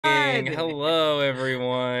morning. Hello,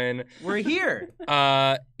 everyone. We're here.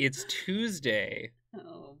 It's Tuesday.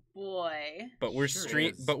 Oh boy. But we're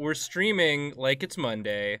streaming like it's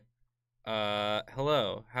Monday.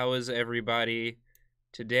 Hello. How is everybody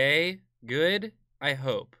today? Good? I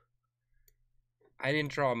hope. I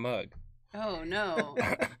didn't draw a mug. Oh no.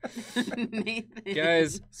 Nathan.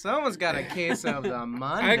 Guys, someone's got a case of the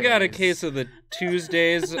Mondays. I got a case of the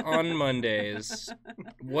Tuesdays on Mondays.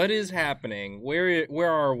 What is happening? Where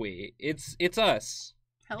are we? It's us.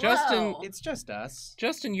 Hello. Justin, it's just us.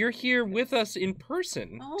 Justin, you're here with us in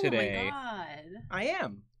person today. Oh my god. I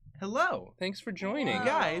am. Hello. Thanks for joining. Wow.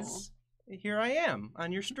 Guys, here I am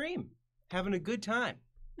on your stream. Having a good time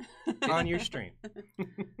on your stream.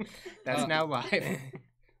 That's now live.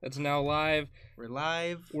 That's now live. We're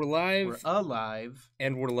live. We're live. We're alive.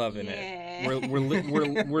 And we're loving Yeah. it.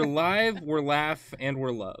 We're live. We're laugh and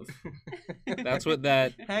we're love. That's what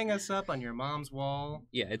that. Hang us up on your mom's wall.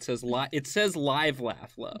 Yeah, it says live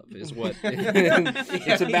laugh love is what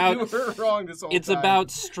it's about. You were wrong this whole It's time. about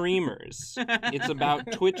streamers. It's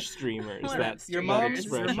about Twitch streamers. What That's your that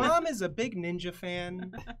your mom is a big Ninja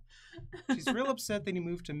fan. She's real upset that he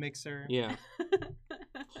moved to Mixer. Yeah.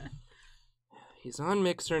 He's on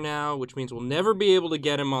Mixer now, which means we'll never be able to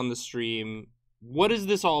get him on the stream. What has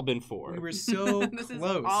this all been for? We were so This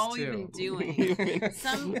close, is all too. we've been doing.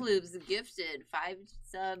 Some ploops gifted 5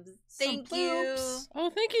 subs. Thank you. Ploops.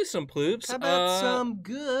 Thank you, some ploops. How about some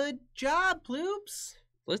good job, ploops?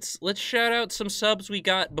 Let's shout out some subs we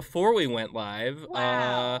got before we went live.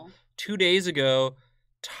 Wow. 2 days ago,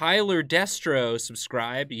 Tyler Destro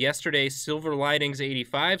subscribed. Yesterday, Silver Linings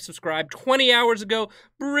 85 subscribed. 20 hours ago,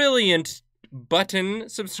 Brilliant Button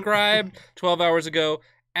subscribed. 12 hours ago,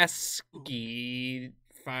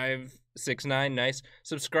 Esky569, nice,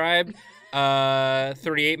 subscribed.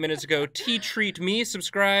 38 minutes ago, Treat Me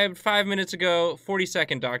subscribed. 5 minutes ago,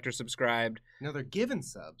 42nd Doctor subscribed. No, they're giving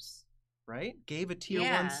subs, right? Gave a tier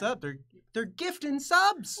Yeah. 1 sub. They're gifting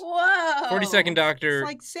subs. Whoa. 42nd Doctor It's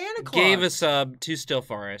like Santa Claus. gave a sub to Still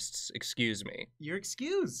Forests. Excuse me. You're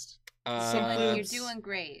excused. You're doing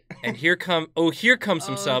great. And here come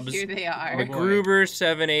some subs. Here they are.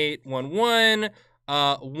 MacGruber7811,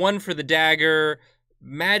 one for the dagger,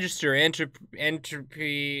 Magister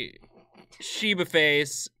Entropy, Sheba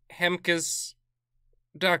Face, Hemkus,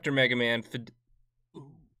 Dr. Mega Man,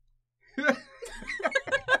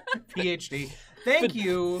 PhD. Thank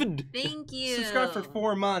you. Thank you. Subscribe for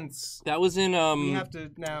 4 months. That was in We have to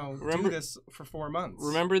now do this for 4 months.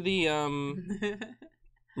 Remember the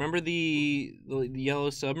Yellow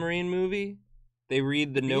Submarine movie? They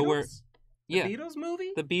read the Nowhere. Beatles? Yeah, The Beatles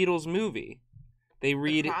movie? the Beatles movie. They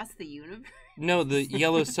read Across the universe? No, the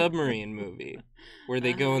Yellow Submarine movie, where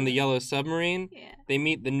they go in the Yellow Submarine. Yeah. They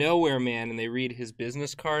meet the Nowhere Man, and they read his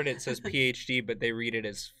business card. It says PhD, but they read it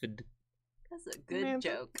as Fid. That's a good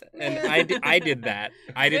joke. And I did that.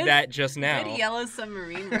 I did that just now. Good Yellow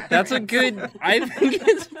Submarine reference. That's a good. I think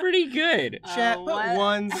it's pretty good. Chat, what?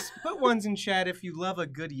 put ones in chat if you love a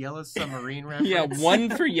good Yellow Submarine reference. Yeah,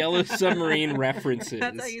 one for Yellow Submarine references.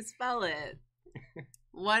 That's how you spell it.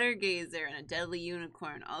 Water Gazer and a Deadly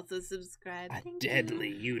Unicorn also subscribe. A deadly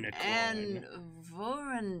unicorn. And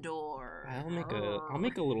Vorendor. I'll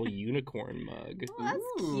make a little unicorn mug. Oh, that's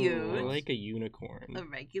Ooh. cute. I like a unicorn. A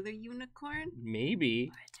regular unicorn?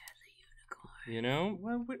 Maybe. Or a deadly unicorn? You know?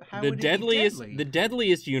 How The would it be deadliest deadly? the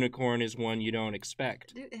deadliest unicorn is one you don't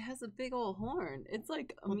expect. Dude, it has a big old horn. It's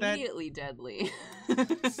like Well, that- immediately deadly.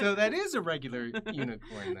 So that is a regular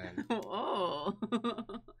unicorn then. Oh.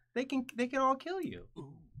 They can all kill you.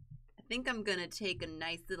 I think I'm gonna take a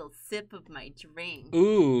nice little sip of my drink.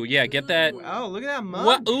 Ooh, yeah, get that. Ooh. Oh, look at that mug.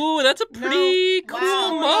 What? Ooh, that's a pretty cool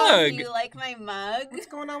Wow, mug. do you like my mug? What's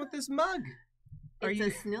going on with this mug? Are It's you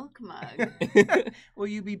a Snilk mug. Will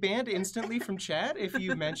you be banned instantly from chat if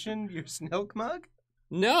you mention your Snilk mug?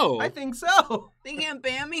 No. I think so. They can't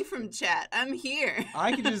ban me from chat. I'm here.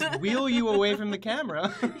 I could just wheel you away from the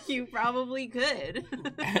camera. You probably could.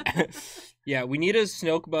 Yeah, we need a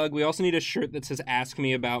Snilk mug. We also need a shirt that says "Ask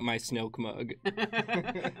me about my Snilk mug."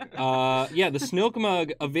 Yeah, the Snilk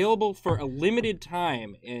mug available for a limited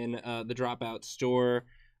time in the Dropout store.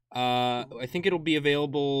 I think it'll be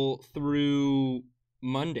available through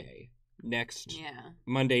Monday next. Yeah.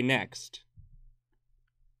 Monday next.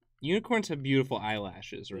 Unicorns have beautiful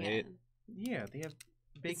eyelashes, right? Yeah, they have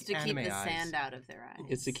big It's to keep anime the eyes. sand out of their eyes.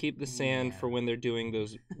 It's to keep the sand Yeah. for when they're doing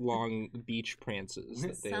those long beach prances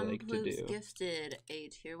that they Some like to Bloops do. gifted a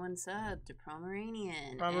tier 1 sub to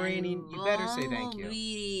Pomeranian. Pomeranian, and you better say thank you.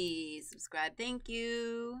 Volbeaty, subscribe, thank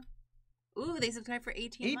you. Ooh, they subscribed for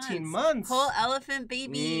 18 months. 18 months. Whole elephant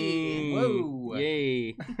baby. Whoa.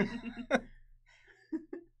 Yay.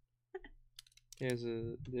 There's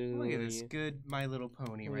a Look at this good My Little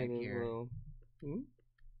Pony right here. Oh,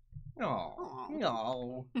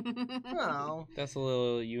 no. Oh. That's a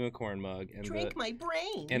little unicorn mug. And Drink my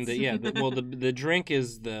brains. And the drink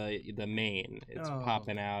is the main. It's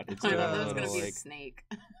popping out. It's doing a little gonna be like a snake.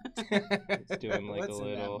 it's doing like What's a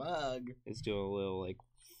little in that mug? It's doing a little like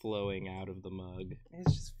flowing out of the mug.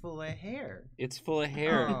 It's just full of hair. It's full of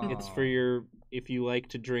hair. Oh. It's for your if you like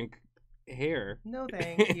to drink hair. No,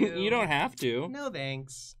 thank you. You don't have to. No,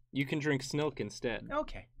 thanks. You can drink Snilk instead.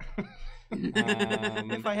 Okay.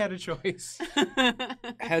 If I had a choice.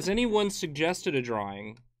 Has anyone suggested a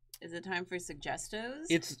drawing? Is it time for suggestos?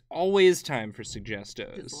 It's always time for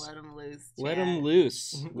suggestos. Just let them loose. Let Chad. them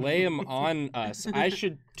loose. Lay them on us. I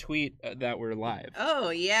should tweet that we're live.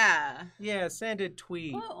 Oh, yeah. Yeah, send a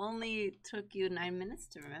tweet. Well, only took you 9 minutes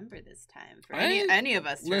to remember this time. For any of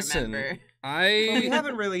us to remember. Well, we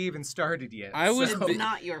haven't really even started yet. It's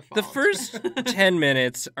not your fault. The first 10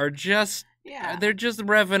 minutes are just... Yeah. They're just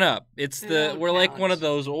revving up. We're like one of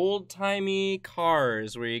those old-timey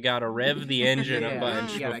cars where you gotta rev the engine a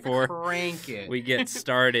bunch before crank it. we get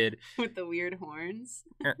started. With the weird horns.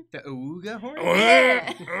 The ooga horn?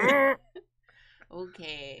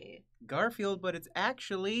 Okay. Garfield, but it's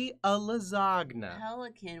actually a lasagna.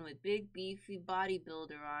 Pelican with big beefy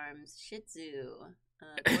bodybuilder arms. Shih Tzu.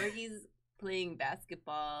 Corgis playing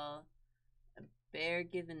basketball. A bear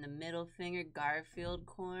giving the middle finger. Garfield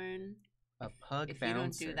corn. A pug if bouncer. you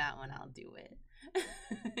don't do that one, I'll do it.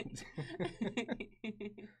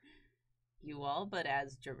 You all but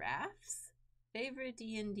as giraffes? Favorite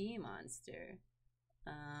D&D monster?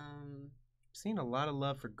 Seen a lot of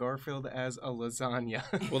love for Garfield as a lasagna.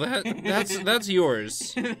 Well, that's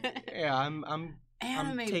yours. Yeah, I'm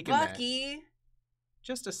Anime taking Bucky. That.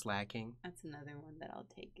 Just a slacking. That's another one that I'll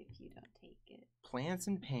take if you don't take it. Plants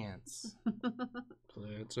and pants.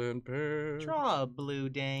 Plants and pants. Draw a blue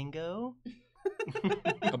dango.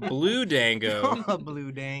 A blue dango. A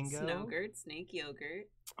blue dango. Snowgurt, snake yogurt.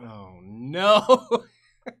 Oh no.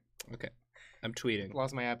 Okay, I'm tweeting.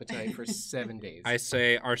 Lost my appetite for 7 days. I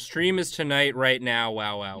say our stream is tonight, right now.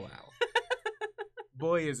 Wow, wow, wow.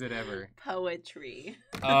 Boy, is it ever. Poetry.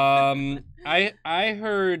 I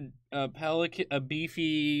heard a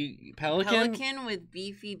beefy pelican. Pelican with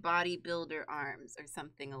beefy bodybuilder arms or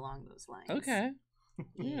something along those lines. Okay.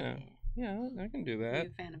 Yeah. Yeah, I can do that. Are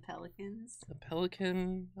you a fan of pelicans? A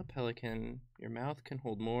pelican. Your mouth can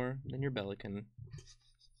hold more than your bellican.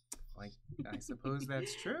 I suppose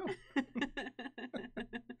that's true.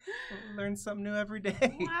 Learn something new every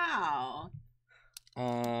day. Wow.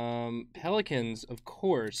 Pelicans, of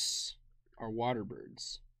course, are water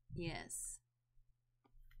birds. Yes.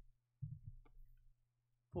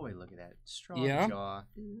 Boy, look at that strong jaw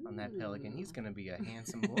on that pelican. He's gonna be a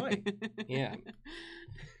handsome boy. Yeah.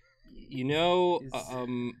 You know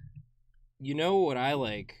what I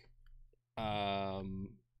like to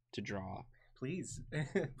draw? Please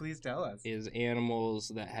tell us. Is animals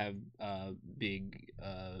that have big,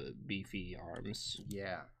 beefy arms.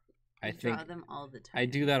 Yeah. I draw them all the time. I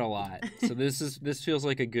do that a lot. So this feels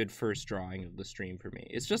like a good first drawing of the stream for me.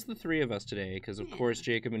 It's just the three of us today because, of course,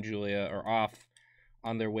 Jacob and Julia are off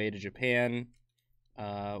on their way to Japan.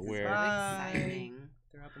 Where exciting.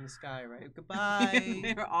 They're up in the sky, right? Goodbye.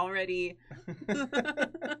 They're already.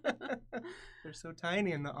 They're so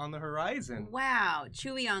tiny on the horizon. Wow.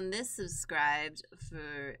 Chewy on this subscribed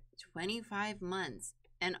for 25 months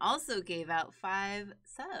and also gave out 5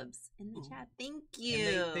 subs in the chat. Thank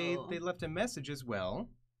you. And they left a message as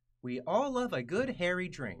well. We all love a good hairy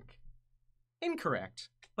drink. Incorrect,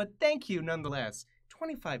 but thank you nonetheless.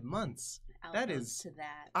 25 months. That is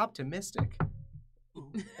optimistic.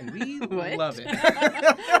 And we love it.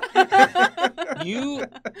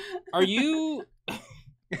 Are you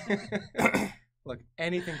Look,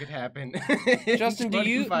 anything could happen. Justin, do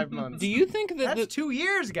you think that that's 2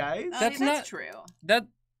 years, guys? That's not true.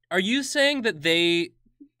 Are you saying that they've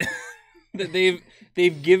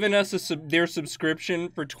given us their subscription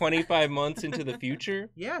for 25 months into the future?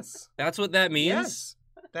 Yes. That's what that means?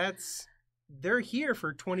 Yes. They're here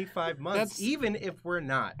for 25 months, even if we're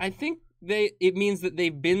not. I think it means that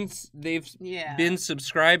they've been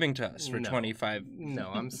subscribing to us for 25. No,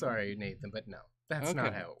 I'm sorry, Nathan, but no. That's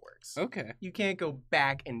not how it works. Okay. You can't go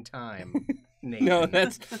back in time, Nathan. No,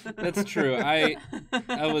 that's true. I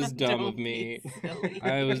was dumb of me.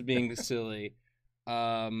 I was being silly.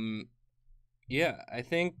 Yeah, I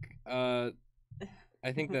think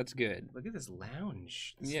that's good. Look at this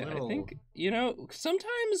lounge. I think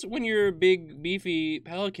sometimes when you're a big beefy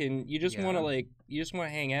pelican, you just want to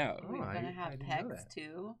hang out. We're gonna have pecs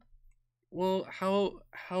too. Well,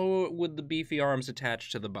 how would the beefy arms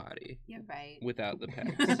attach to the body? You're right. Without the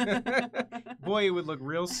pecs. Boy, it would look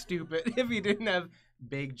real stupid if he didn't have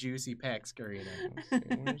big, juicy pecs, Karina.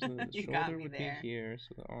 Where's the shoulder would be here,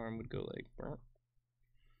 so the arm would go like... Burr.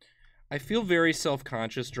 I feel very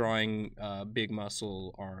self-conscious drawing big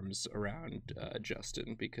muscle arms around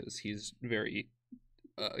Justin because he's very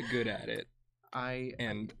good at it. I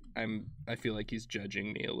feel like he's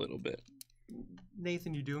judging me a little bit.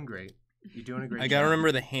 Nathan, you're doing great. You're doing a great job. I gotta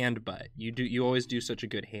remember the hand butt. You always do such a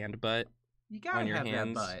good hand butt. You gotta on your have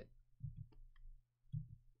hands. that butt.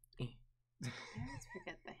 I always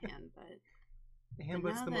forget the hand butt. The hand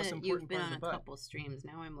butt's the most important part of the butt. Now that you've been on a couple streams,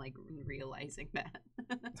 now I'm like realizing that.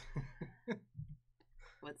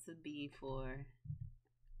 What's the B for?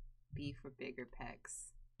 B for bigger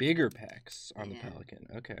pecs. Bigger pecs on the pelican.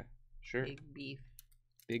 Okay, sure. Big beef.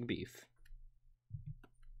 Big beef.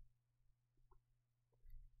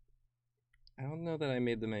 I don't know that I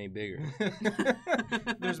made them any bigger.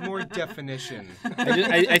 There's more definition.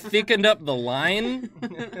 I thickened up the line,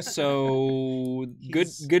 so good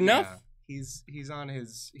enough. Yeah,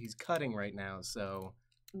 he's cutting right now, so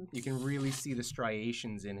you can really see the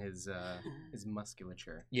striations in his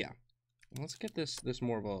musculature. Yeah. Let's get this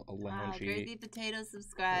more of a loungy. Girthy Potato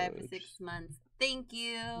subscribed for 6 months. Thank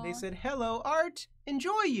you. They said, "Hello, Art.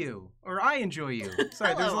 Enjoy you." Or "I enjoy you."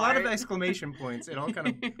 Sorry, there's a lot of exclamation points. It all kind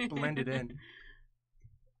of blended in.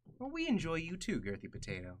 Well, we enjoy you too, Girthy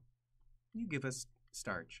Potato. You give us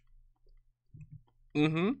starch.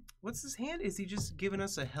 Mm-hmm. What's his hand? Is he just giving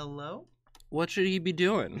us a hello? What should he be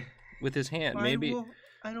doing with his hand? Maybe.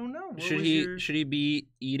 I don't know. Should he be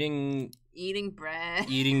eating bread?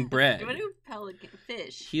 Eating bread. What do pelican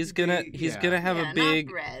fish? He's gonna have a big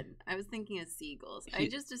not bread. I was thinking of seagulls. I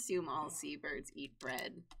just assume all seabirds eat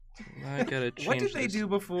bread. I gotta change. What did they do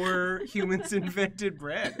before humans invented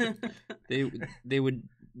bread? They would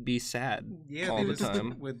be sad all the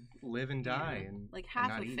time. Would live and die and like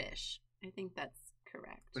half and a eat. Fish. I think that's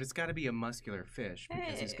correct. But it's got to be a muscular fish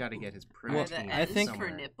because he's got to get his protein. I think for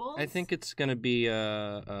nipples. I think it's gonna be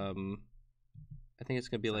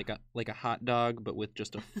like a hot dog, but with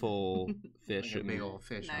just a full fish like a and big old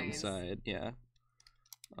fish on the side. Yeah.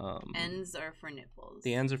 Ends are for nipples.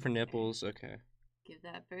 The ends are for nipples. Okay. Give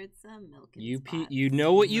that bird some milk. You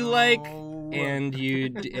know what you like, and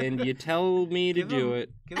you tell me to do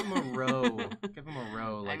it. Give him a row. Give him a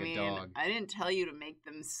row like a dog. I didn't tell you to make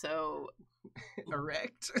them so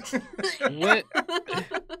erect.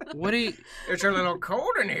 What do you? It's a little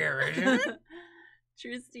cold in here, isn't it?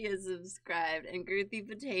 Trusty has subscribed, and Girthy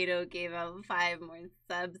Potato gave out 5 more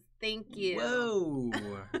subs. Thank you. Whoa.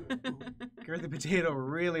 Girthy Potato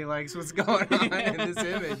really likes what's going on in this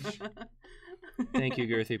image. Thank you,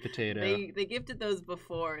 Girthy Potato. They gifted those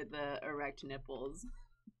before the erect nipples.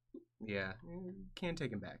 Yeah. Can't take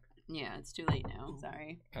them back. Yeah, it's too late now.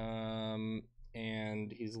 Sorry.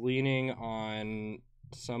 And he's leaning on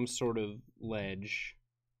some sort of ledge.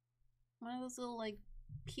 One of those little, like,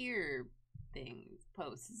 pier things,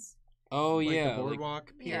 posts. Oh, like yeah. The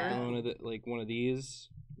boardwalk pier? Yeah. One of these.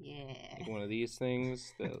 Yeah. Like one of these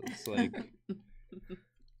things that's like...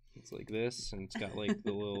 It's like this, and it's got like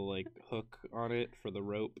the little like hook on it for the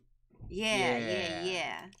rope.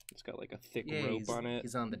 Yeah. It's got like a thick rope on it.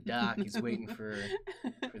 He's on the dock. He's waiting for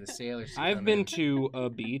the sailors to I've come been in. to a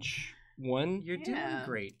beach one. You're doing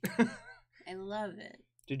great. I love it.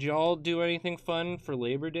 Did y'all do anything fun for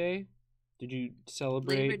Labor Day? Did you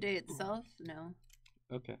celebrate? Labor Day itself? No.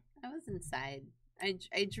 Okay. I was inside.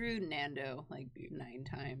 I drew Nando like 9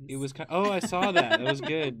 times. It was I saw that. That was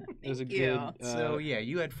good. It was a good. So yeah,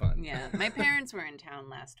 you had fun. Yeah, my parents were in town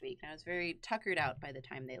last week, and I was very tuckered out by the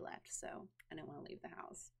time they left, so I didn't want to leave the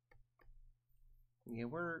house. Yeah,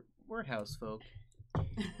 we're house folk.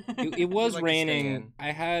 It was raining.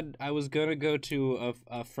 I was gonna go to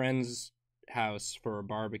a friend's house for a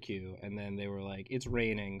barbecue, and then they were like, "It's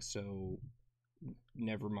raining, so."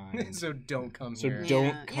 Never mind. So don't come here.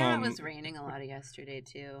 Don't come. Yeah, it was raining a lot yesterday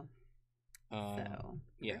too. So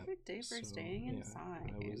perfect day for staying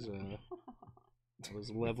inside. I was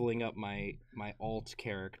leveling up my alt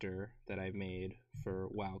character that I made for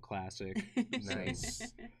WoW Classic.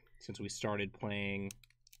 Nice. Since we started playing,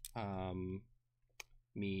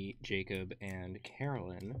 me, Jacob, and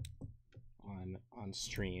Carolyn on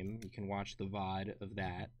stream. You can watch the VOD of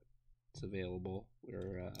that. It's available.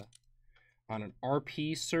 We're on an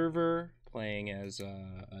RP server, playing as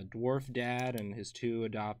a dwarf dad and his 2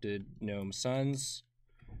 adopted gnome sons.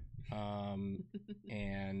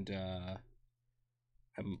 And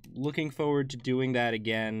I'm looking forward to doing that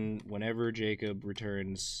again whenever Jacob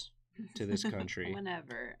returns to this country.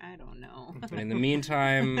 Whenever. I don't know. But in the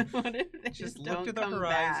meantime, What if they Just don't look to the come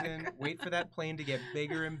horizon, back? wait for that plane to get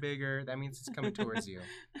bigger and bigger. That means it's coming towards you.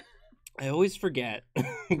 I always forget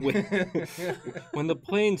when the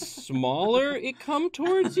plane's smaller, it come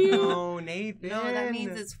towards you. No, Nathan. No, that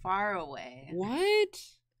means it's far away. What?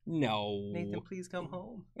 No. Nathan, please come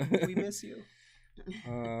home. We miss you.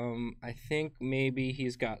 I think maybe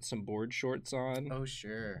he's got some board shorts on. Oh,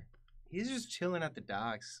 sure. He's just chilling at the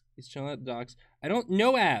docks. He's chilling at the docks.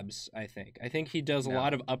 No abs, I think. I think he does a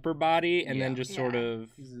lot of upper body and then just sort of...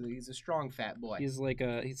 He's a strong fat boy. He's like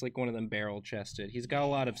one of them barrel-chested. He's got a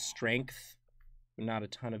lot of strength, but not a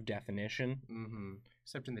ton of definition. Mm-hmm.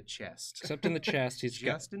 Except in the chest. Except in the chest. He's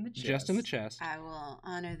just in the chest. Just in the chest. I will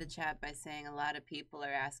honor the chat by saying a lot of people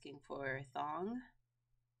are asking for a thong.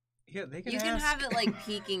 Yeah, they can You can have it like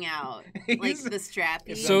peeking out, like the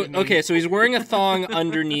strappy. So so he's wearing a thong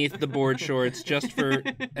underneath the board shorts,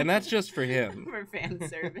 and that's just for him. For fan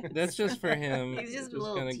service. That's just for him. He's just a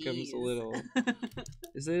little little kind of comes tease. a little.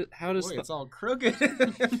 Is it? How does? Boy, it's all crooked.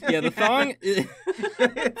 Yeah, the thong.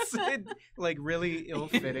 It's like really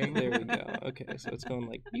ill-fitting. There we go. Okay, so it's going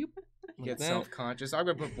like you get self-conscious. I'm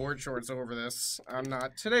gonna put board shorts over this. I'm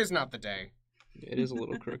not. Today's not the day. It is a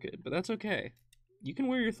little crooked, but that's okay. You can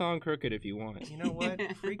wear your thong crooked if you want. You know what?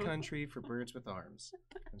 Free country for birds with arms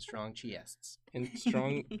and strong chests. And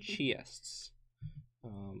strong chests.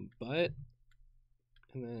 But,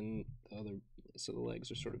 and then the other, so the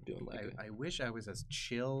legs are sort of doing like I wish I was as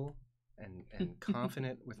chill and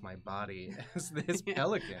confident with my body as this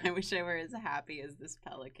pelican. I wish I were as happy as this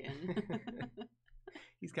pelican.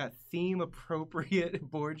 He's got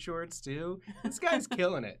theme-appropriate board shorts, too. This guy's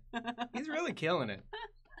killing it. He's really killing it.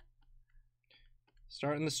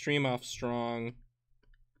 Starting the stream off strong.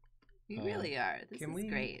 You really are. This is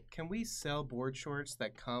great. Can we sell board shorts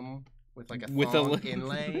that come with like a thong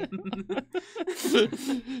inlay?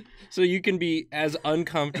 So you can be as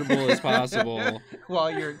uncomfortable as possible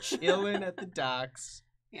while you're chilling at the docks.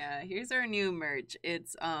 Yeah, here's our new merch.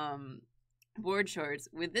 It's board shorts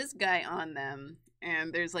with this guy on them,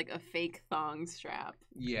 and there's like a fake thong strap.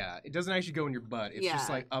 Yeah, it doesn't actually go in your butt. It's just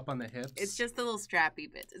like up on the hips. It's just the little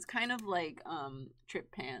strappy bits. It's kind of like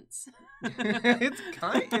trip pants. it's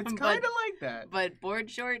kind of like that. But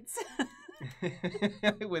board shorts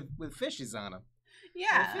with fishies on them.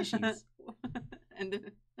 Yeah. Fishies.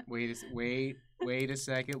 And Wait a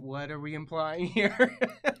second. What are we implying here?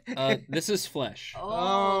 This is flesh.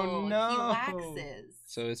 Oh no. He waxes.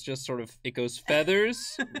 So it's just sort of, it goes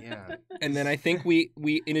feathers. Yeah. And then I think we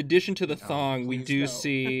in addition to the thong, we do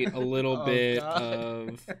see a little bit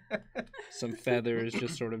of some feathers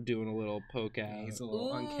just sort of doing a little poke out. He's a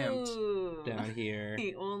little unkempt down here.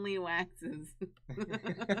 He only waxes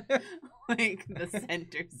like the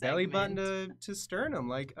center segment. Belly button to sternum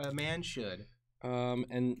like a man should.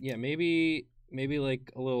 And yeah, maybe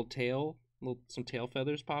like a little tail, some tail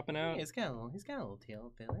feathers popping out. Yeah, he's got a little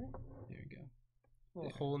tail feather. There you go. A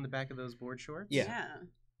little hole in the back of those board shorts. Yeah.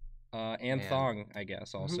 And thong, I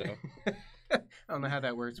guess, also. I don't know how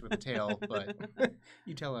that works with the tail, but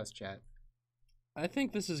you tell us, chat. I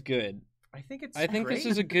think this is good. I think great. This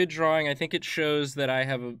is a good drawing. I think it shows that I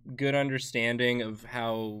have a good understanding of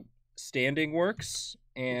how standing works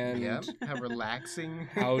and how relaxing.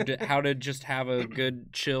 how to just have a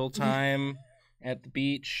good chill time at the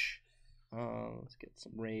beach. Let's get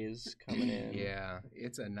some rays coming in. Yeah,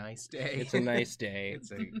 it's a nice day. It's a nice day. It's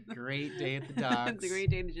a great day at the docks. It's a great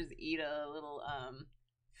day to just eat a little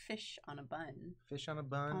fish on a bun. Fish on a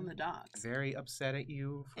bun. On the docks. Very upset at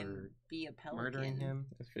you for and be a pelican. Murdering him.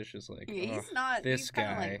 The fish is like, he's not. This he's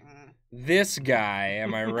guy. Like, This guy,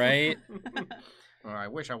 am I right? Oh, I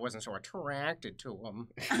wish I wasn't so attracted to him.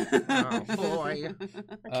 Oh boy,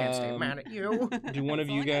 I can't stay mad at you. Do one of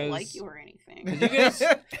you like guys I like you or anything? You guys...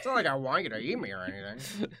 It's not like I want you to eat me or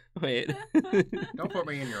anything. Wait. Don't put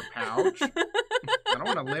me in your pouch. I don't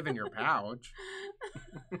want to live in your pouch.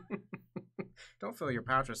 Don't fill your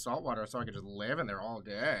pouch with salt water so I can just live in there all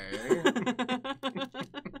day.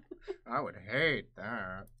 I would hate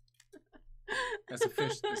that. That's a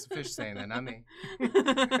fish saying that, not me.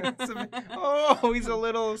 Oh, he's a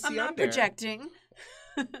little. I'm not projecting.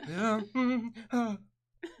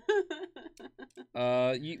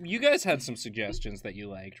 You guys had some suggestions that you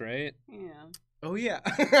liked, right? Yeah. Oh yeah,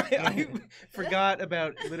 I forgot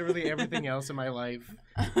about literally everything else in my life.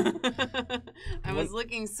 I was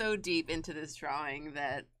looking so deep into this drawing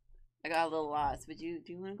that I got a little lost. Do you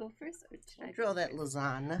want to go first? Or should I draw that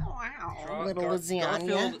lasagna? Oh, wow. Little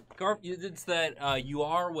lasagna. It's that you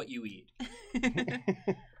are what you eat.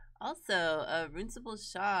 Also, Runcible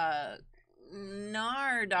Shaw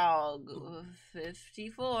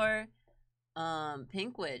Nardog54.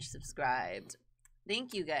 Pink Witch subscribed.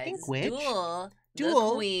 Thank you guys. Pink Witch? Duel.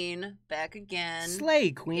 The Queen back again.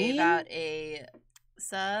 Slay Queen. Gave out a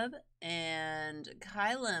sub. And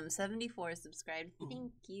Kylum74 subscribed.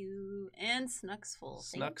 Thank you. And Snucksful.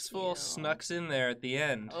 Snucksful snucks in there at the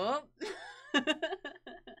end. Oh.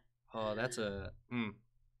 Oh, that's a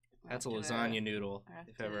lasagna noodle,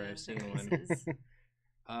 if ever I've seen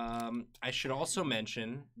one. I should also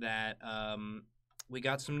mention that we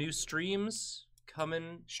got some new streams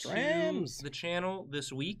coming to the channel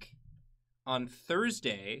this week. On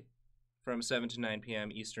Thursday from 7 to 9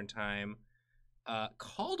 p.m. Eastern Time,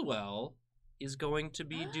 Caldwell is going to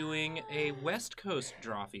be doing a West Coast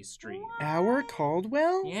Drawfee stream. Our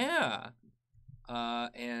Caldwell? Yeah.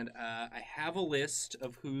 And I have a list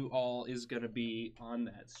of who all is going to be on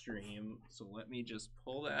that stream, so let me just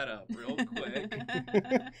pull that up real quick.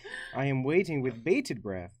 I am waiting with bated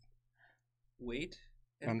breath. Wait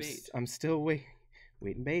and bait. I'm still waiting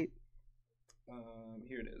bait.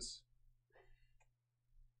 Here it is.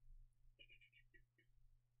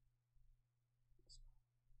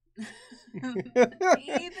 No,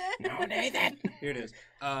 Nathan. Here it is.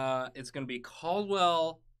 It's going to be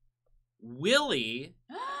Caldwell, Willie,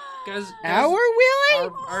 guys, our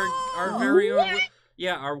Willie, our very own,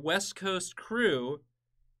 our West Coast crew,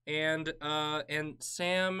 and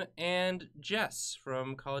Sam and Jess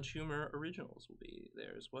from College Humor Originals will be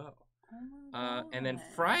there as well. And then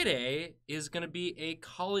Friday is going to be a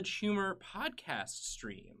College Humor podcast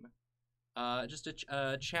stream, just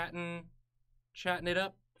a chatting it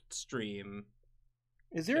up stream.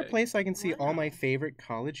 Is there a place I can see all my favorite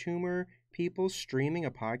College Humor people streaming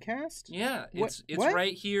a podcast? Yeah, it's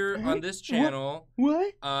right here on this channel.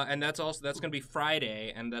 What? And that's going to be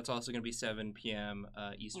Friday, and that's also going to be 7 p.m.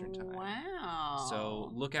 Eastern Time. Wow.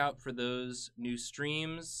 So look out for those new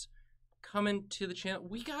streams coming to the channel.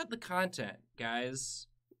 We got the content, guys.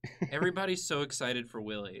 Everybody's so excited for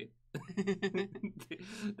Willie.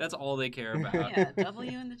 That's all they care about. Yeah,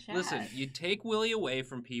 W in the chat. Listen, you take Willie away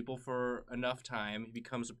from people for enough time, he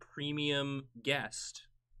becomes a premium guest,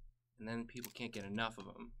 and then people can't get enough of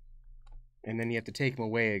him. And then you have to take him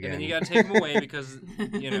away again. And then you got to take him away because,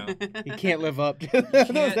 he can't live up to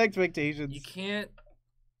those expectations. You can't.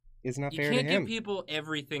 It's not fair to him. You can't give people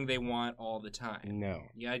everything they want all the time. No.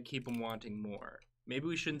 You got to keep them wanting more. Maybe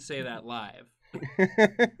we shouldn't say that live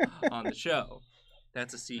on the show.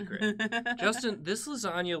 That's a secret. Justin, this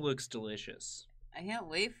lasagna looks delicious. I can't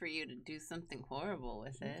wait for you to do something horrible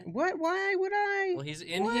with it. What? Why would I? Well, he's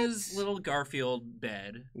in his little Garfield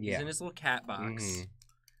bed. Yeah. He's in his little cat box.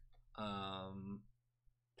 Mm-hmm.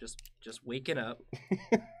 Just waking up.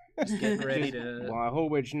 Just getting ready to... Well, I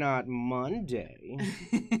hope it's not Monday.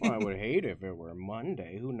 Well, I would hate if it were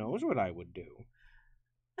Monday. Who knows what I would do?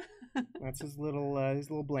 That's his little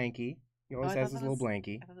blankie. He always has his little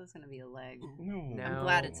blankie. I thought that was going to be a leg. No. I'm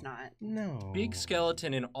glad it's not. No. Big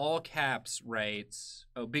Skeleton in all caps writes...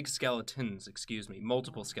 Oh, Big Skeletons, excuse me.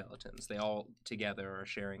 Multiple skeletons. They all together are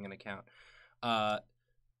sharing an account.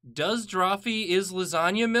 Does Drawfee is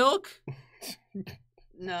lasagna milk?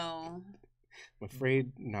 No. I'm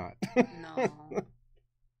afraid not. No.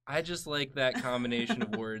 I just like that combination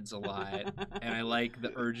of words a lot, and I like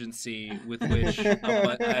the urgency with which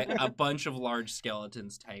a bunch of large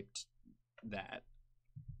skeletons typed that.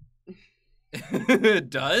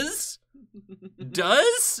 Does?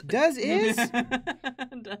 Does? Does is?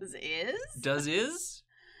 Does is? Does is?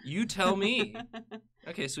 You tell me.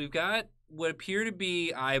 Okay, so we've got what appear to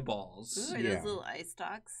be eyeballs. Ooh, are those little eye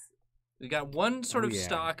stalks? We got one sort of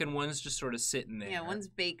stalk and one's just sort of sitting there. Yeah, one's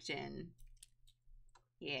baked in.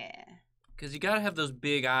 Yeah. Because you got to have those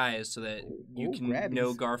big eyes so that you can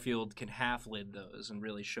know Garfield can half lid those and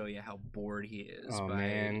really show you how bored he is. Oh,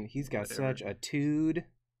 man. He's got such a tood.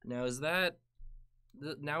 Now, is that...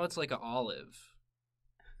 Now it's like an olive.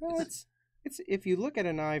 Well, it's if you look at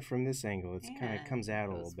an eye from this angle, it kind of comes out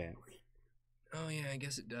a little bit. Oh, yeah, I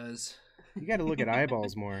guess it does. You got to look at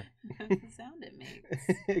eyeballs more. That's the sound it makes.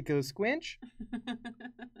 It goes squinch.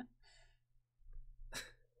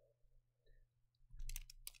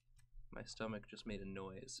 My stomach just made a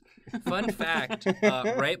noise. Fun fact,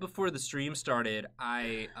 right before the stream started,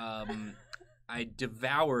 I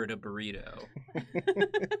devoured a burrito.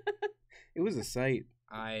 It was a sight.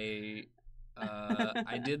 I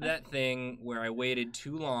did that thing where I waited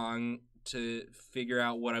too long to figure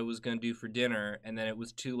out what I was going to do for dinner, and then it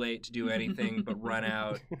was too late to do anything but run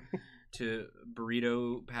out to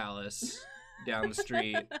Burrito Palace down the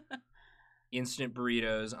street. Instant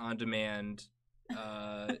burritos on demand.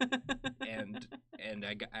 And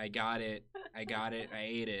I got it. I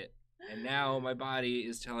ate it, And now my body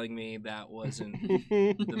is telling me that wasn't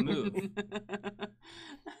the move.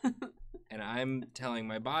 And I'm telling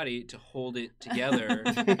my body to hold it together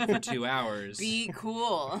for 2 hours. Be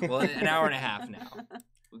cool. Well, an hour and a half now.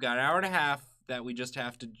 We've got an hour and a half that we just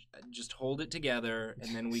have to just hold it together,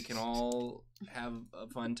 and then we can all have a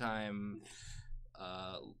fun time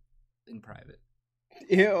in private.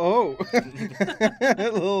 Yeah, oh.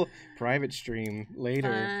 A little private stream later.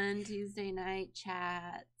 Fun Tuesday night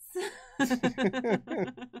chats.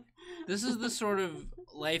 This is the sort of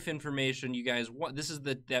life information you guys want. This is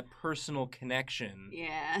that personal connection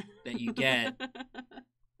that you get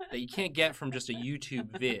that you can't get from just a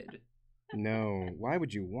YouTube vid. No, why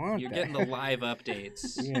would you want You're that? getting the live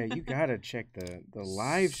updates. Yeah, you gotta check the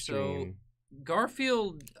live stream. So,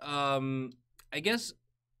 Garfield, I guess,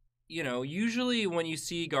 usually when you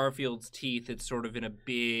see Garfield's teeth, it's sort of in a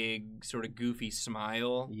big, sort of goofy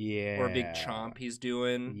smile. Yeah. Or a big chomp he's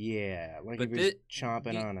doing. Yeah, like But he was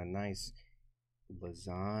chomping on a nice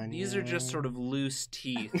lasagna. These are just sort of loose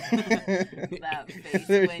teeth. That face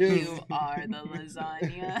when you are the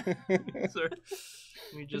lasagna. So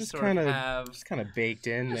we just kind of baked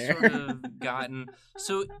in there. Sort of gotten.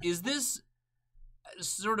 So is this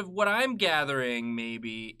sort of what I'm gathering?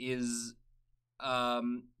 Maybe is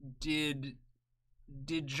did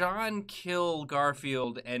John kill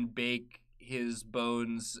Garfield and bake his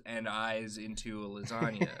bones and eyes into a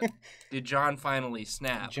lasagna? Did John finally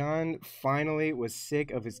snap? John finally was sick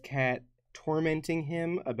of his cat tormenting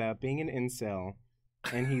him about being an incel,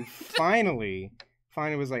 and he finally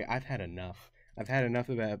was like, I've had enough. I've had enough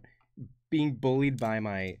about being bullied by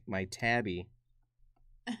my tabby.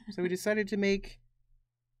 So we decided to make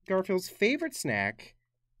Garfield's favorite snack,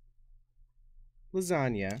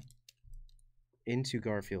 lasagna, into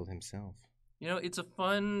Garfield himself. It's a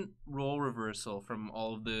fun role reversal from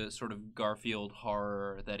all of the sort of Garfield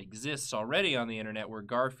horror that exists already on the internet, where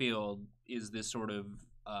Garfield is this sort of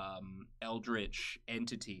eldritch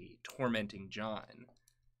entity tormenting John.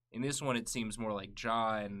 In this one, it seems more like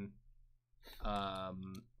John's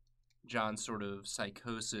sort of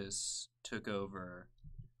psychosis took over.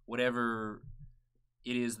 Whatever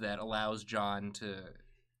it is that allows John to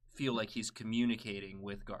feel like he's communicating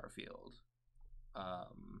with Garfield.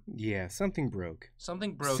 Yeah, something broke.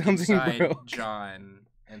 Something broke inside John,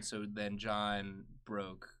 and so then John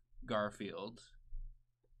broke Garfield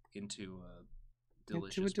into a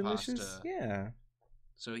delicious pasta. Yeah.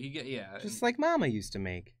 So just like Mama used to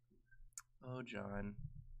make. Oh, John.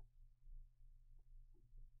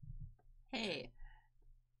 Hey.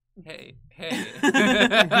 I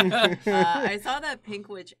saw that Pink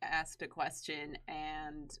Witch asked a question,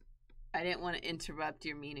 and I didn't want to interrupt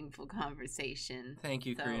your meaningful conversation. Thank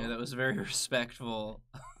you, Karina. That was very respectful.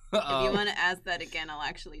 If you want to ask that again, I'll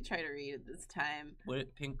actually try to read it this time.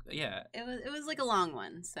 Pink? Yeah. It was like a long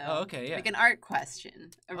one, so. Oh, okay, yeah. Like an art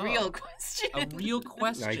question, real question. A real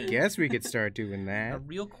question. I guess we could start doing that. A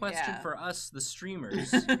real question for us, the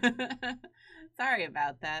streamers. Sorry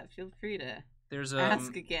about that. Feel free to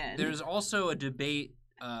ask again. There's also a debate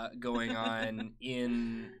going on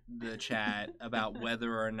in the chat about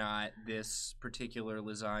whether or not this particular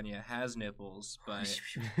lasagna has nipples, but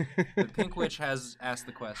the Pink Witch has asked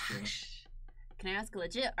the question. Can I ask a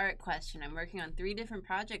legit art question? I'm working on 3 different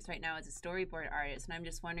projects right now as a storyboard artist, and I'm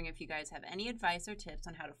just wondering if you guys have any advice or tips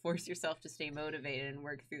on how to force yourself to stay motivated and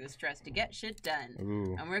work through the stress to get shit done.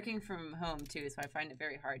 Ooh. I'm working from home too, so I find it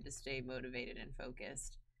very hard to stay motivated and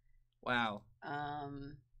focused. Wow.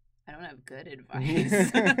 I don't have good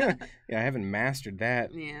advice. Yeah, I haven't mastered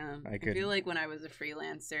that. Yeah. I feel like when I was a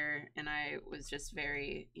freelancer and I was just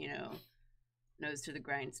very, nose to the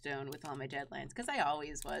grindstone with all my deadlines, because I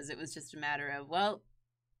always was. It was just a matter of,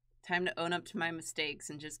 time to own up to my mistakes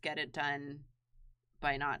and just get it done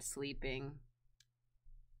by not sleeping.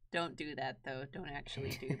 Don't do that, though. Don't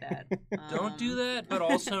actually do that. Don't do that, but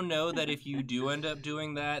also know that if you do end up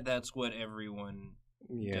doing that, that's what everyone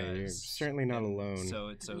does. You're certainly not alone. So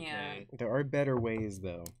it's okay. Yeah. There are better ways,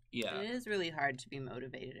 though. Yeah. It is really hard to be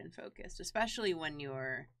motivated and focused, especially when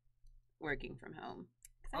you're working from home.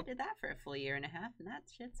 I did that for a full year and a half, and that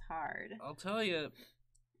shit's hard. I'll tell you,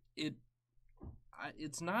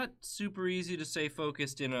 it's not super easy to stay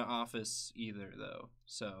focused in an office either, though.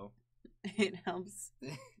 So it helps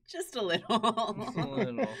just a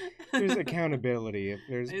little. There's accountability. If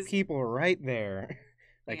there's people right there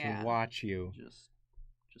that can watch you, just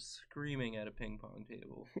screaming at a ping pong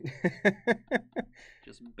table,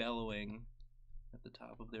 just bellowing at the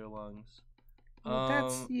top of their lungs. Well,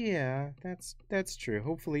 that's true.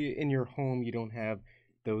 Hopefully in your home you don't have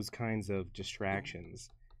those kinds of distractions.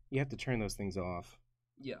 You have to turn those things off.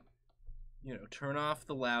 Yeah. turn off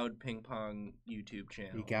the loud ping pong YouTube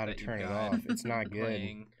channel. You gotta turn it off. It's not good.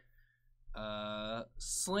 Playing,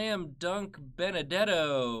 Slam Dunk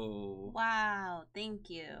Benedetto. Wow, thank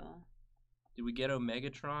you. Did we get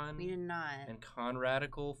Omegatron? We did not. And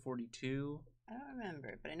Conradical 42? I don't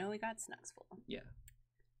remember, but I know we got Snuxful. Yeah.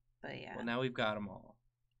 But yeah. Well, now we've got them all.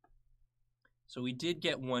 So we did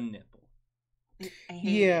get one nipple. I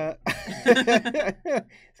hate it.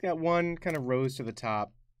 It's got one kind of rose to the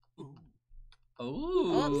top.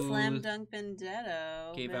 Oh, Slam Dunk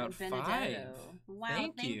Benedetto. Gave out Benedetto. 5. Wow,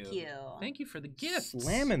 thank you. Thank you for the gifts.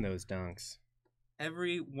 Slamming those dunks.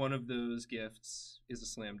 Every one of those gifts is a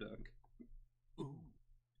slam dunk.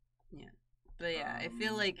 Yeah. But yeah, I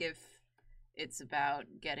feel like if it's about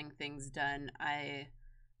getting things done, I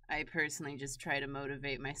personally just try to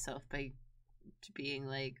motivate myself by being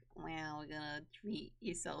like, well, we're gonna treat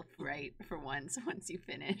yourself right for once you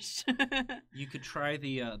finish. You could try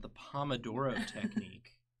the Pomodoro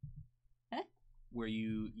technique, where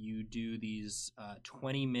you do these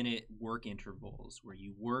 20-minute work intervals where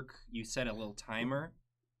you set a little timer,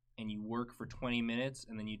 and you work for 20 minutes,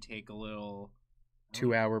 and then you take a little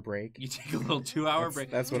 2-hour break. You take a little 2-hour break.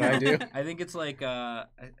 That's what I do. I think it's like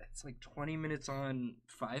 20 minutes on,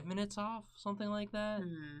 5 minutes off, something like that.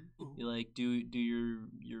 Mm-hmm. You like do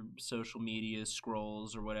your social media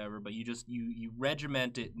scrolls or whatever, but you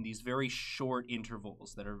regiment it in these very short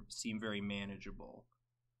intervals that seem very manageable.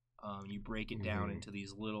 You break it down into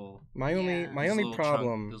these little. My only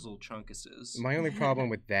problem. Those little chunkuses. My only problem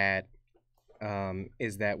with that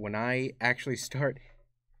is that when I actually start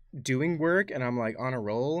doing work and I'm like on a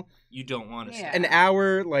roll, you don't want to stop. An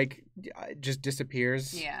hour like just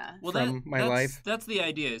disappears from my life. That's the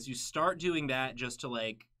idea, is you start doing that just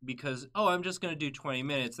to because I'm just gonna do 20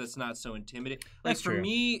 minutes. That's not so intimidating. That's for true.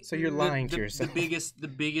 me, so you're lying to yourself. The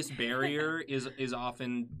biggest barrier is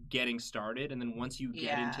often getting started, and then once you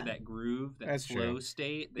get into that groove, that flow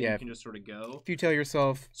state, then you can just sort of go. If you tell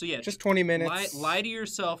yourself, just 20 minutes. Lie to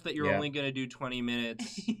yourself that you're only gonna do 20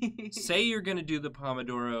 minutes. Say you're gonna do the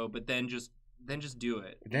Pomodoro, but then just do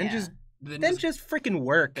it. Then just freaking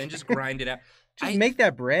work. Then just grind it out. Just make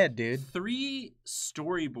that bread, dude. 3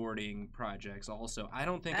 storyboarding projects also. I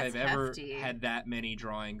don't think I've ever had that many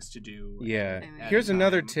drawings to do. Yeah. Here's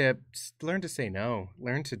another tip. Just learn to say no.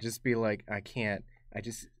 Learn to just be like, I can't. I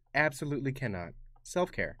just absolutely cannot.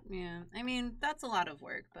 Self-care. Yeah. I mean, that's a lot of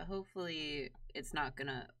work, but hopefully it's not going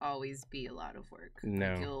to always be a lot of work.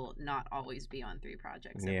 No. You'll not always be on 3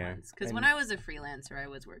 projects at once. Because when I was a freelancer, I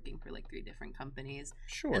was working for 3 different companies.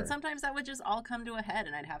 Sure. And sometimes that would just all come to a head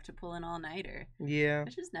and I'd have to pull an all-nighter. Yeah.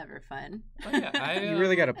 Which is never fun. Oh, yeah, you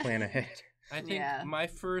really got to plan ahead. I think my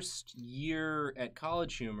first year at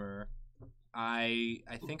College Humor, I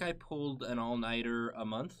think I pulled an all-nighter a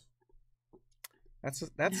month. That's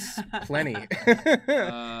plenty.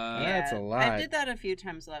 That's a lot. I did that a few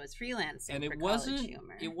times while I was freelancing. And it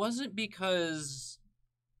wasn't because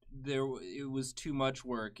it was too much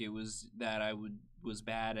work. It was that I was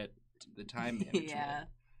bad at the time management. Yeah.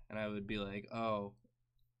 And I would be like, oh,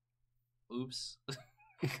 oops.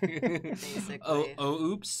 Basically. Oh,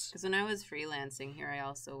 oops. Because when I was freelancing here, I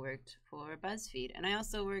also worked for BuzzFeed, and I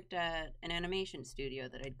also worked at an animation studio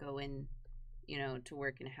that I'd go in, to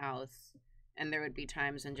work in house. And there would be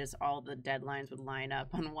times when just all the deadlines would line up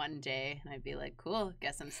on one day. And I'd be like, cool,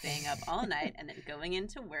 guess I'm staying up all night and then going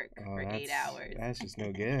into work for 8 hours. That's just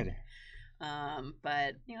no good.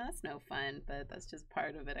 But, that's no fun. But that's just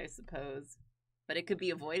part of it, I suppose. But it could be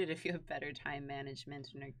avoided if you have better time management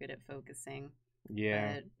and are good at focusing.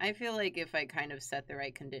 Yeah. But I feel like if I kind of set the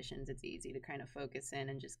right conditions, it's easy to kind of focus in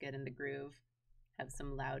and just get in the groove. Have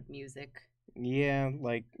some loud music. Yeah,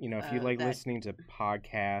 if you like listening to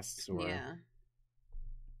podcasts or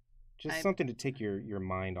just something to take your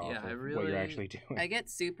mind off of what you're actually doing. I get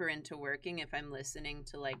super into working if I'm listening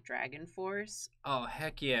to Dragon Force. Oh,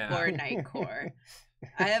 heck yeah. Or Nightcore.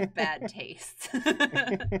 I have bad taste.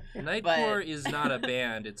 Nightcore is not a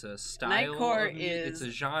band, it's a style. Nightcore is it's a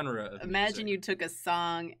genre of imagine music. You took a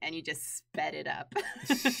song and you just sped it up.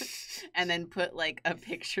 And then put a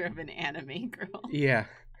picture of an anime girl. Yeah.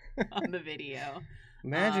 On the video.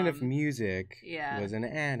 Imagine if music was an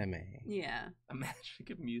anime. Yeah. Imagine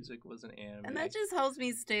if music was an anime. And that just helps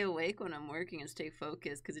me stay awake when I'm working and stay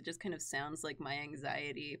focused because it just kind of sounds like my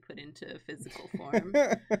anxiety put into physical form.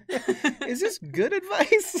 Is this good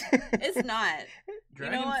advice? It's not.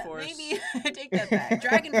 Dragon Force. Maybe I take that back.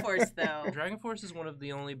 Dragon Force, though. Dragon Force is one of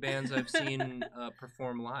the only bands I've seen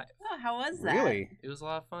perform live. Oh, how was that? Really? It was a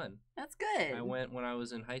lot of fun. That's good. I went when I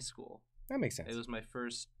was in high school. That makes sense. It was my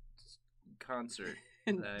first concert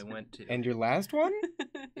that I went to. And your last one?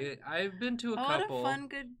 I've been to a couple. What a fun,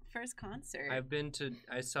 good first concert.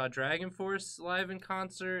 I saw Dragon Force live in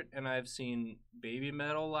concert, and I've seen Baby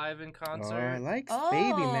Metal live in concert. Oh, I like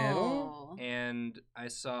Baby Metal. And I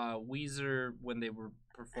saw Weezer when they were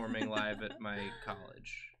performing live at my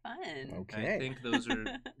college. Fun. Okay. I think those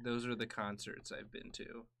are the concerts I've been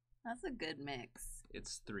to. That's a good mix.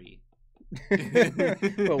 It's 3.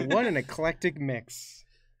 Well, what an eclectic mix.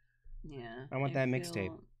 Yeah. I want that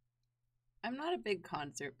mixtape. I'm not a big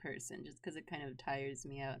concert person just because it kind of tires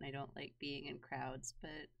me out and I don't like being in crowds,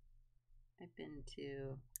 but I've been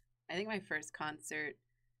to... I think my first concert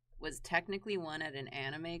was technically one at an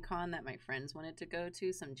anime con that my friends wanted to go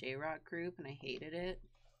to, some J-rock group, and I hated it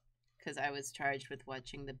because I was charged with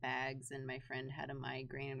watching the bags and my friend had a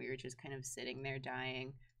migraine and we were just kind of sitting there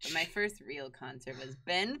dying. But my first real concert was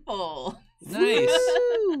Ben Folds. Nice.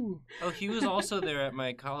 Oh, he was also there at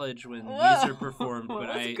my college when Weezer performed,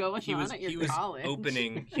 but he was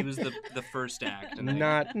opening. He was the first act. And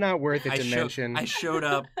not worth it to mention. I showed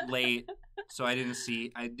up late, so I didn't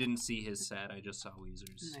see his set. I just saw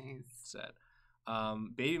Weezer's set.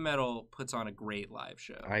 Baby Metal puts on a great live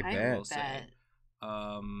show. I bet. Will say.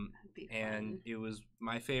 And it was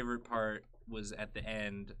my favorite part was at the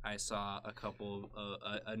end. I saw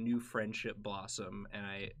a new friendship blossom, and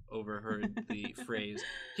I overheard the phrase,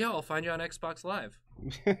 "Yeah, I'll find you on Xbox Live."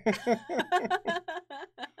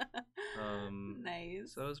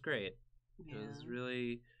 Nice. So it was great. Yeah. It was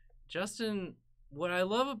really Justin. What I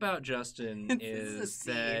love about Justin is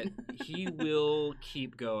that he will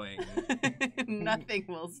keep going. Nothing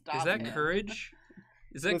will stop. Is that him. courage?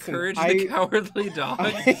 Is that Courage the Cowardly Dog?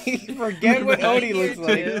 I forget what Odie looks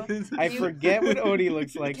like. I forget what Odie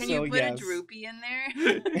looks like. Can so you put yes. a Droopy in there?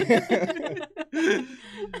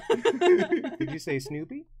 Did you say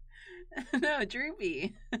Snoopy? No,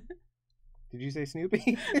 Droopy. Did you say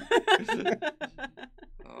Snoopy?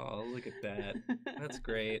 Oh, look at that. That's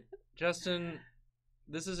great. Justin,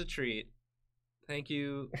 this is a treat. Thank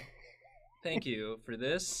you. Thank you for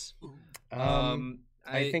this.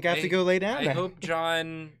 I think I have to go lay down now. I hope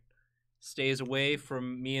John stays away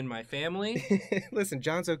from me and my family. Listen,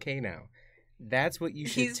 John's okay now. That's what you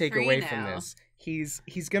should take away from this. He's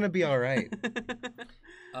gonna be all right.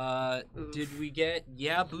 Did we get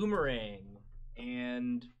Boomerang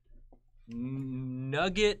and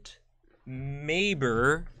Nugget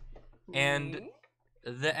Maber and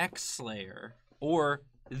the X Slayer or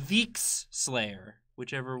Veeks Slayer,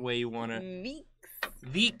 whichever way you want to.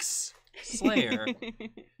 Veeks Slayer.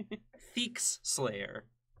 Theeks Slayer.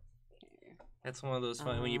 That's one of those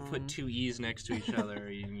fun when you put 2 E's next to each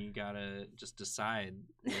other, you gotta just decide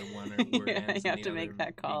where one or where ends. You have and to the make other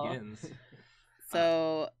that call. Begins.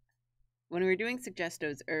 So, when we were doing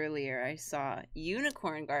Suggestos earlier, I saw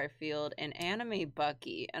Unicorn Garfield and Anime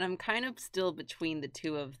Bucky, and I'm kind of still between the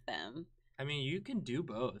two of them. I mean, you can do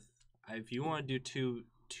both. If you want to do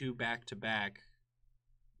two back-to-back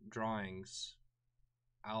drawings,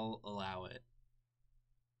 I'll allow it.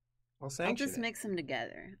 I'll just mix them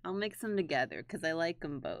together. I'll mix them together because I like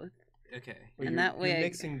them both. Okay. Well, and that way you're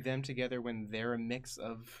mixing them together when they're a mix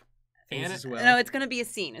of things as well. No, it's going to be a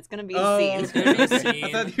scene. It's going to be a scene. It's going to be a scene.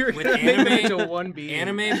 I thought you were with going to make them into one being.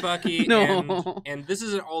 Anime Bucky No. and this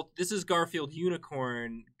is Garfield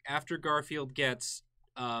Unicorn after Garfield gets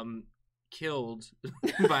killed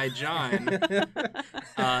by John.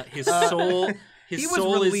 His soul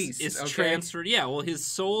is transferred. Yeah, well, his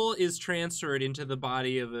soul is transferred into the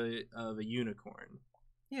body of a unicorn.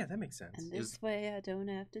 Yeah, that makes sense. And this way, I don't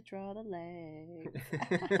have to draw the legs.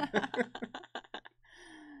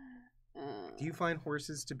 Do you find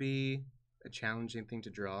horses to be a challenging thing to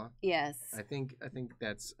draw? Yes. I think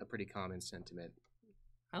that's a pretty common sentiment.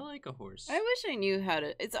 I like a horse. I wish I knew how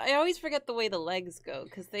to. I always forget the way the legs go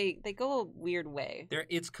because they go a weird way.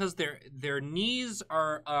 It's because their knees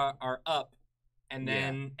are up. And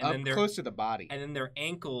then they're close to the body. And then their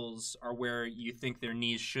ankles are where you think their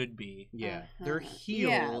knees should be. Yeah. Their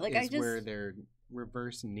heel is where their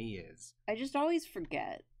reverse knee is. I just always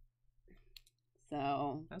forget.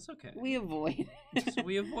 So that's okay. We avoid it. So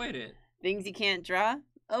we avoid it. Things you can't draw,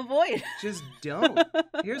 avoid. Just don't.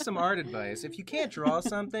 Here's some art advice. If you can't draw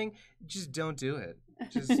something, just don't do it.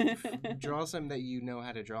 Just draw something that you know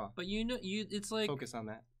how to draw. But it's like focus on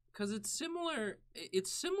that. Because it's similar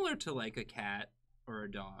to like a cat or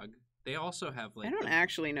a dog. They also have like. I don't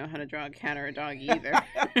actually know how to draw a cat or a dog either.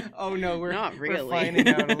 Oh no, we're not really. We're finding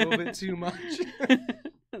out a little bit too much.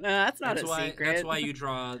 No, that's not a secret. That's why you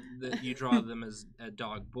draw them as a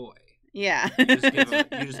dog boy. Yeah. You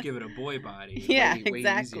just give it a boy body. Yeah, way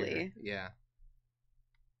exactly. Easier. Yeah.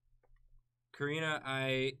 Karina,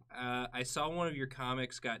 I saw one of your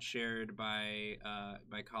comics got shared by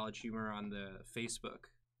College Humor on the Facebook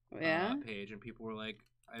page, and people were like,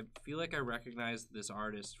 I feel like I recognize this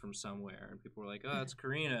artist from somewhere, and people were like, "Oh, that's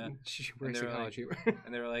Karina." She works at College Humor.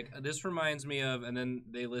 And they were like, "This reminds me of," and then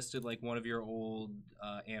they listed like one of your old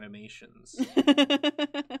animations.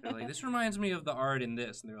 They're like, "This reminds me of the art in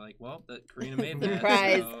this," and they're like, "Well, that Karina made that."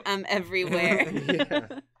 Surprise! So. I'm everywhere. Yeah.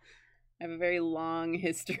 I have a very long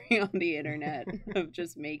history on the internet of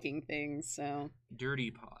just making things. So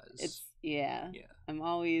Dirty Paws. Yeah. I'm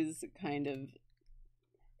always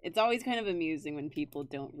It's always kind of amusing when people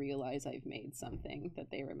don't realize I've made something that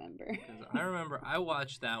they remember. I remember I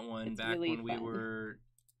watched that one It's back really when fun. we were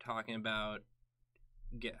talking about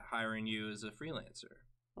hiring you as a freelancer.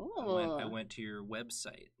 Oh. I went to your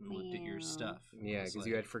website and looked at your stuff. Yeah, because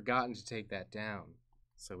you had forgotten to take that down,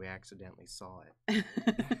 so we accidentally saw it.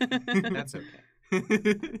 That's okay.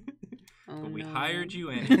 But we hired you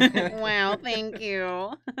anyway. Wow, thank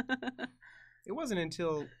you. It wasn't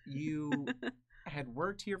until you had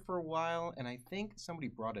worked here for a while, and I think somebody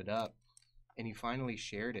brought it up, and you finally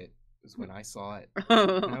shared it. Was when I saw it,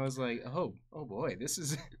 and I was like, "Oh boy, this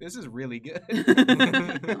is really good."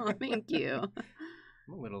 Oh, thank you.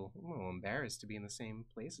 I'm a little embarrassed to be in the same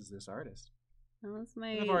place as this artist. That was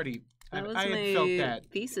I had felt that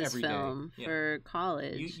thesis every day. film for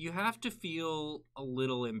college. You have to feel a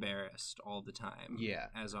little embarrassed all the time. Yeah.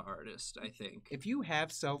 As an artist, I think. If you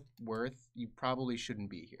have self-worth, you probably shouldn't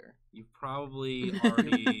be here. You've probably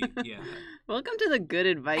already, yeah. Welcome to the Good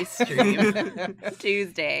Advice stream.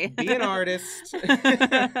 Tuesday. Be an artist.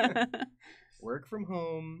 Work from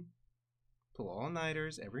home. Pull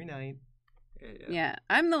all-nighters every night. Yeah,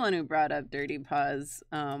 I'm the one who brought up Dirty Paws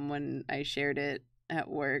when I shared it at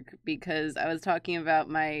work because I was talking about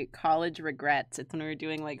my college regrets. It's when we were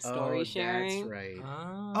doing like story sharing. That's right.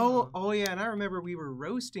 Oh. Oh yeah, and I remember we were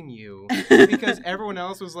roasting you because everyone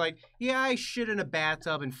else was like, "Yeah, I shit in a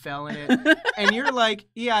bathtub and fell in it," and you're like,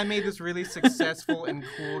 "Yeah, I made this really successful and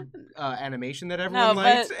cool animation that everyone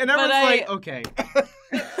liked," and everyone's like, "Okay."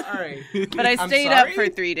 All right. But I stayed up for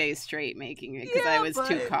 3 days straight making it because I was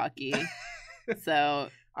too cocky. So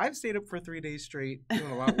I've stayed up for 3 days straight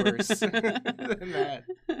doing a lot worse than that.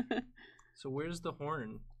 So where's the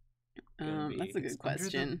horn? That's a good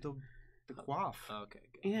question. The quaff. Okay.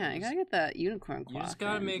 Good. Yeah, I gotta get that unicorn quaff. You just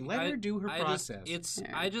gotta let her do her process. It's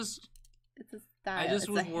a I style. just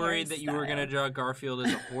was worried that you were gonna draw Garfield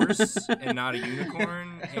as a horse and not a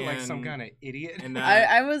unicorn, like some kind of idiot. And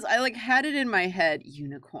I had it in my head,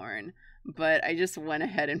 unicorn, but I just went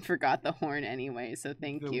ahead and forgot the horn anyway. So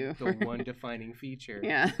thank you. The one defining feature.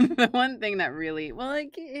 Yeah, the one thing that really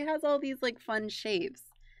it has all these like fun shapes.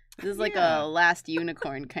 This is like a last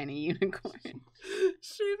unicorn kind of unicorn.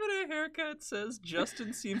 Shaving a haircut says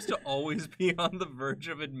Justin seems to always be on the verge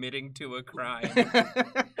of admitting to a crime.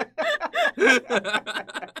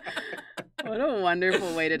 What a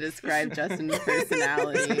wonderful way to describe Justin's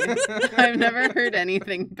personality. I've never heard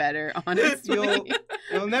anything better, honestly.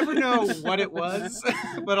 You'll never know what it was,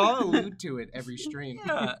 but I'll allude to it every stream.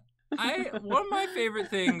 Yeah. One of my favorite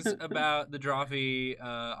things about the Drawfee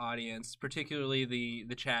audience, particularly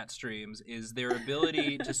the chat streams, is their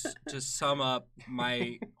ability to sum up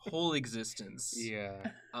my whole existence.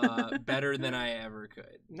 Yeah. Better than I ever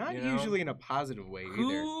could. Not usually in a positive way either.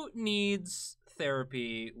 Who needs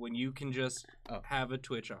therapy when you can just have a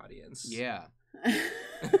Twitch audience? Yeah.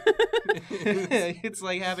 It's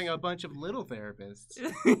like having a bunch of little therapists.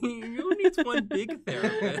 Who needs one big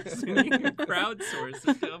therapist? You can crowdsource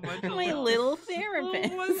it to a bunch of my little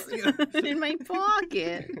therapist in my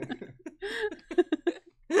pocket.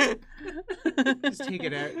 Just take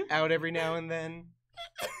it out every now and then.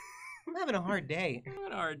 I'm having a hard day. I'm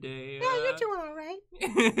having a hard day. Yeah, you're doing all right.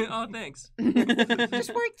 Oh, thanks.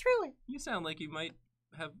 Just work through it. You sound like you might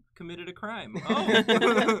have committed a crime.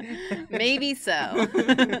 Oh. Maybe so.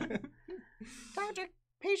 Doctor,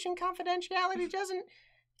 patient confidentiality doesn't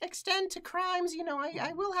extend to crimes. You know,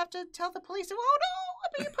 I will have to tell the police. Oh, no,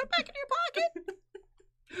 I'm being put back in your pocket.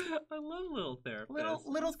 I love little therapists.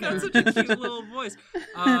 Little That's therapist. such a cute little voice.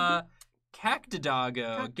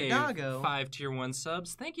 Cactidago gave 5 tier 1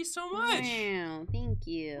 subs. Thank you so much. Wow, thank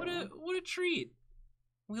you. What a treat.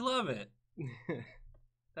 We love it.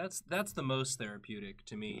 That's the most therapeutic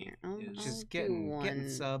to me. Is just getting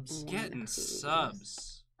subs. Getting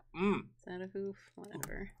subs. Is that a hoof?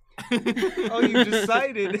 Whatever. Oh, you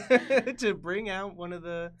decided to bring out one of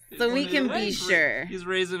the... So we can be sure. He's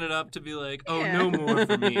raising it up to be like, oh, no more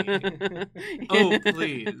for me. Oh,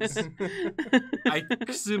 please. I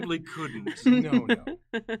simply couldn't. No.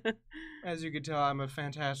 As you can tell, I'm a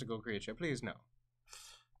fantastical creature. Please, no.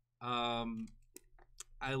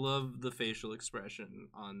 I love the facial expression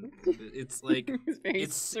on. It's like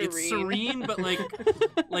it's serene, but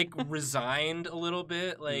like resigned a little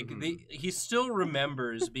bit. Like he still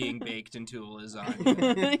remembers being baked into a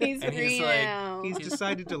lasagna. He's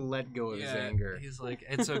decided to let go of his anger. He's like,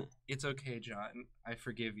 it's okay, John. I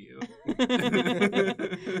forgive you.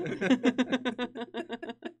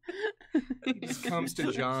 He just comes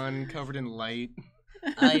to John covered in light.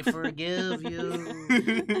 I forgive you.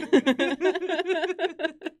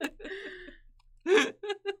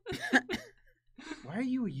 Why are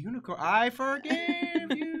you a unicorn? I forgive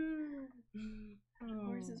you.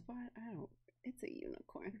 Where's his butt? I don't. It's a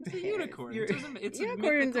unicorn. It's a unicorn. It's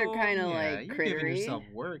unicorns are kind of like you're crittery. giving yourself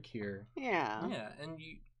work here. Yeah. Yeah, and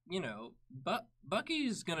you know,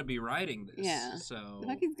 Bucky's gonna be riding this. Yeah. So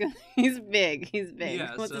Bucky's gonna. He's big. He's big.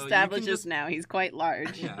 Yeah, Let's so establish this now. He's quite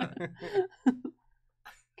large. Yeah.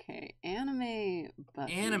 Okay, anime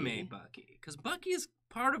Bucky. Because Bucky is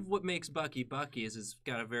part of what makes Bucky Bucky is it's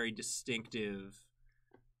got a very distinctive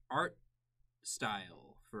art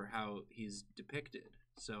style for how he's depicted.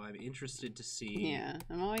 So I'm interested to see. Yeah,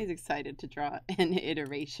 I'm always excited to draw an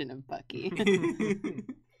iteration of Bucky. And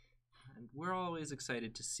we're always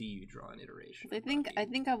excited to see you draw an iteration. I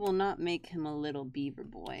think I will not make him a little beaver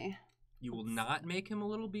boy. You will not make him a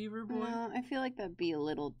little beaver boy? No, I feel like that'd be a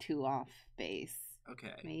little too off base.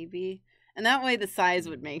 Okay. Maybe. And that way the size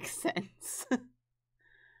would make sense.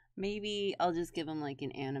 Maybe I'll just give him like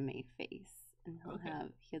an anime face. And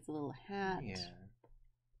he has a little hat. Yeah.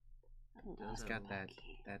 He's got that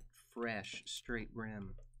fresh, straight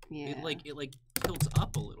rim. Yeah. It like tilts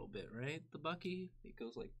up a little bit, right? The Bucky? It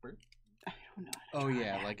goes like burp. I don't know. Oh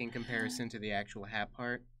yeah, like in comparison to the actual hat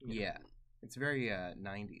part. Yeah. It's very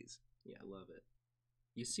 90s. Yeah, I love it.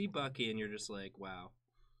 You see Bucky and you're just like, wow.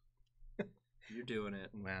 You're doing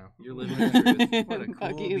it. Wow. You're living the truth. What a cool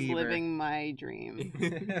Bucky is beaver. living my dream.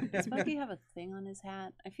 Does Bucky have a thing on his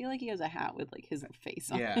hat? I feel like he has a hat with like his face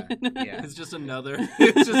on Yeah, it. yeah. It's just another.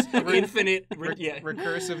 It's just infinite.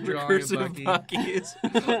 Recursive drawing of Bucky. Bucky's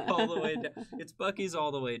all the way down. It's Bucky's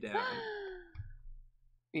all the way down.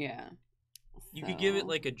 Yeah. You could give it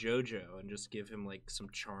like a JoJo and just give him like some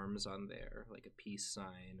charms on there, like a peace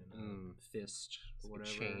sign and a fist, or whatever.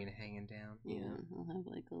 A chain hanging down. Yeah, I'll have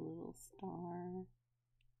like a little star.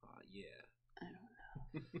 Yeah. I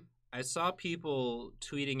don't know. I saw people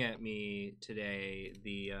tweeting at me today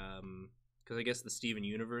because I guess the Steven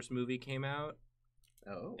Universe movie came out.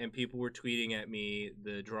 Oh. And people were tweeting at me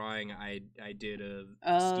the drawing I did of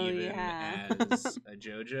Steven as a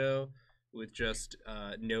JoJo with just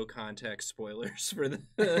no context spoilers for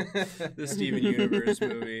the Steven Universe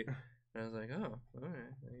movie. And I was like, oh, all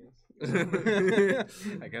right,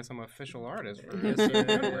 I guess I'm an official artist for Yes, Steven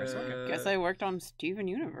Universe. Okay. Guess I worked on Steven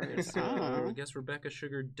Universe. I guess Rebecca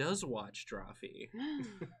Sugar does watch Drawfee.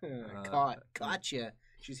 Caught ya.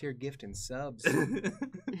 She's here gifting subs.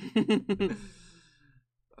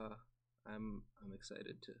 I'm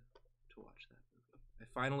excited to watch that movie. I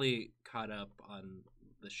finally caught up on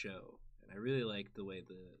the show, and I really liked the way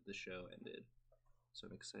the show ended. So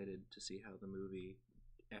I'm excited to see how the movie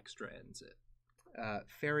extra ends it.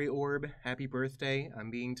 Fairy Orb, happy birthday.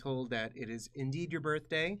 I'm being told that it is indeed your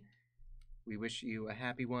birthday. We wish you a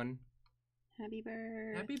happy one. Happy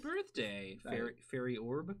birthday. Happy birthday, Fairy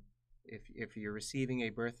Orb. If you're receiving a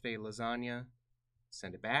birthday lasagna,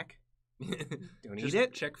 send it back. Don't Just eat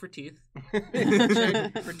it. Check for teeth.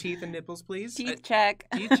 Check for teeth and nipples, please. Teeth check.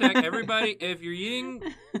 Teeth check. Everybody, if you're eating,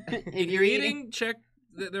 check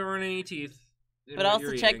that there aren't any teeth. But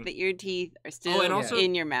also check that your teeth are still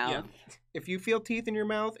in your mouth. Yeah. If you feel teeth in your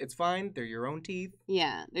mouth, it's fine. They're your own teeth.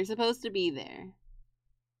 Yeah, they're supposed to be there.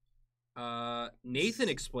 Nathan,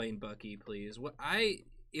 explain Bucky, please.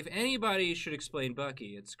 If anybody should explain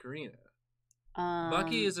Bucky, it's Karina.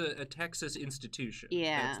 Bucky is a Texas institution.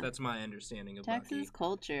 Yeah, that's my understanding of Texas Bucky.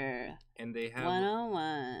 culture. And they have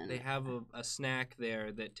 101. They have a snack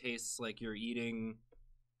there that tastes like you're eating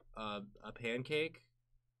a pancake,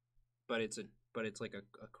 but it's like a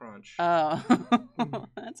crunch. Oh,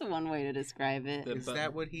 that's one way to describe it. Is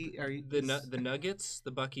that what he? Are you the nuggets?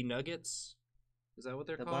 The Bucky nuggets? Is that what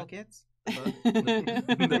they're called? Buckets?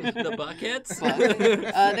 the buckets?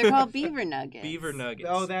 They're called Beaver nuggets. Beaver nuggets.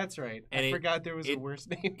 Oh, that's right. And I forgot there was a worse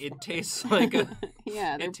name. It tastes like a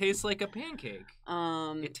it tastes like a pancake.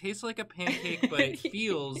 It tastes like a pancake, but it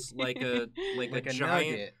feels like a giant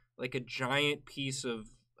nugget. Like a giant piece of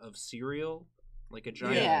cereal. Like a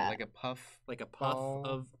giant, like a puff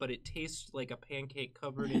ball. But it tastes like a pancake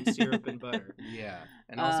covered in syrup and butter. Yeah,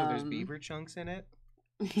 and also there's beaver chunks in it.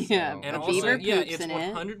 Yeah, So- And a also, beaver yeah, poops it's in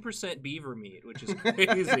it. 100% beaver meat, which is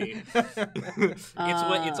crazy.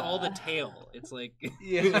 It's all the tail. It's like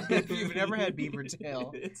Yeah, if you've never had beaver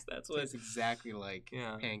tail, that's it what tastes exactly like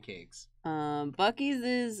Yeah. pancakes. Buc-ee's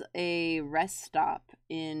is a rest stop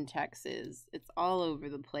in Texas. It's all over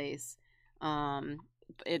the place.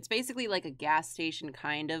 It's basically like a gas station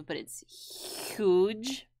kind of, but it's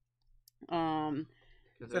huge.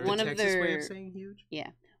 Is that One the of Texas way their- of saying huge?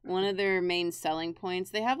 One of their main selling points,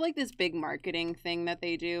 they have like this big marketing thing that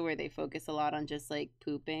they do where they focus a lot on just like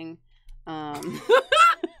pooping. I'm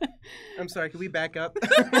sorry, can we back up?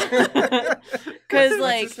 Because What's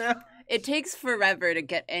like this now? it takes forever to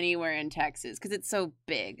get anywhere in Texas because it's so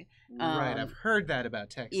big. Right, I've heard that about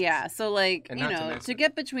Texas. Yeah, so like And you not to know, mess to with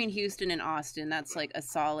get between Houston and Austin, that's like a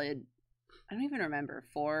solid. I don't even remember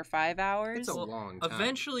 4 or 5 hours. It's a long time.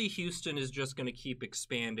 Eventually, Houston is just going to keep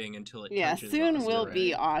expanding until it Yeah, touches soon Austin, will right?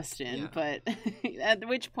 be Austin, Yeah. but at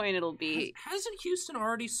which point it'll be Hasn't Houston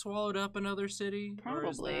already swallowed up another city? Or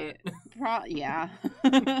is probably. that- Yeah.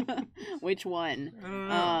 Which one? I don't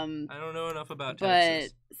know. I don't know enough about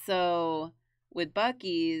Texas. But so with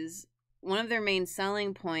Buc-ee's, one of their main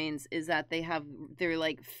selling points is that they're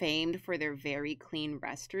like famed for their very clean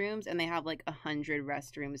restrooms, and they have like 100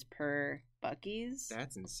 restrooms per Buc-ee's.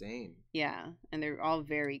 That's insane. Yeah, and they're all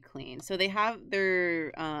very clean. So they have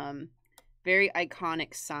their very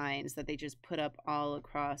iconic signs that they just put up all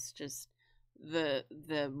across just the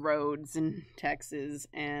roads in Texas,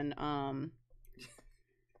 and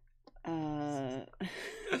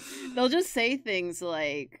they'll just say things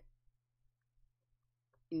like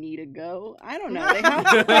 "need to go." I don't know. They have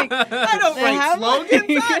like I don't they write have, slogans.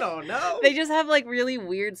 like- I don't know. they just have like really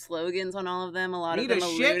weird slogans on all of them. A lot Need of them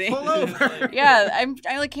a shit alluding. full over. Yeah,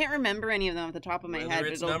 I like can't remember any of them off the top of my Whether head.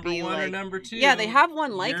 it's but it'll number be one like, or number two. yeah, they have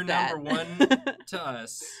one like you're that. number one to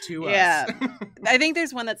us. To Yeah. us. I think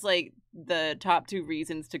there's one that's like the top 2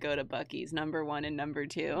 reasons to go to Buc-ee's, number 1 and number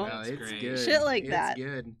 2. Well, That's it's great. good. Shit like it's that.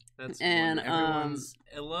 good. That's And, wonderful. Everyone's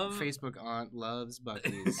I love Facebook aunt loves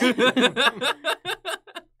Buc-ee's.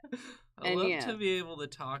 I And love yeah. to be able to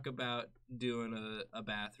talk about doing a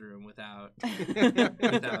bathroom without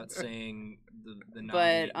saying the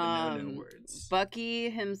But no words. Buc-ee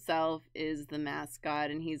himself is the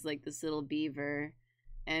mascot, and he's like this little beaver.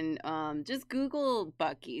 And just Google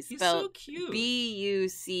Buc-ee, He's so spelled cute. BUC-EE.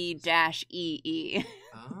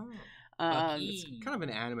 Oh, It's Buc-ee. kind of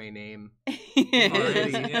an anime name.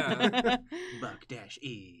 Already, yeah.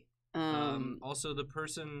 Buck-E. Also, the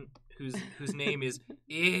person whose name is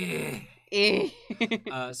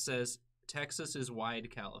says Texas is wide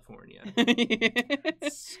California.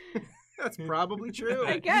 That's probably true.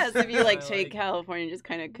 I guess if you like I take like- California and just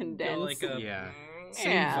kind of Go condense. like a- Yeah.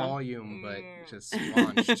 Same Yeah. volume, but just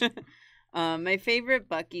launched. My favorite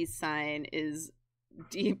Buc-ee sign is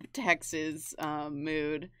deep Texas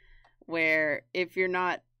mood, where if you're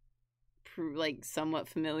not like somewhat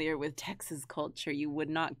familiar with Texas culture, you would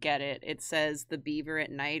not get it. It says the beaver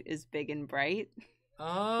at night is big and bright.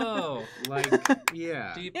 Oh, Like,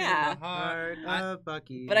 yeah. deep Yeah. in the heart. Heart of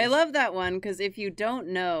Buc-ee's. But I love that one because if you don't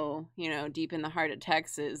know, deep in the heart of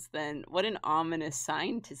Texas, then what an ominous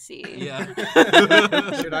sign to see. Yeah.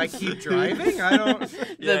 Should I keep driving? I don't.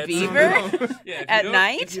 The it's- beaver? Yeah, if At you don't-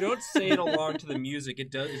 night? If you don't say it along to the music,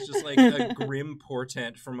 it's just like a grim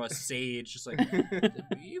portent from a sage, just like the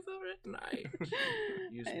beaver at night.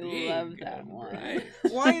 is I big love that and one. bright.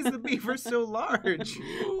 Why is the beaver so large?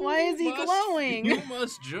 Why is he You must- glowing? You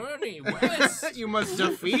must journey west. You must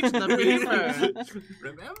defeat the beaver.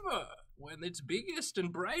 Remember, when it's biggest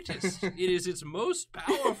and brightest, it is its most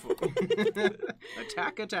powerful.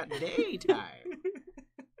 Attack it at daytime.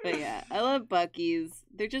 But yeah, I love Buc-ee's.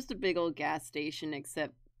 They're just a big old gas station,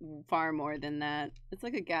 except far more than that. It's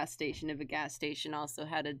like a gas station if a gas station also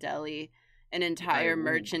had a deli, an entire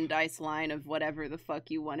merchandise line of whatever the fuck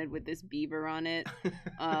you wanted with this beaver on it,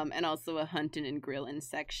 and also a hunting and grilling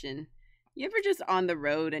section. You ever just on the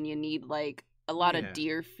road and you need like a lot Yeah. of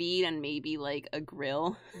deer feed and maybe like a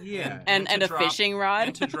grill Yeah. and to a drop- fishing rod?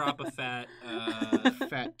 And to drop a fat,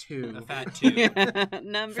 Fat two. a fat two,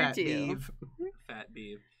 Number Fat 2. beef. fat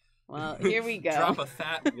beef. Well, here we go. Drop a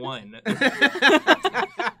fat one.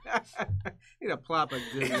 Need to plop a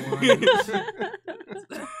good one.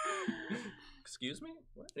 Excuse me?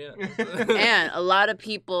 What? Yeah. And a lot of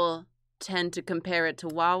people tend to compare it to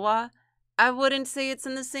Wawa. I wouldn't say it's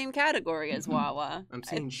in the same category as Wawa. I'm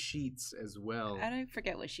seeing Sheets as well. I don't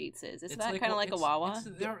forget what Sheets is. Is It's that like- kind of like a Wawa?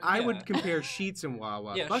 I would compare Sheets and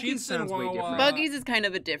Wawa. Yeah, Bucky's Sheets and sounds way Wawa. different. Buggies is kind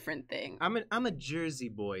of a different thing. I'm a Jersey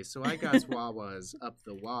boy, so I got Wawas up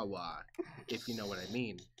the Wawa, if you know what I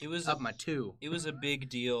mean. It was Up my two. It was a big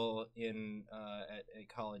deal in at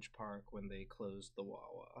College Park when they closed the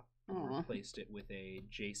Wawa and Aw. replaced it with a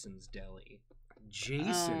Jason's Deli.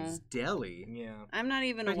 Jason's Deli. Yeah, I'm not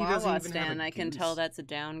even a But he doesn't Wawa even have stan. a I can tell goose. that's a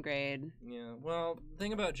downgrade. yeah. Well, the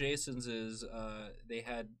thing about Jason's is they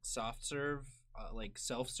had soft serve, like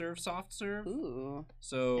self-serve soft serve. Ooh,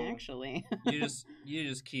 So actually. you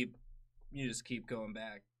just keep going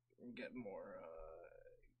back and get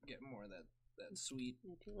more of that sweet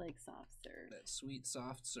I do like soft serve.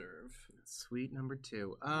 soft serve. Sweet number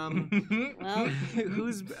 2. Well,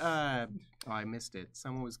 who's oh, I missed it.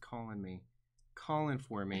 Someone was calling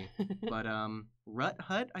for me. But Rut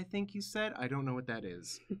Hut, I think you said. I don't know what that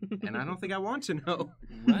is. And I don't think I want to know.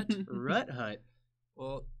 Rut Hut.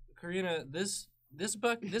 Well, Karina, this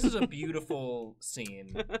is a beautiful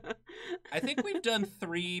scene. I think we've done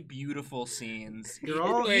 3 beautiful scenes. They're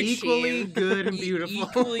all We're equally cheap. good and beautiful.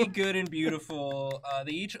 Equally good and beautiful.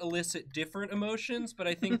 They each elicit different emotions, but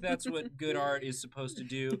I think that's what good art is supposed to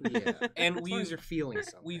do. Yeah. And As long as you're feeling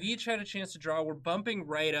something. we've each had a chance to draw. We're bumping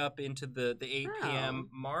right up into the 8 p.m.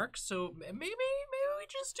 mark, so maybe we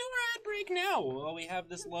just do our ad break now while we have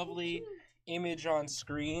this lovely image on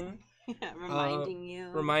screen. Yeah, reminding you.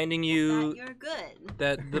 Reminding you That you're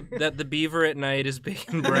good. that the beaver at night is big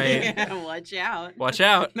and bright. Yeah, watch out. Watch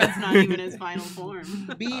out. That's not even his final form.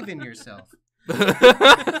 Beeve in yourself.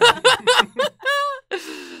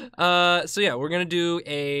 So yeah, we're gonna do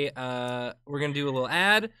a little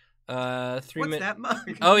ad. 3 What's minutes. that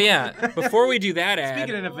mug? Oh yeah. Before we do that ad,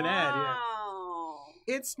 Speaking of an ad, yeah. Wow.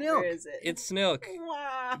 It's Where Snilk. is it? it's Snilk.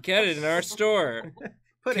 Wow. Get it in our store.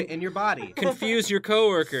 Put it in your body. Confuse your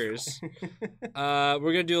coworkers. We're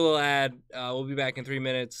gonna do a little ad. We'll be back in 3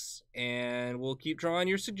 minutes, and we'll keep drawing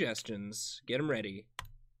your suggestions. Get them ready.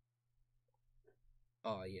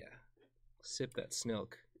 Oh yeah, sip that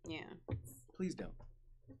Snilk. Yeah. Please don't.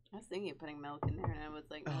 I was thinking of putting milk in there, and I was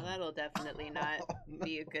like, oh, that'll definitely not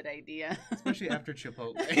be a good idea. Especially after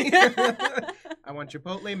Chipotle. I want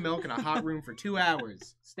Chipotle milk in a hot room for 2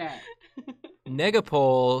 hours. Stat.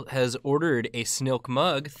 Negapol has ordered a Snilk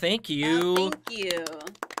mug. Thank you. Oh, thank you.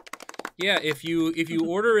 Yeah, if you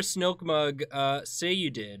order a Snilk mug, say you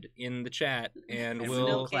did in the chat, and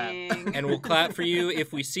we'll clap for you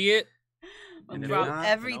if we see it. We'll And if drop not,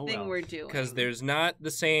 everything then oh well. we're doing. Because there's not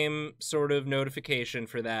the same sort of notification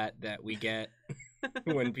for that we get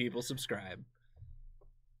when people subscribe.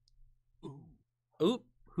 Oop,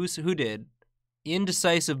 who did?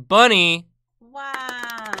 Indecisive Bunny.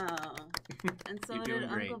 Wow. And so You're did doing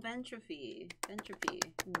great. Uncle Ventropy.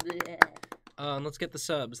 Blech. And let's get the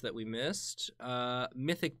subs that we missed.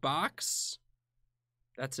 Mythic Box.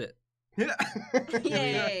 That's it.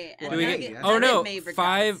 Yay. Well, Did we hey, get? that's Oh right. no, May forgot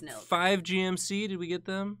five Snilk. GMC. Did we get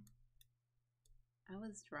them? I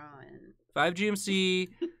was drawing. 5 GMC.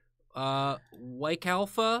 Wyke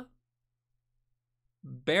Alpha.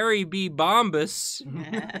 Barry B. Bombus.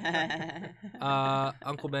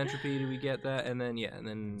 Uncle Bentropy, did we get that? And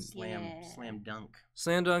then Slam dunk.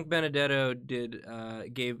 Slam Dunk Benedetto did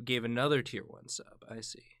gave another tier 1 sub. I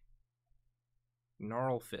see.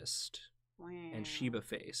 Gnarl Fist and Sheba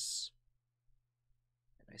Face.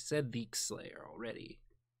 And I said Theek Slayer already.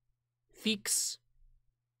 Theeks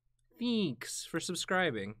for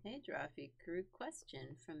subscribing. Hey, Drawfee, crew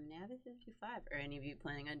question from Navi55. Are any of you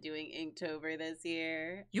planning on doing Inktober this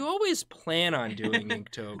year? You always plan on doing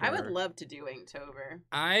Inktober. I would love to do Inktober.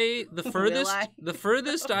 The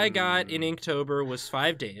furthest I got in Inktober was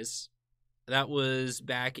 5 days. That was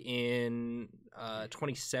back in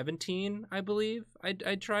 2017, I believe.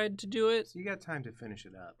 I tried to do it. So you got time to finish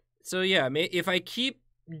it up. So yeah, if I keep,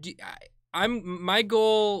 my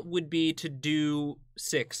goal would be to do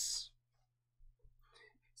 6.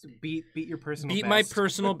 So beat your personal Beat best. my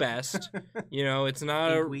personal best. You know, it's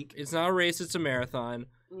not Ink week. it's not a race, it's a marathon.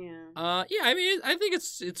 Yeah. Yeah, I mean, I think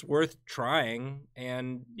it's worth trying,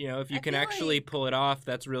 and you know, if you I can feel actually like- pull it off,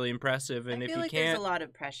 that's really impressive. And I if feel you like can't, there's a lot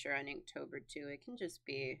of pressure on Inktober too. It can just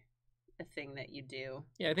be a thing that you do.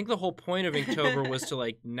 yeah, I think the whole point of Inktober was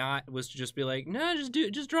to just be like, no,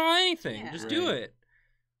 just draw anything, Yeah. just do Right. it.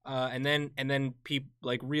 And then people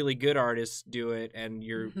like really good artists do it, and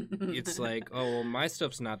it's like, oh, well, my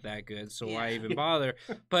stuff's not that good, so why Yeah. even bother?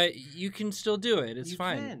 But you can still do it. It's You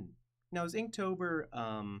fine. can. Now, is Inktober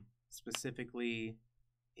specifically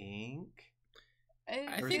ink?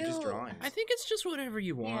 Or is it just drawings? I think it's just whatever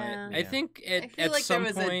you want. Yeah. I think I feel at like some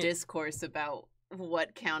there was point, a discourse about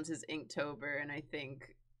what counts as Inktober, and I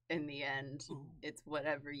think in the end, it's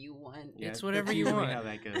whatever you want. Yeah, it's whatever that's you usually want. how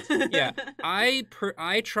that goes. Yeah,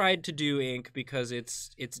 I tried to do ink because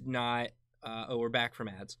it's not. Oh, we're back from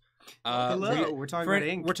ads. Hello, we're talking about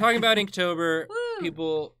ink. We're talking about Inktober. Woo!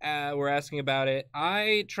 People were asking about it.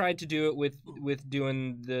 I tried to do it with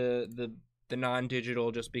doing the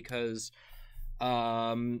non-digital just because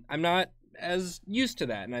I'm not as used to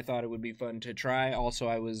that, and I thought it would be fun to try. Also,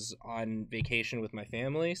 I was on vacation with my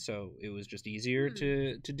family, so it was just easier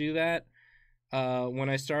to do that. When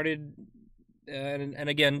I started, and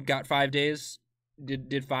again, got 5 days.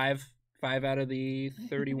 Did five out of the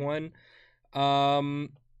 31.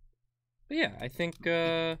 But yeah, I think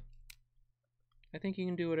you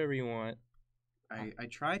can do whatever you want. I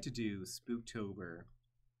tried to do Spooktober,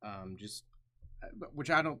 which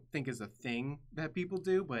I don't think is a thing that people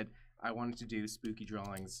do, but I wanted to do spooky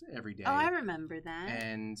drawings every day. Oh, I remember that.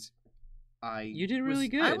 And You did really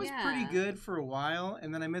good. I was Yeah. pretty good for a while,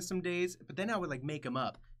 and then I missed some days, but then I would like make them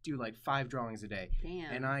up, do like 5 drawings a day.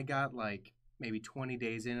 Damn. And I got like maybe 20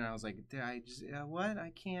 days in, and I was like, what?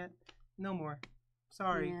 I can't. No more.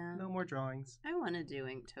 Sorry. Yeah. No more drawings. I want to do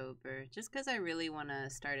Inktober just because I really want to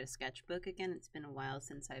start a sketchbook again. It's been a while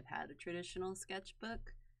since I've had a traditional sketchbook,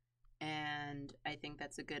 and I think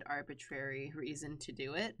that's a good arbitrary reason to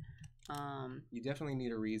do it. You definitely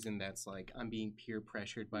need a reason that's like, I'm being peer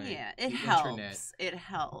pressured by Yeah, the it helps. internet. It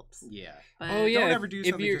helps. Yeah. But Oh, yeah. Don't ever do if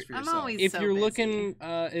something you're- just for I'm yourself. always- If so you're busy. looking,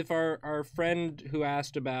 if our friend who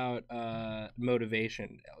asked about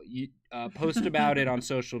motivation, you post about it on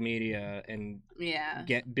social media and Yeah,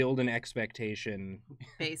 build an expectation.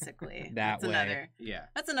 basically. That way. Yeah.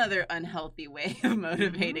 That's another unhealthy way of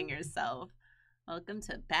motivating yourself. Welcome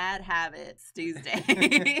to Bad Habits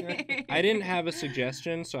Tuesday. I didn't have a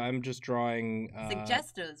suggestion, so I'm just drawing.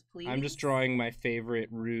 Suggestos, please. I'm just drawing my favorite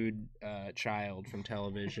rude child from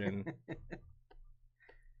television.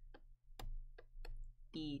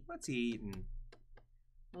 Eat. What's he eating?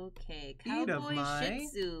 Okay, Eat of cowboy my- shih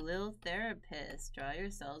tzu, lil therapist. Draw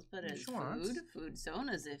yourselves, but as Schwantz. food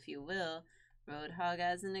sonas if you will. Roadhog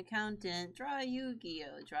as an accountant. Draw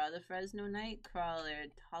Yu-Gi-Oh. Draw the Fresno Nightcrawler.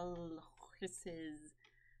 Tall horses.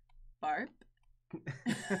 Barp.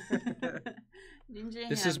 Ninja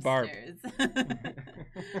This is Barp. hamsters.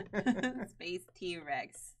 Space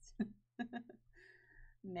T-Rex.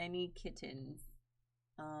 Many kittens.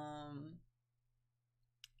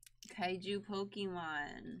 Kaiju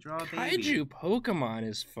Pokemon. Draw a baby. Kaiju Pokemon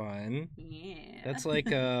is fun. Yeah. That's like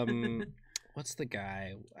what's the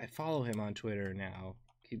guy? I follow him on Twitter now.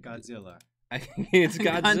 Godzilla. It's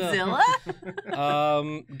Godzilla.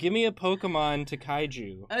 Godzilla? Give me a Pokemon to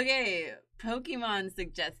Kaiju. Okay, Pokemon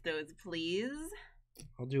suggestos, please.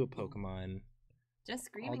 I'll do a Pokemon. Just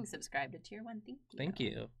screaming, subscribe to Tier 1. Thank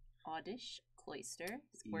you. Oddish, Cloyster,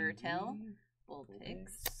 Squirtle,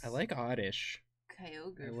 Bullpix, I like Oddish.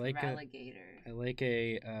 Kyogre, I like Alligator. I like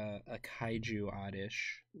a Kaiju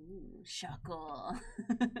Oddish. Ooh, Shuckle.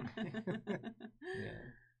 Yeah.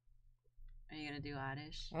 Are you gonna do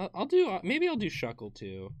Oddish? I'll do maybe I'll do Shuckle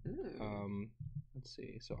too. Ooh. Let's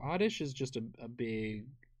see. So Oddish is just a big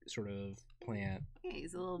sort of plant, Yeah,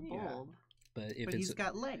 he's a little Yeah. bulb. but if But it's he's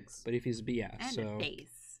got legs. but if he's yeah, And so a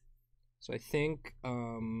face. so I think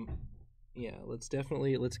yeah, let's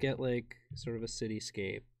get like sort of a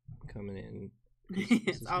cityscape coming in.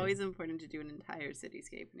 It's always important to do an entire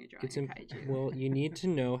cityscape when you're drawing a kaiju. Well, you need to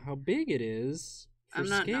know how big it is for I'm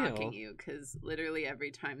not scale. knocking you, because literally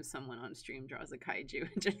every time someone on stream draws a kaiju,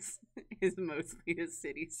 it just is mostly a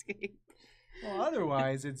cityscape. Well,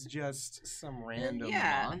 otherwise, it's just some random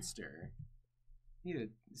Yeah. monster. You need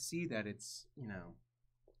to see that it's, it's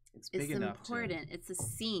It's big enough important. It's a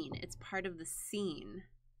scene. It's part of the scene.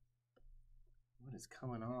 What is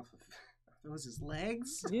coming off of... Are those his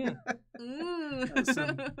legs? Yeah. Ooh. Those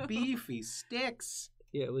some beefy sticks.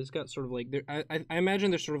 Yeah, it's got sort of like I imagine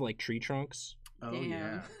they're sort of like tree trunks, Oh, Damn.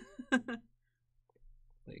 yeah.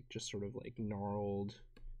 like just sort of like gnarled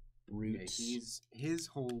Yeah, roots. his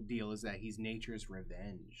whole deal is that he's nature's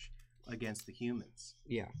revenge against the humans.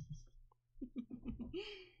 Yeah.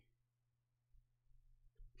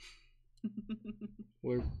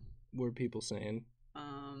 What are people saying?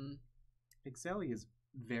 Excelli is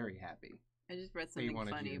very happy. I just read They something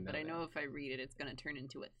wanted you funny, to but know I know that. if I read it, it's going to turn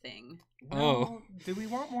into a thing. Oh. No, do we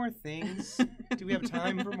want more things? Do we have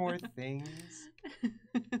time for more things?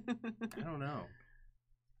 I don't know.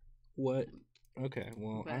 What? Okay,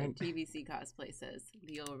 well, But I'm TVC Cosplay says,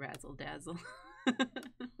 the old razzle dazzle.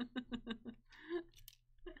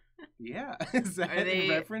 Yeah, is that Are they- in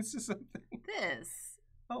reference to something? this?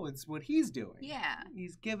 Oh, it's what he's doing. Yeah.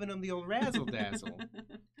 He's giving him the old razzle dazzle.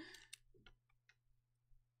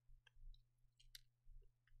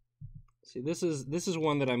 See, this is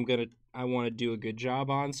one that I want to do a good job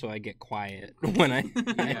on, so I get quiet when I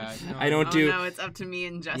don't do. No, it's up to me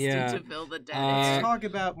and Justin to fill the dead air. Let's talk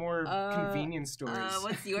about more convenience stores.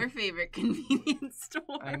 What's your favorite convenience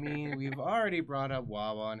store? I mean, we've already brought up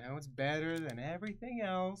Wawa and how it's better than everything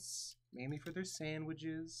else, mainly for their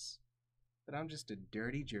sandwiches. But I'm just a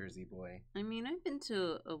dirty Jersey boy. I mean, I've been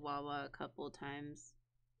to a Wawa a couple times.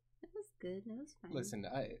 It was good. It was fine. Listen,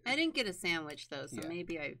 I didn't get a sandwich, though, so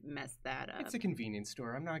maybe I messed that up. It's a convenience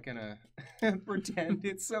store. I'm not going to pretend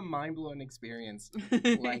it's a mind-blowing experience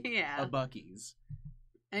like a Buc-ee's.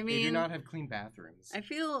 I mean, they do not have clean bathrooms. I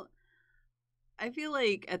feel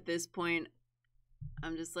like at this point,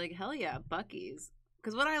 I'm just like, hell yeah, Buc-ee's.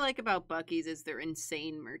 Because what I like about Buc-ee's is their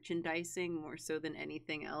insane merchandising more so than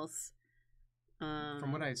anything else.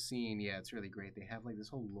 From what I've seen, yeah, it's really great. They have like this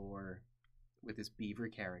whole lore with this Beaver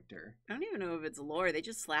character. I don't even know if it's lore. They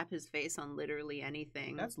just slap his face on literally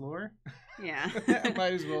anything. That's lore. Yeah.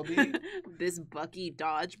 Might as well be. This Bucky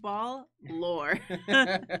dodgeball? Lore.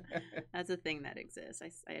 That's a thing that exists.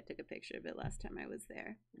 I took a picture of it last time I was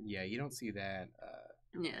there. Yeah, you don't see that.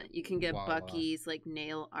 Yeah, you can get Wawa. Bucky's like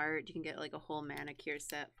nail art. You can get like a whole manicure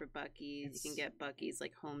set for Bucky's. You can get Bucky's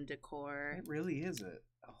like home decor. It really is a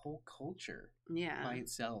whole culture by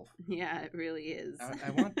itself. Yeah, it really is.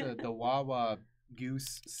 I want the Wawa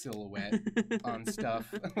goose silhouette on stuff,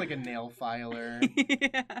 like a nail filer,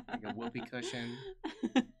 like a whoopee cushion.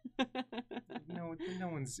 No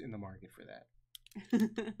one's in the market for that.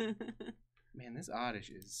 Man, this oddish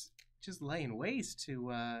is just laying waste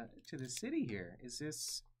to the city here. Is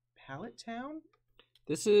this Pallet Town?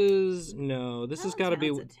 This has got to be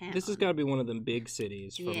one of them big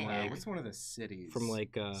cities from what's one of the cities from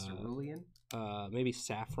like Cerulean? Maybe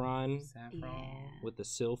Saffron with the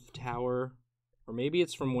Sylph Tower, or maybe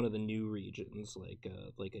it's from one of the new regions like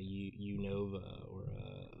a Unova or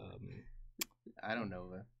I don't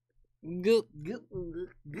know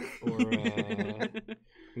or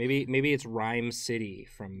maybe it's Rhyme City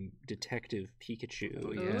from Detective Pikachu.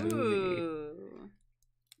 Movie.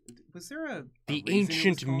 Was there the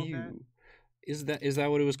Ancient Mew? Is that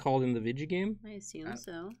what it was called in the video game? I assume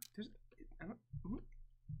so.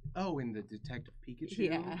 In the Detective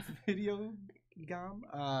Pikachu video game?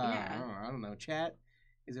 I don't know. Chat,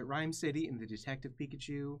 is it Rhyme City in the Detective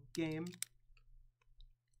Pikachu game?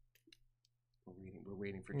 We're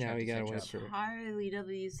waiting for chat to catch up. For Harley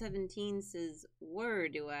W17 says, where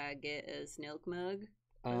do I get a Snilk mug?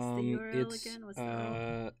 What's the URL again? What's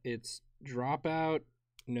the it's Dropout.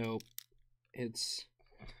 Nope. It's...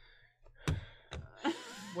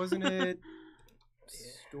 Wasn't it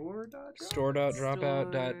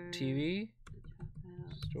store.dropout.tv?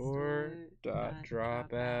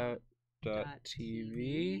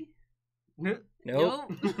 Store.dropout.tv? Nope.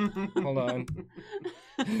 Hold on.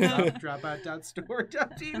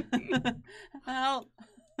 Dropout.store.tv. Help.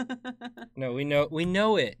 No, we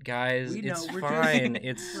know it, guys. It's fine.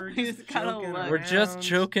 We're just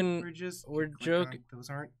joking. We're joking. Those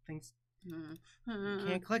aren't things. You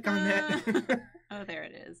can't click on that. Oh, there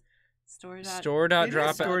it is.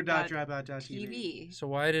 Store.dropout.tv. So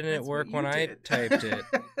why didn't it work when I typed it?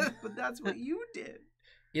 But that's what you did.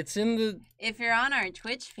 It's in the... If you're on our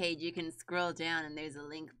Twitch page, you can scroll down and there's a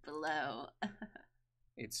link below.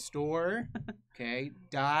 It's store, okay,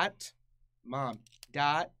 mom,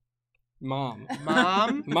 dot dropout.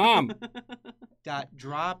 Mom?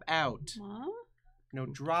 No,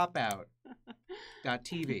 dropout.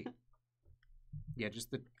 .tv. Yeah,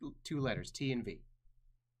 just the two letters, T and V.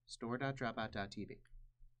 Store.dropout.tv.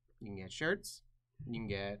 You can get shirts. You can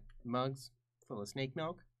get mugs full of snake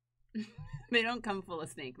milk. They don't come full of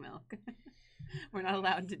snake milk. We're not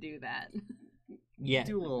allowed to do that. Yeah.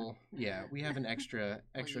 Do a little, we have an extra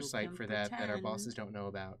site for that our bosses don't know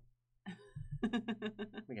about.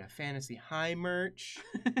 We got Fantasy High merch.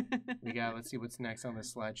 We got, let's see what's next on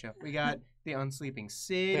this slideshow. We got the Unsleeping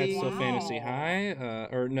City. That's still Fantasy High.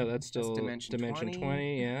 Or no, that's still Dimension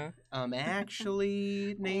 20, yeah.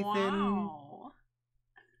 Actually, Nathan. Wow.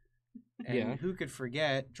 And who could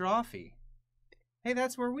forget Drawfee? Hey,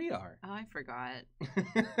 that's where we are. Oh, I forgot.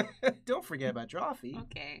 Don't forget about Drawfee.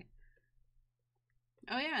 Okay.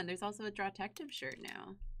 Oh, yeah, and there's also a Drawtective shirt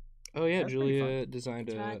now. Oh, yeah, that's Julia designed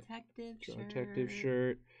a Drawtective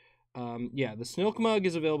shirt. The Snilk mug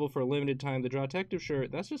is available for a limited time. The Drawtective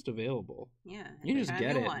shirt, that's just available. Yeah. You can just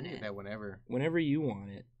get it. Get that whenever. Whenever you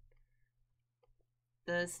want it.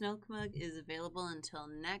 The Snilk mug is available until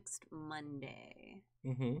next Monday.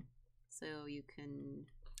 Mm-hmm. So you can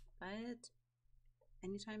buy it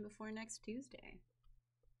anytime before next Tuesday.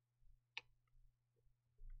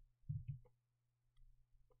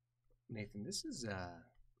 Nathan, this is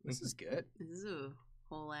good. This is a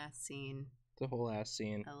whole ass scene. It's a whole ass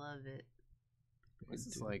scene. I love it. This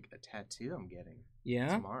is like a tattoo I'm getting.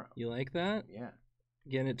 Yeah? Tomorrow. You like that? Yeah.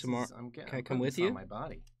 Getting it tomorrow. Can I come with you? On my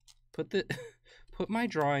body. Put my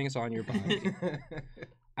drawings on your body.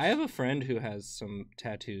 I have a friend who has some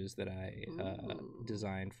tattoos that I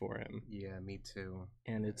designed for him. Yeah, me too.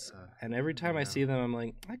 And it's and every time I see them, I'm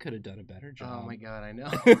like, I could have done a better job. Oh my god, I know.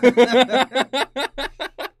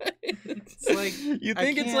 It's like you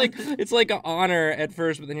think it's like an honor at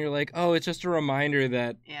first, but then you're like, oh, it's just a reminder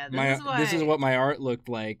that this is what my art looked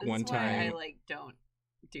like one time. I don't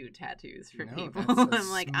do tattoos for people. That's a I'm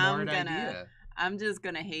like, idea. I'm just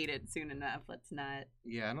gonna hate it soon enough. Let's not.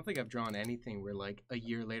 Yeah, I don't think I've drawn anything where like a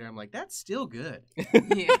year later I'm like, that's still good.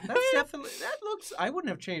 Yeah. That's definitely I wouldn't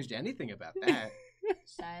have changed anything about that.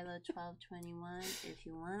 Shiloh1221, if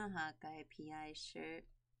you want a Hawkeye PI shirt,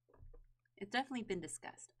 it's definitely been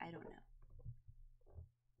discussed. I don't know.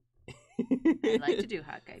 I'd like to do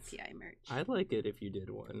Hawkeye PI merch. I'd like it if you did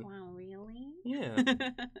one. Wow, really? Yeah.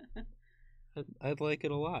 I'd like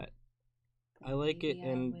it a lot. I like it,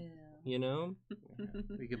 and you know,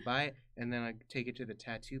 we could buy it, and then I take it to the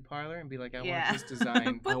tattoo parlor and be like, I want this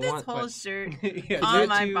design. Put this whole shirt yeah, on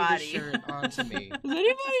my body. Shirt onto me.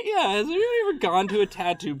 Has anybody ever gone to a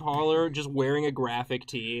tattoo parlor just wearing a graphic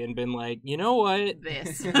tee and been like, you know what?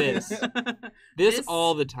 This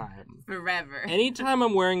all the time. Forever. Anytime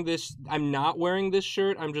I'm not wearing this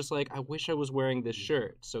shirt, I'm just like, I wish I was wearing this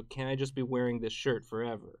shirt. So can I just be wearing this shirt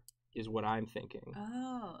forever? Is what I'm thinking.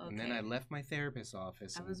 Oh, okay. And then I left my therapist's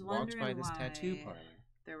office and walked by this tattoo parlor.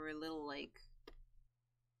 There were little,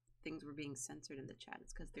 things were being censored in the chat.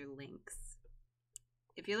 It's because they're links.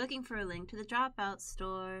 If you're looking for a link to the Dropout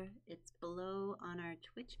store, it's below on our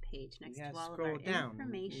Twitch page next to all of our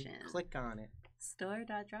information. Click on it.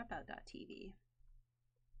 Store.dropout.tv.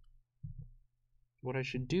 What I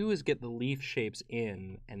should do is get the leaf shapes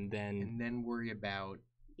in and then worry about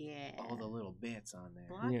Yeah. all the little bits on there.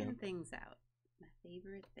 Blocking things out. My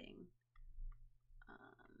favorite thing.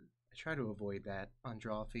 I try to avoid that on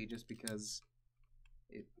Drawfee just because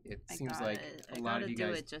it seems like a lot of you guys...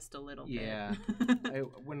 do it just a little bit. Yeah.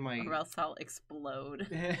 Or else I'll explode.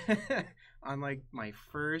 On my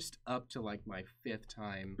first up to my fifth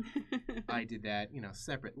time, I did that,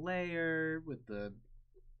 separate layer with the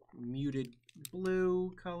muted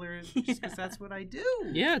blue colors just because that's what I do.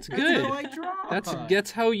 Yeah, it's good. That's how I draw.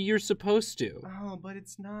 That's how you're supposed to. Oh, but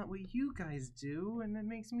it's not what you guys do, and it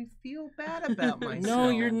makes me feel bad about myself. No,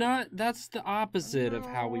 you're not. That's the opposite of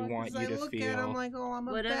how we want you to look feel. At it, I'm like, oh, I'm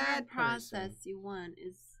a Whatever bad process person. you want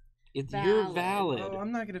is You're valid. Oh,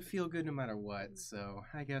 I'm not gonna feel good no matter what, so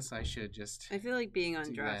I guess I should just. I feel like being on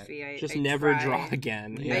Drawfee, I never draw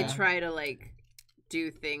again. Yeah. I try to do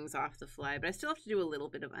things off the fly, but I still have to do a little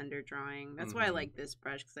bit of underdrawing. That's why I like this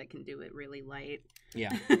brush, because I can do it really light.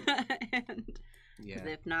 Yeah. Because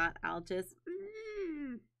if not, I'll just.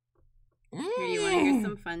 Here, you want to hear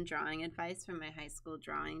some fun drawing advice from my high school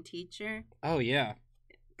drawing teacher? Oh yeah.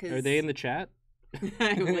 Are they in the chat?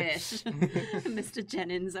 I wish. Mr.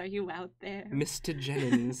 Jennings, are you out there? Mr.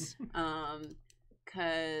 Jennings.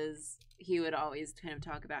 Because he would always kind of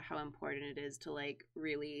talk about how important it is to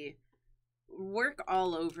really work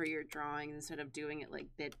all over your drawing instead of doing it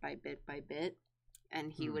bit by bit by bit.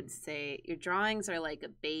 And he would say, your drawings are like a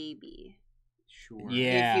baby. Sure.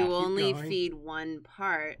 Yeah. If you only feed one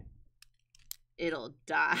part, it'll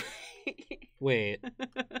die. Wait.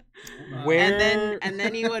 Where? And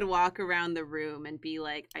then he would walk around the room and be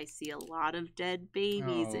like, I see a lot of dead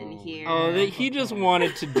babies in here. Oh, he just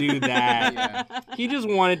wanted to do that. Yeah. He just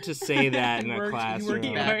wanted to say that in a classroom.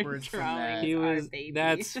 He worked backwards from that.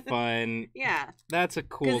 That's fun. Yeah. That's a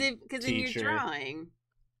cool Because in your drawing,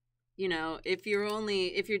 if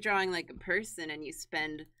you're drawing like a person and you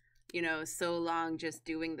spend so long just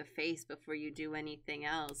doing the face before you do anything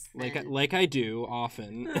else. Like I do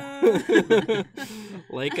often. Then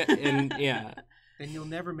you'll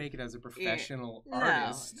never make it as a professional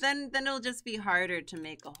artist. Then it'll just be harder to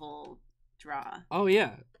make a whole draw. Oh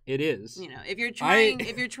yeah, it is. If you're trying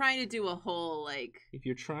to do a whole if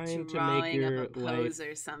you're trying to drawing make your of a pose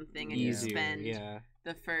or something, and easier, you spend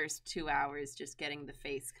the first 2 hours just getting the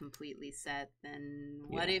face completely set, then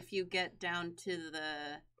what if you get down to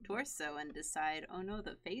the torso and decide, oh no,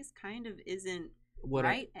 the face kind of isn't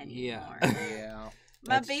right anymore. Yeah.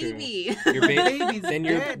 My baby. Your baby's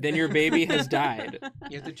dead. Then your baby has died.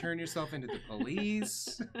 You have to turn yourself into the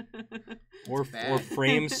police. or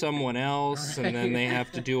frame someone else, and then they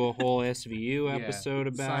have to do a whole SVU episode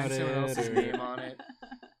about sign someone else's it. name on it.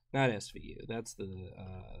 Not SVU. That's the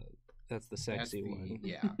sexy one.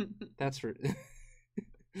 Yeah. That's for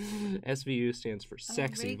SVU stands for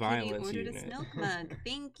Sexy Ray Violence Kitty Unit. ordered a milk mug.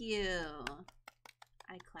 Thank you.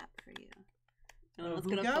 I clap for you. No one was who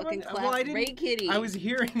gonna got fucking one? clap. Well, I didn't- Ray Kitty. I was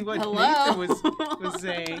hearing what Hello? Nathan was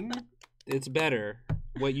saying. It's better.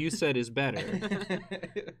 What you said is better.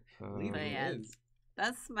 Believe But it yeah, is.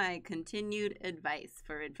 that's my continued advice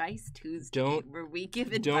for Advice Tuesday, Don't- where we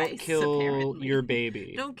give advice. Don't kill apparently. your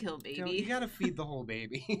baby. Don't kill baby. You gotta feed the whole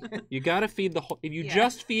baby. You gotta feed the whole. If you Yeah.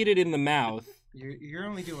 just feed it in the mouth, You're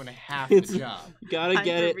only doing half It's- the job. you gotta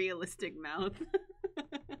get it. Realistic mouth.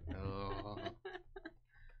 Oh.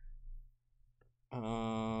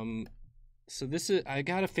 So this is. I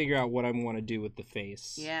gotta figure out what I want to do with the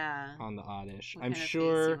face. Yeah. On the oddish, What I'm kind of face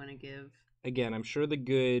sure. you want to give? Again, I'm sure the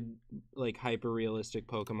good, like, hyper-realistic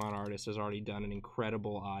Pokemon artist has already done an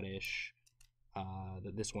incredible oddish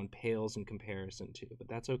that this one pales in comparison to. But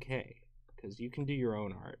that's okay, because you can do your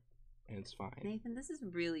own art, and it's fine. Nathan, this is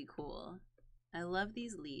really cool. I love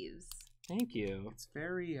these leaves. Thank you. It's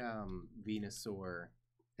very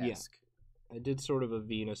Venusaur-esque. I did sort of a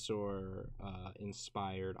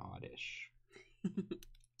Venusaur-inspired oddish.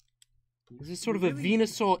 This is sort of a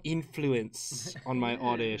Venusaur influence on my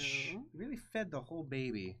oddish. You really fed the whole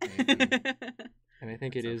baby. And I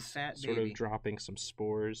think it It's a is fat sort baby. of dropping some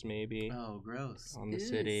spores, maybe, Oh, gross. on the Ooh,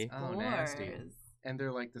 city. Oh, nasty. spores. And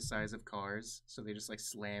they're like the size of cars, so they just like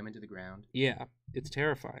slam into the ground. Yeah, it's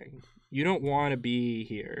terrifying. You don't want to be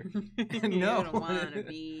here. You No. don't want to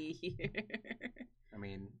be here. I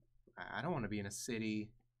mean, I don't want to be in a city,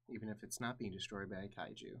 even if it's not being destroyed by a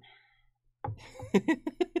kaiju.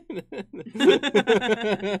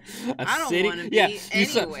 I don't city? wanna be yeah,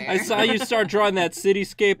 I saw you start drawing that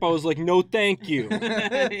cityscape. I was like, no, thank you.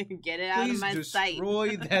 Get it out Please of my sight.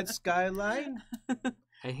 destroy that skyline.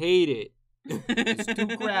 I hate it. It's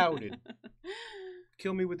too crowded.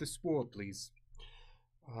 Kill me with a spore, please.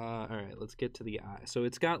 All right, let's get to the eye. So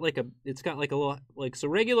it's got like a little so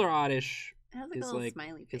regular oddish It has like is a little like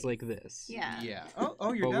smiley face. is like this. Yeah. Yeah.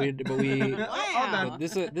 Oh, you're But done. we All done. but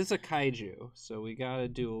this is a kaiju, so we gotta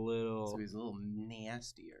do a little. So he's a little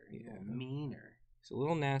nastier, a little meaner. It's a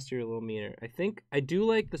little nastier, a little meaner. I think I do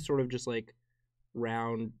like the sort of just like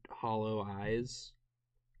round, hollow eyes.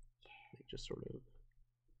 Like just sort of.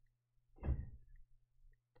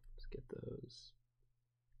 Let's get those.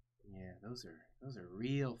 Yeah, those are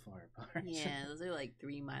real far apart. Yeah, those are like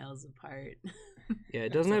 3 miles apart. Yeah,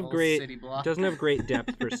 it That's doesn't a have whole great. city block. Doesn't have great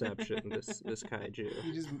depth perception. This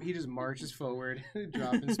kaiju. He just marches forward,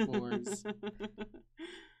 dropping spores.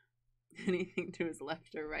 Anything to his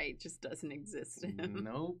left or right just doesn't exist to him.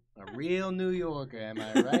 Nope, a real New Yorker, am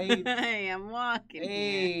I right? Hey, I'm walking.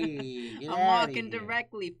 Hey, get I'm outta walking here.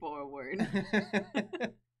 directly forward.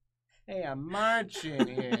 Hey, I'm marching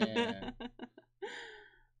here.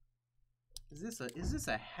 Is this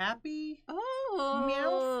a happy? Oh,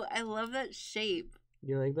 Meow. I love that shape.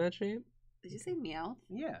 You like that shape? Did you say meow?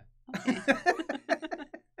 Yeah. Okay.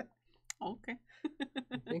 Okay.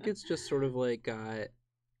 I think it's just sort of like got,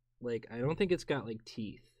 like I don't think it's got like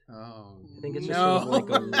teeth. Oh. I think it's just no. sort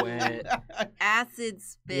of like a wet. Acid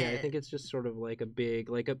spit. Yeah, I think it's just sort of like a big,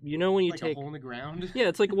 like a when you like take. a hole in the ground. Yeah,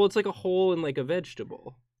 it's like it's like a hole in like a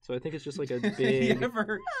vegetable. So I think it's just like a You big.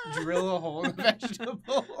 ever drill a hole in a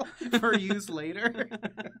vegetable for use later?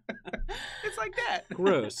 It's like that.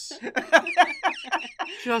 Gross.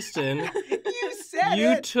 Justin, You said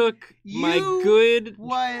you it. took my You- good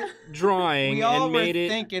What? drawing We all and were made it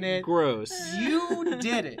thinking it. gross. You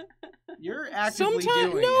did it. You're actively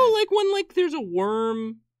Sometimes doing no, it. like when like there's a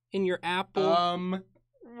worm in your apple.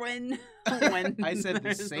 When I said the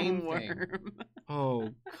there's a same thing. worm. Oh,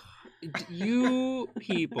 God. You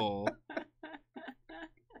people.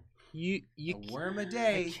 You A worm a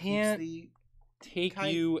day. I can't keeps take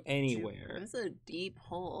kite you anywhere. That's a deep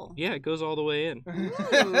hole. Yeah, it goes all the way in.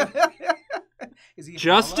 the... Is he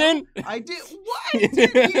Justin? hollow? I did what? I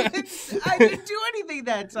didn't do anything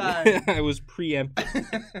that time. I was preempted.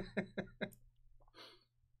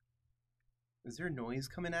 Is there noise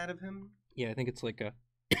coming out of him? Yeah, I think it's like a.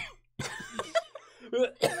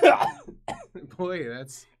 Boy,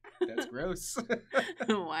 that's gross. I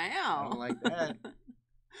Wow. don't like that.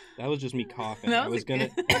 That was just me coughing. That I was was gonna.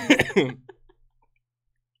 good.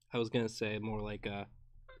 I was gonna say more like a.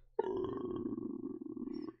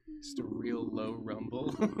 Just a real low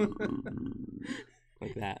rumble.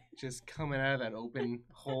 Like that. Just coming out of that open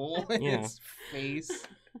hole in Yeah. its face.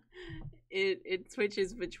 It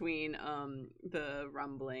switches between the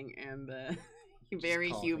rumbling and the very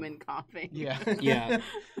coughing. human coughing. Yeah. Yeah.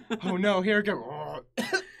 Oh no, here it goes.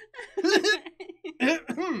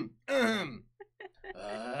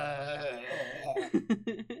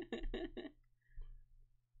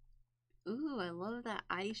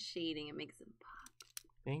 shading. It makes them pop.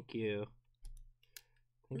 Thank you.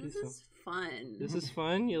 This is fun. This is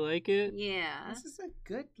fun? You like it? Yeah. This is a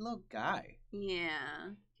good little guy.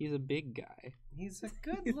 Yeah. He's a big guy. He's a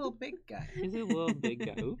good little big guy. He's a little big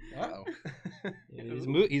guy. Ooh. Uh-oh. Yeah,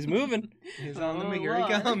 he's moving. He's on the move. Here he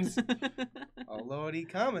comes. Oh, Lord, he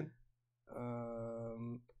coming.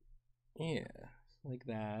 Yeah, like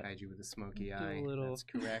that. Guide you with a smoky Do a eye. little- That's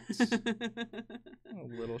correct. A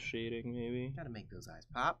little shading, maybe. Gotta make those eyes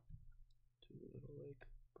pop. Do a little, like,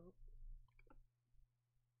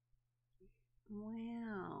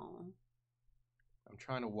 Wow. I'm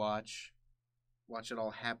trying to watch it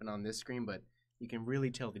all happen on this screen, but you can really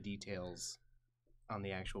tell the details on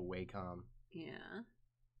the actual Wacom. Yeah.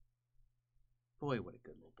 Boy, what a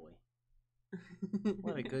good little boy.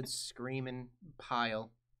 What a good screaming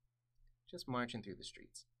pile. Just marching through the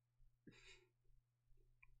streets.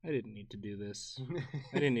 I didn't need to do this.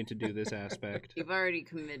 I didn't need to do this aspect. You've already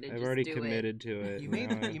committed. I've Just already do committed to it. You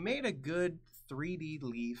Now you made a good 3D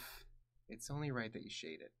leaf. It's only right that you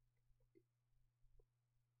shade it.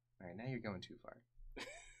 All right, now you're going too far.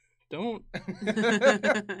 Don't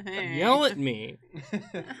it. Hey. yell at me.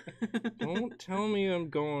 Don't tell me I'm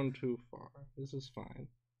going too far. This is fine.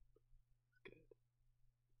 Good.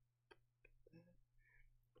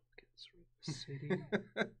 City.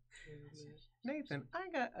 Nathan, I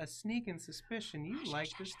got a sneaking suspicion you like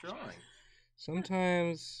this drawing.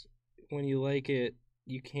 Sometimes when you like it,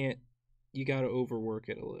 you can't. You gotta overwork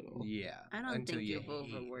it a little. Yeah. I don't until think you you've hate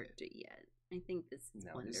overworked it yet. I think this is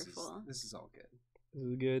No, wonderful. This is all good. This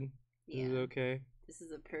is good. Yeah. This is okay. This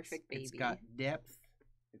is a perfect baby. It's got depth.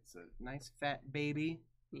 It's a nice fat baby.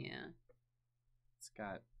 Yeah. It's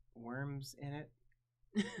got worms in it.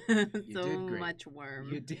 So did great. much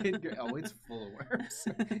worm. You did great. Oh, it's full of worms.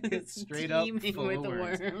 It's straight teeming up full with of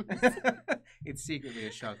worms. worms. It's secretly a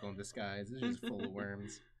shuckle in disguise. It's just full of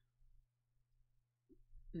worms.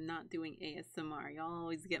 I'm not doing ASMR. Y'all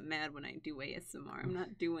always get mad when I do ASMR. I'm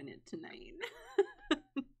not doing it tonight.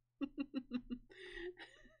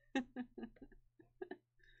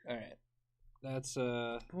 All right. That's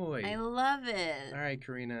Boy. I love it. All right,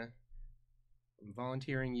 Karina. I'm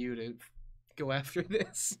volunteering you to go after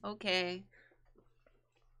this. Okay.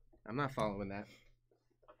 I'm not following that.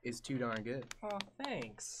 It's too darn good. Oh,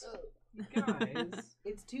 thanks. Guys,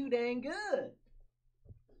 it's too dang good.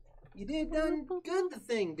 You did done good, the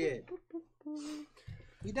thing did.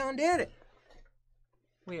 You done did it.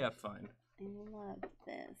 We have fun. I love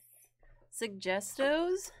this.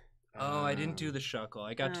 Suggestos? Oh, I didn't do the shuckle.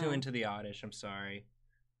 I got too Oh. into the oddish. I'm sorry.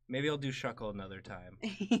 Maybe I'll do shuckle another time.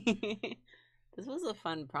 This was a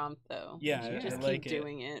fun prompt, though. Yeah, You I just like keep it.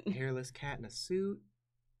 doing it. Hairless cat in a suit.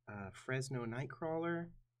 Fresno Nightcrawler.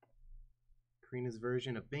 Karina's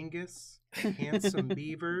version of Bingus. Handsome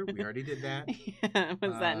Beaver. We already did that. Yeah,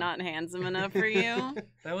 was that not handsome enough for you?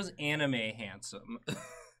 That was anime handsome.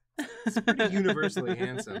 It's pretty universally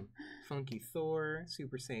handsome. Funky Thor.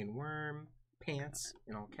 Super Saiyan Worm. Pants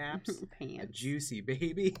in all caps. A Pants. juicy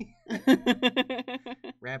baby.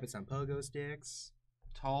 Rabbits on pogo sticks.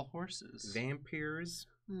 Tall horses. Vampires.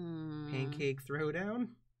 Hmm. Pancake Throwdown.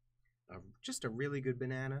 Just a really good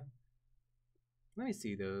banana. Let me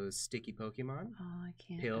see those sticky Pokemon. Oh, I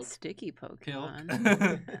can't. Pilk. A sticky Pokemon.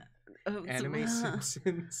 Pilk. Oh, Anime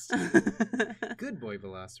Simpsons. Good boy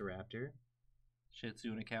Velociraptor. Shih Tzu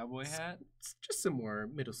and a cowboy hat. It's just some more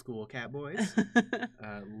middle school cat boys.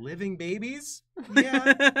 Living babies.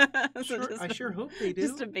 Yeah, So sure, just I a- sure hope they do.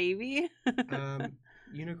 Just a baby.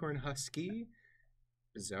 Unicorn Husky.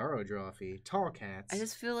 Bizarro Drawfee. Tall cats. I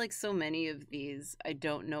just feel like so many of these, I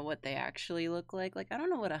don't know what they actually look like. Like, I don't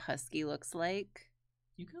know what a husky looks like.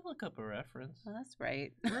 You can look up a reference. Oh, that's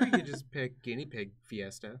right. Or you could just pick Guinea Pig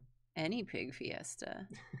Fiesta. Any pig fiesta.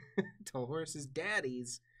 Tall horses,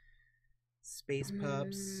 daddies. Space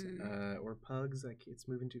pups, or pugs. Like it's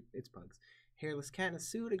pugs. Hairless cat in a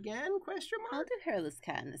suit again? Question I'll mark. do hairless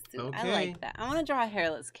cat in a suit. I Okay. like that. I want to draw a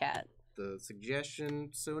hairless cat. The suggestion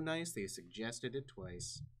so nice they suggested it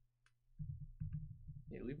twice.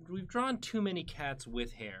 Yeah, we've drawn too many cats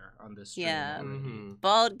with hair on this stream Yeah. already. Mm-hmm.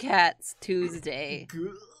 Bald cats Tuesday.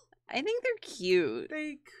 I think they're cute.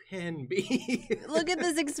 They can be. Look at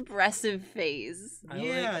this expressive face. I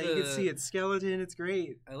Yeah, like you can the- see its skeleton. It's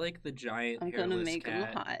great. I like the giant I'm hairless gonna make him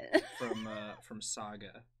cat hot. from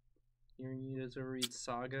Saga. You guys ever read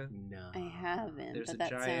Saga? No. I haven't, There's but a that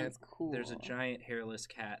giant- sounds cool. There's a giant hairless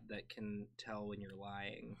cat that can tell when you're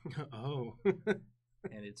lying, Oh.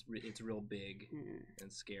 and it's real big Mm.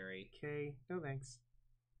 and scary. Okay. No thanks.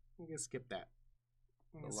 I'm gonna skip that.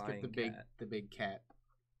 I'm gonna The skip lion cat. the big cat.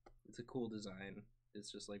 It's a cool design.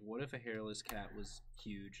 It's just like, what if a hairless cat was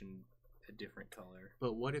huge and a different color.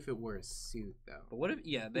 But what if it were a suit, though? But what if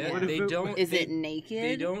What if they it- don't? Is they, it naked?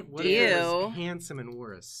 They don't. What if it was Ew. handsome and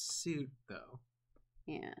wore a suit, though?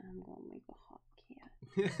 Yeah, I'm gonna make a hot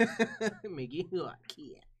cat. Make you a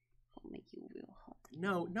cat. I'll make you real hot.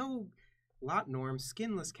 No, lot norm,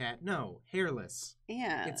 skinless cat. No, hairless.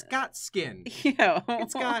 Yeah. It's got skin. Ew.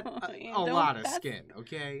 It's got a lot of skin,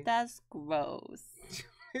 okay? That's gross.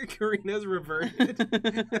 Karina's reverted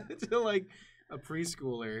to like a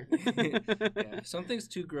preschooler. Yeah, if something's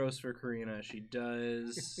too gross for Karina, she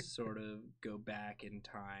does sort of go back in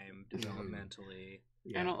time developmentally.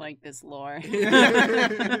 I don't like this lore.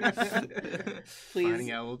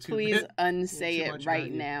 Finding out a little too Please bit- unsay too it much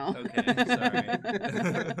right about you. now. Okay,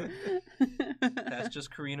 sorry. That's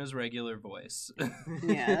just Karina's regular voice.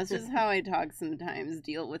 Yeah, that's just how I talk sometimes.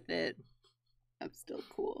 Deal with it. I'm still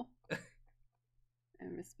cool.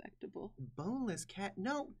 And respectable. Boneless cat?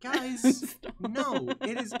 No, guys. No,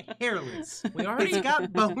 it is hairless. We already It's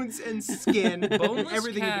got bones and skin, Boneless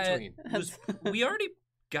everything cat in between. we already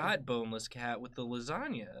got boneless cat with the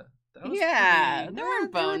lasagna. That was Yeah, pretty- there were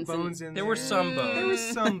bones. in There there. were some bones. There were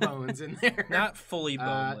some bones in there. not fully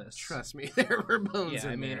boneless. Trust me, there were bones Yeah,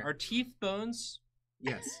 in I mean, there. are teeth bones?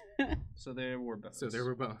 Yes. So there were bones. So there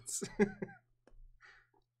were bones.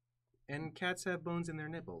 And cats have bones in their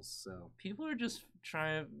nipples, so People are just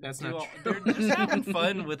trying to That's do not all, true. They're just having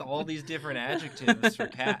fun with all these different adjectives for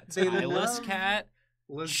cats. They Eyeless love- cat,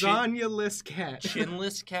 lasagna-less cat,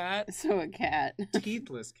 chinless cat, So a cat.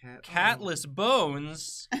 teethless cat, catless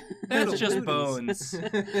bones. That's Little just booties. bones.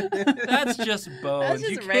 That's just bones.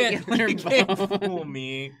 just you can't, regular you can't bones. fool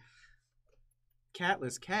me.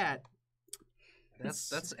 Catless cat.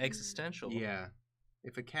 That's existential. Yeah.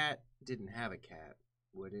 If a cat didn't have a cat,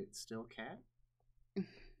 would it still cat?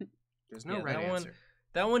 There's no Yeah, right that one- answer.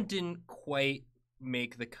 That one didn't quite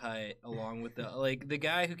make the cut along with the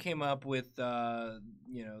guy who came up with the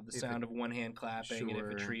If sound of one hand clapping and if a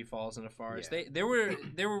Sure. tree falls in a forest. Yeah.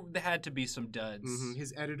 There had to be some duds.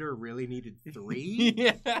 His editor really needed 3.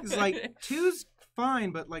 Yeah. He's like, 2's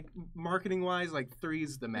fine, but like marketing wise, like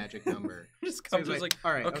 3's the magic number. just So comes he's like,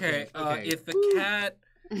 all right, okay, okay. if the cat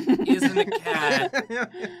isn't a cat,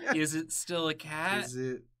 is it still a cat? Is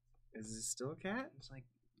it still a cat? It's like,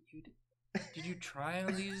 did you try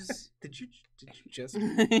on these? Did you just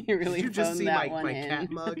You really did you just phoned see that my one in. cat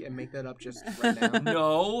mug and make that up just right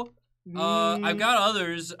now? No. I've got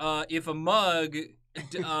others. If a mug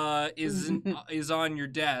is on your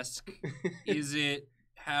desk, is it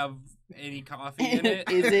have any coffee in it?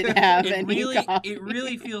 Is it have It any really, coffee? it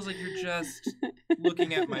really feels like you're just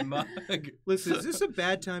looking at my mug. Listen, is this a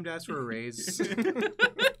bad time to ask for a raise?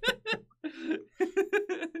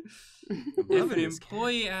 If an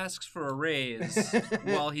employee asks for a raise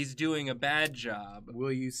while he's doing a bad job,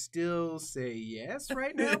 Will you still say yes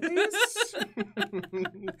right now, please?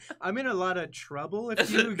 I'm in a lot of trouble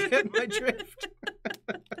if you get my drift.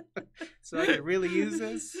 So I could really use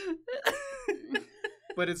this.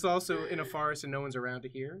 But it's also in a forest and no one's around to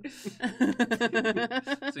hear.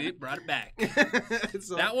 so you brought it back.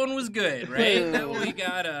 So That one was good, right? That one we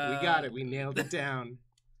got. we got it. We nailed it down.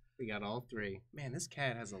 We got all 3. Man, this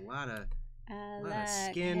cat has a lot of lot of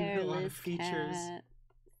skin, a lot of features. Cat.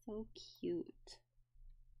 So cute.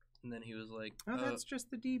 And then he was like, Oh, that's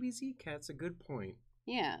just the DBZ cat's a good point.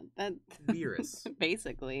 Yeah, that Beerus.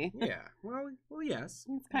 basically. Yeah. Well, yes.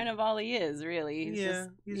 That's kind of all he is, really. He's Yeah, just,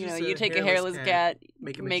 he's you know, just you a take a hairless hairless cat, cat,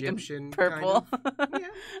 make him make Egyptian, him kind purple, Yeah.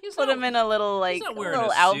 He's put not- him in a little like he's not wearing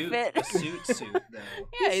little a outfit. Suit, a suit, though.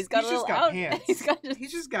 Yeah, he's got He's a just little got outfit. pants.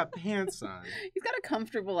 He's just got pants on. he's got a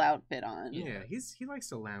comfortable outfit on. Yeah, he likes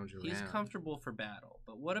to lounge around. He's comfortable for battle.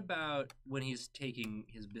 But what about when he's taking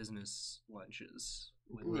his business lunches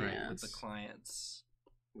with, Yeah. with the clients?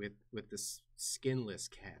 with the skinless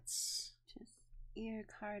cats. Just ear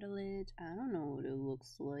cartilage. I don't know what it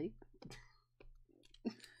looks like.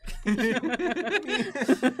 You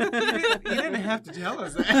didn't have to tell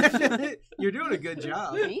us that. You're doing a good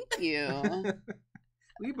job. Thank you.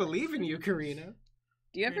 We believe in you, Karina.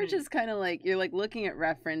 Do you ever just kind of like you're like looking at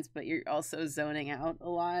reference, but you're also zoning out a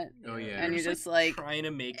lot? Oh, yeah. And you're just like trying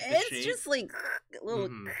to make the it's shape. just like a little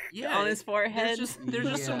Yeah, on his forehead. There's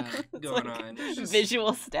just some It's going like on.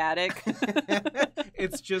 visual static.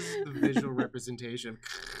 It's just the visual representation.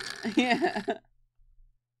 Yeah.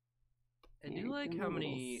 I Yeah, do like give him how a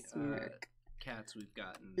many little smirk. cats we've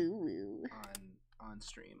gotten Ooh. on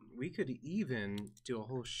stream. We could even do a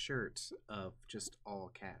whole shirt of just all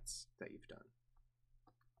cats that you've done.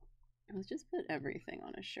 Let's just put everything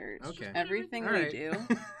on a shirt. Okay. Everything All we right. do.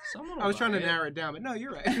 Someone I was trying to narrow narrow it down, but no,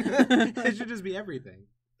 you're right. It should just be everything.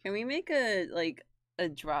 Can we make a a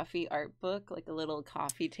Drawfee art book, like a little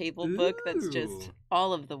coffee table book that's just Ooh.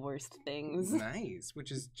 all of the worst things. Nice,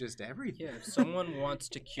 which is just everything. Yeah, if someone wants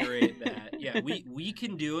to curate that, yeah, we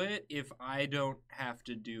can do it if I don't have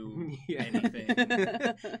to do Yeah. anything.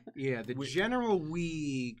 Yeah, the We- general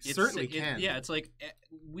we certainly can. Yeah, it's like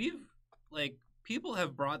people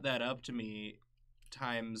have brought that up to me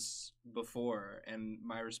times before, and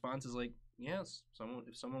my response is like, yes,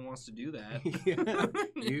 if someone wants to do that, Yeah.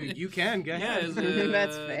 You can go yeah, ahead.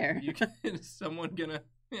 That's fair. Is someone gonna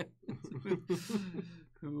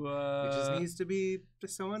who It just needs to be to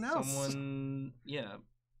someone else. someone, yeah,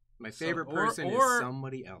 My favorite or- person or- is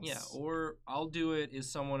somebody else. yeah, or I'll do it.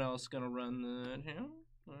 Is someone else gonna run the channel?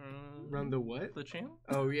 Run the what? The channel?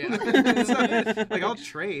 Oh yeah. So, like I'll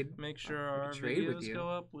trade. Make sure our trade with videos you. go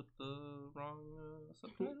up with the wrong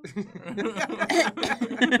subtitles.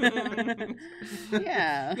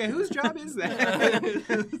 Yeah. Yeah, whose job is that?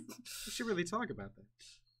 We should really talk about that.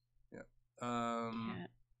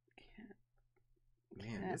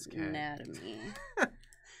 Man, this cat. Anatomy.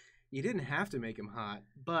 You didn't have to make him hot,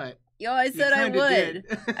 but Yo, I said I kinda would.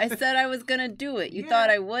 did. I said I was gonna do it. You Yeah. thought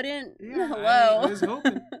I wouldn't? Yeah, Hello. I was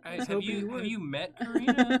hoping. I- was have hoping you you would. met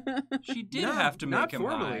Karina? She did No, have to make not him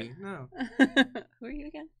formally. No, Who are you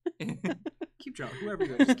again? high. keep drawing. Whoever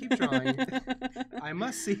you are, just keep drawing. I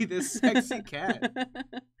must see this sexy cat. Oh,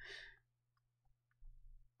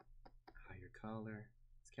 your collar.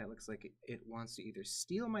 This cat looks like it wants to either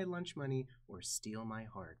steal my lunch money or steal my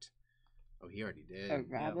heart. Oh, he already did. Or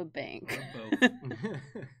rob a bank. Both.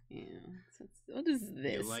 Yeah. So what is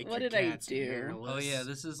this? like What your did I cats do? hairless? Oh yeah,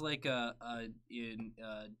 this is like a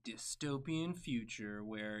dystopian future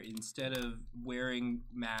where instead of wearing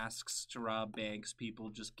masks to rob banks, people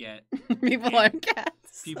just get People are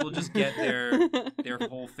cats. their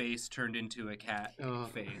whole face turned into a cat Oh.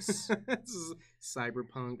 face. This is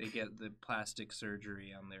cyberpunk. They get the plastic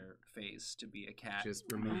surgery on their face to be a cat.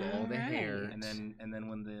 Just remove all the Alright. hair. and then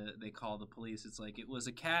when they call the police, it's like, it was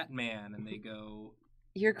a cat man, and they go,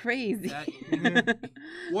 You're crazy.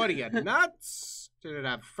 What are you, nuts? Did it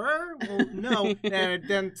have fur? Well, no. And it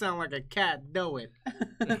doesn't sound like a cat, do it?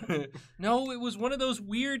 no, it was one of those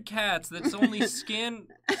weird cats that's only skin,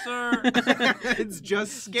 sir. It's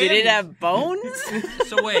just skin. Did it have bones?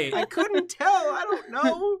 So wait, I couldn't tell. I don't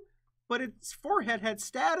know. But its forehead had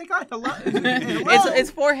static. Hello.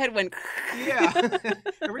 Its forehead went. Yeah.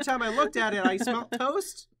 Every time I looked at it, I smelled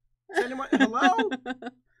toast. Is anyone? Hello?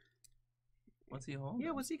 what's he holding?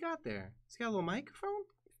 Yeah, what's he got there? He's got a little microphone?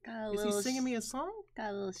 Got a Is he singing me a song?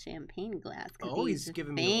 Got a little champagne glass. 'Cause Oh, he's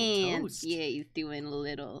giving me a little toast. Yeah, he's doing a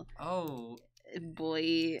little. Oh,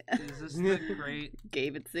 Boy is this the great?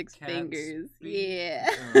 gave it 6 Cat fingers. speak? Yeah.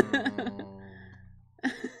 Oh.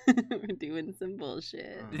 We're doing some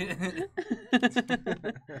bullshit.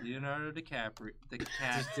 Leonardo DiCaprio, the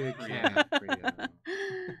cat. Just do a DiCaprio.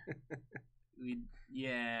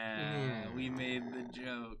 Yeah, we made the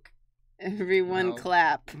joke. Everyone Well.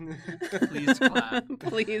 clap. Please clap.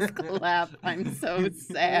 Please clap. I'm so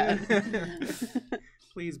sad.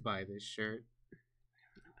 Please buy this shirt.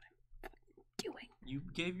 Doing. You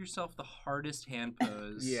gave yourself the hardest hand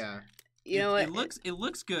pose. Yeah. You know what? It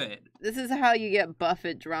looks good. This is how you get buff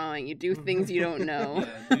at drawing. You do things you don't know.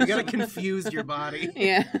 Yeah, You gotta confuse your body.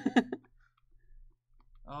 Yeah.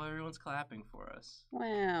 Oh, everyone's clapping for us.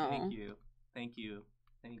 Wow. Thank you. Thank you.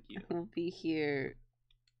 Thank you. We'll be here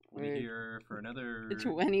We'll be here for another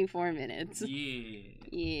 24 minutes. Yeah.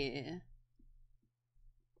 Yeah.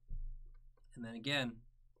 And then again,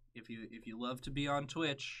 if you love to be on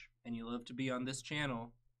Twitch and you love to be on this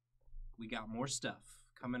channel, we got more stuff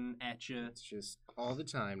coming at you It's just all the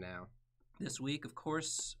time now. this week. Of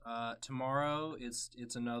course, tomorrow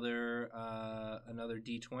it's another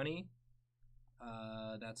D20.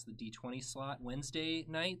 That's the D20 slot Wednesday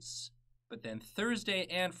nights. But then Thursday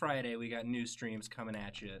and Friday we got new streams coming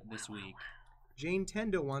at you this week. Jane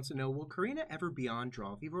Tendo wants to know, will Karina ever be on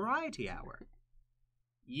Drawfee Variety Hour?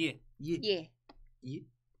 Yeah. Yeah. You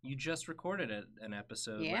just recorded an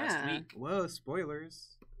episode Yeah. last week, Whoa,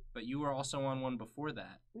 spoilers. but you were also on one before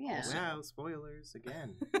that. Yeah. Wow, spoilers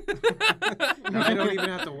again. Now I don't even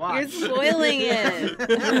have to watch. You're spoiling it.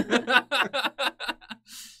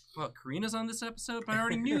 Well, Karina's on this episode, but I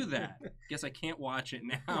already knew that. Guess I can't watch it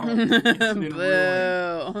now. It's been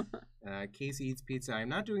ruined. Boo. Casey Eats Pizza. I'm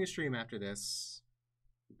not doing a stream after this.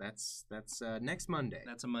 That's next Monday.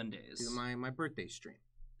 That's a Mondays. Do my birthday stream.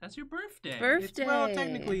 That's your birthday. Birthday. Well,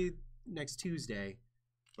 technically next Tuesday,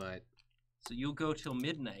 but So you'll go till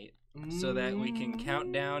midnight so that we can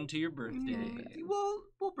count down to your birthday.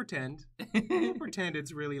 We'll pretend. We'll pretend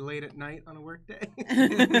it's really late at night on a work day.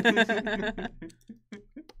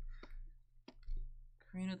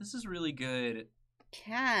 Karina, this is really good.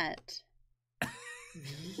 Cat.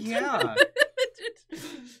 Yeah.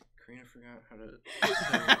 Karina forgot how to.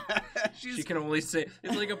 She can only say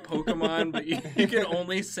it's like a Pokemon, but you can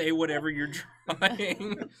only say whatever you're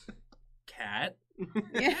trying. Cat.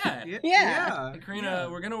 Yeah. Hey, Karina,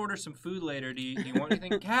 we're gonna order some food later. Do you want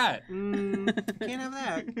anything? Cat. Can't have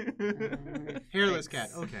that. Hairless cat.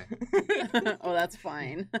 Okay. Oh, that's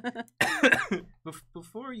fine.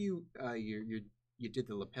 Before you did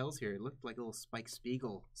the lapels here, it looked like a little Spike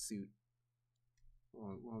Spiegel suit.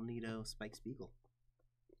 Little neato Spike Spiegel.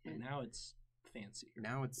 And now it's fancy.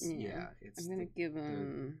 Now it's it's I'm gonna give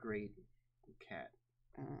him great cat.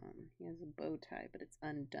 He has a bow tie, but it's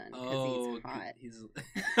undone because he's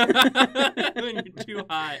hot. When you're too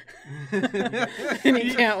hot. And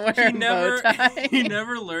he can't wear a bow tie. He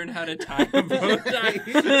never learned how to tie a bow tie,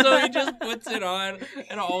 so he just puts it on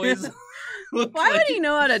and always. Why would he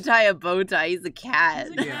know how to tie a bow tie? He's a cat.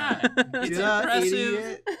 He's a cat. It's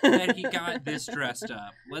impressive that he got this dressed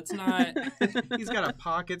up. Let's not. He's got a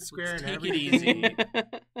pocket square and everything. Take it easy.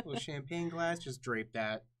 Little champagne glass, just drape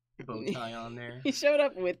that bow tie on there. He showed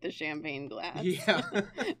up with the champagne glass. Yeah.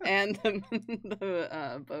 And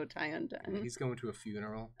the bow tie undone. He's going to a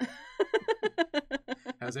funeral.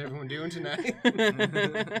 How's everyone doing tonight?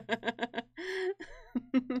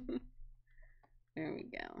 There we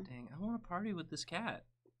go. Dang, I want to party with this cat.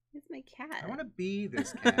 It's my cat. I want to be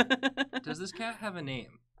this cat. Does this cat have a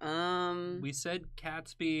name? We said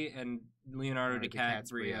Catsby and Leonardo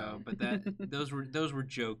DiCaprio, but those were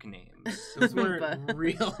joke names. Those weren't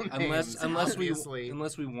real names. Unless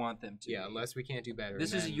we want them to. Yeah, unless we can't do better.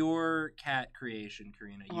 This is your cat creation,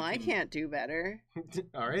 Karina. Well, I can't do better.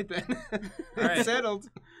 All right then. All right. It's settled.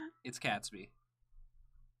 It's Catsby.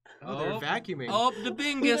 Oh, they're vacuuming. Oh, the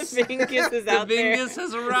Bingus. The Bingus is out there. The Bingus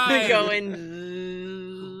has arrived.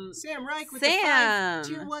 Going. Sam Reich with the 5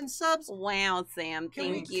 tier 1 subs. Wow, Sam.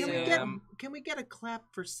 Thank you. Can we get a clap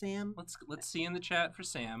for Sam? Let's see in the chat for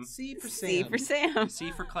Sam. C for Sam. C for Sam.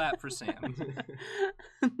 C for clap for Sam.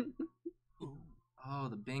 Oh,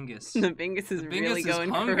 the Bingus. The Bingus is really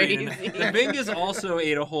going hungry crazy. The Bingus also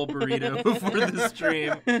ate a whole burrito before the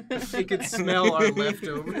stream. He could smell our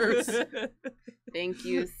leftovers. Thank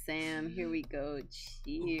you, Sam. Here we go.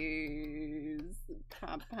 Cheers,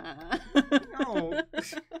 Papa. No.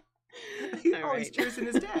 He always cheers in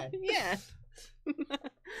his dad. Yeah.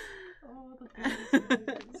 Oh, the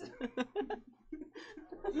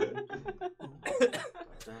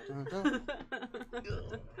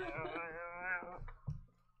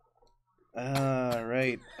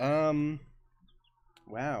Right.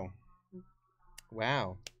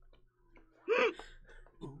 Wow.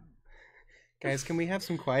 Guys, can we have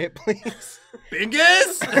some quiet, please?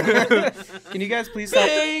 Bingus! Can you guys please stop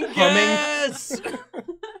humming?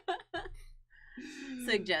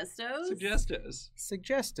 Suggestos?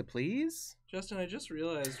 Suggesta, please. Justin, I just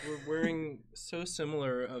realized we're wearing so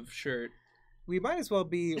similar of shirt. We might as well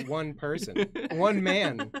be one person, one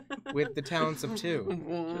man with the talents of two.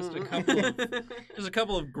 Just a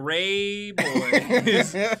couple of gray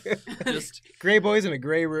boys. Just gray boys in a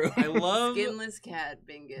gray room. I love Skinless cat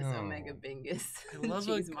Bingus, Omega Bingus. I love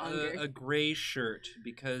a gray shirt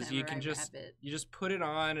because Samurai you can just rabbit. you just put it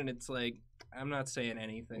on and it's like I'm not saying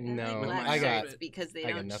anything. No, I got it. Because they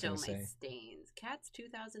I got don't nothing show to my say. stains. Cats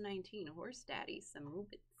 2019, Horse Daddy, some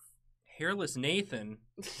Rubens. Hairless Nathan.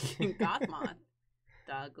 Gothmoth.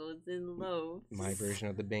 Doggles in loaves. My version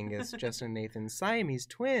of the Bingus, Justin and Nathan, Siamese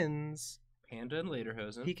twins. Panda and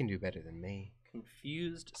Lederhosen. He can do better than me.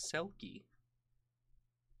 Confused Selkie.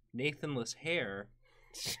 Nathanless hair.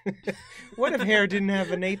 What if hair didn't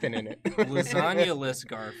have a Nathan in it? Lasagna-less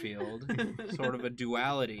Garfield. Sort of a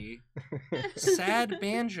duality. Sad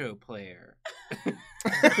banjo player.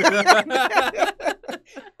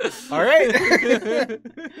 All right.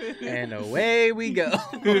 And away we go.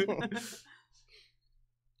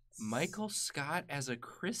 Michael Scott as a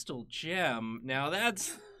crystal gem. Now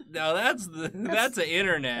that's an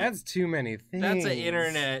internet. That's too many things. That's an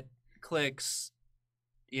internet clicks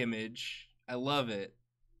image. I love it.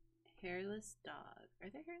 Hairless dog. Are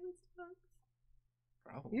there hairless dogs?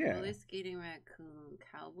 Probably. Yeah. Roller skating raccoon.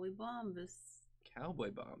 Cowboy Bombus. Cowboy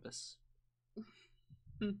Bombus.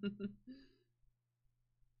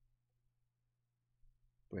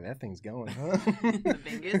 Boy, that thing's going, huh? The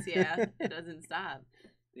Bingus, yeah. It doesn't stop.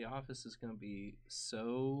 The office is going to be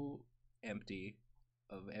so empty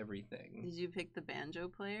of everything. Did you pick the banjo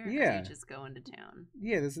player? Yeah. Or are you just going to town?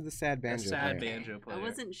 Yeah, this is the sad banjo. The sad player. banjo player. I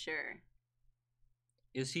wasn't sure.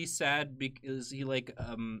 Is he sad? Is he like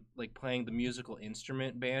playing the musical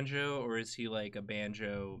instrument banjo, or is he like a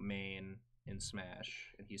banjo main in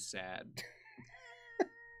Smash and he's sad?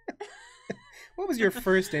 What was your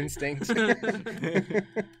first instinct? Slot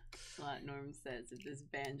Norm says, if this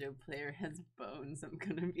banjo player has bones, I'm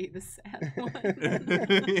gonna be the sad one.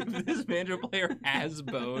 If this banjo player has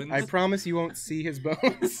bones. I promise you won't see his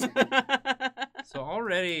bones. So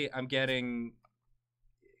already I'm getting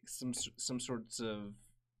some sorts of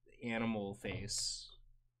animal face.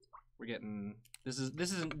 We're getting this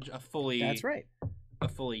isn't a fully That's right. a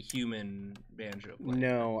fully human banjo player.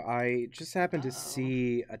 No, I just happened to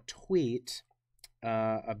see a tweet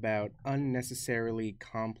about unnecessarily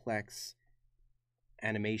complex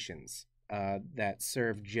animations that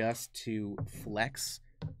serve just to flex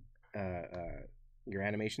your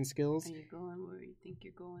animation skills. Are you going where you think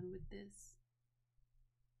you're going with this?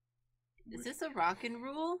 Is this a rockin'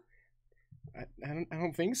 rule? I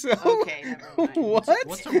don't think so. Okay, never mind. What?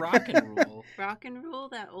 What's a rockin' rule? Rockin' Rule,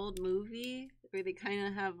 that old movie where they kind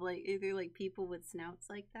of have like either like people with snouts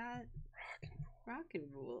like that. Rockin'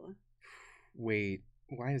 Rule. Wait,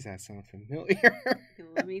 why does that sound familiar? Okay,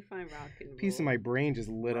 let me find Rockin' Rule. Piece of my brain just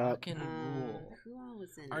lit up. Rockin' rule. Who all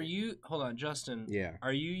was in Are it? you hold on, Justin? Yeah,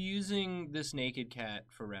 Are you using this naked cat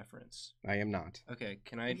for reference? I am not. Okay,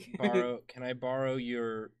 can I borrow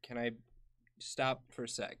your stop for a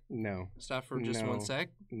sec. No. Stop for just No. 1 sec.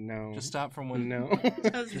 No. Just stop for one. No.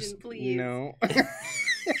 Justin, please. No.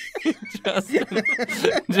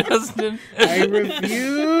 Justin. I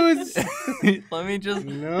refuse. Let me just.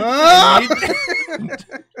 No.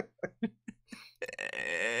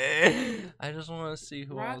 I just want to see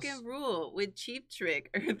who Rock else. and Rule with Cheap Trick,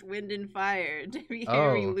 Earth, Wind, and Fire, Debbie Oh.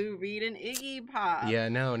 Harry, Lou Reed, and Iggy Pop. Yeah,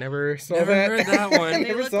 no, never saw Never that. heard that one. They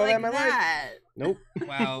Never look saw like that in my life. that. Nope.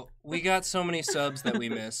 Wow, we got so many subs that we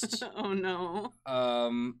missed. Oh no.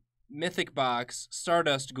 Mythic Box,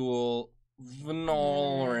 Stardust Ghoul,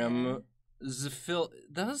 Venorum, Zafil.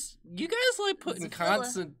 Does you guys like putting Zafilla.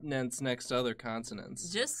 consonants next to other consonants?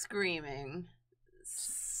 Just screaming.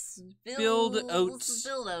 Spilled oats.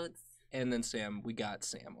 Spilled oats. And then Sam, we got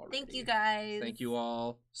Sam already. Thank you guys. Thank you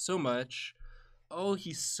all so much. Oh,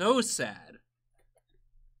 he's so sad.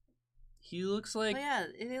 He looks like Oh yeah,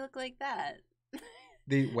 they look like that.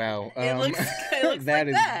 Wow. It looks that like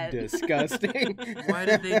is that. disgusting. Why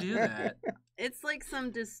did they do that? It's like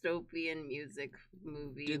some dystopian music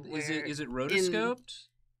movie. Is it rotoscoped?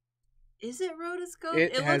 Is it rotoscoped?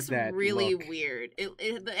 It It has looks that really look. weird.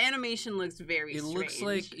 The animation looks very It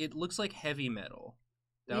strange. looks like heavy metal.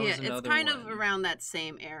 That yeah, was another it's kind one. of around that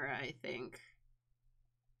same era, I think.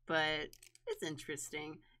 But it's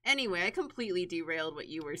interesting. Anyway, I completely derailed what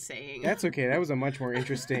you were saying. That's okay. That was a much more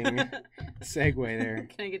interesting segue there.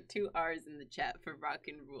 Can I get 2 R's in the chat for Rock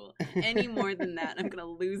and Rule? Any more than that, I'm gonna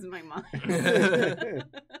lose my mind.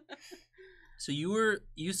 So you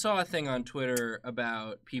saw a thing on Twitter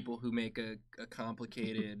about people who make a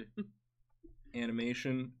complicated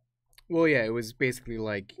animation. Well, yeah, it was basically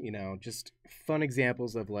like, just fun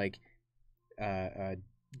examples of like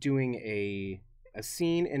doing a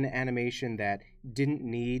scene in animation that didn't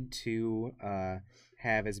need to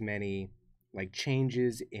have as many like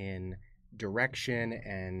changes in direction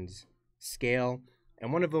and scale.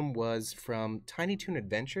 And one of them was from Tiny Toon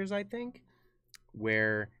Adventures, I think,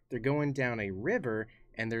 where they're going down a river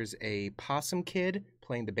and there's a possum kid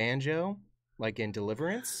playing the banjo, like in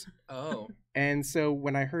Deliverance. Oh. And so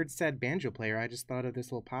when I heard Sad Banjo Player, I just thought of this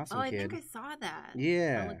little possum Oh, I kid. think I saw that.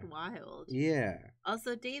 Yeah. That looked wild. Yeah.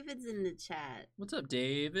 Also, David's in the chat. What's up,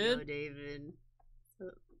 David? Hello, David.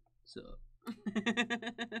 So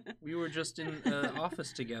we were just in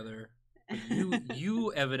office together.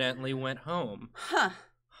 You evidently went home. Huh.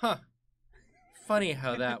 Funny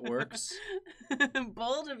how that works.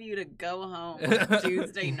 Bold of you to go home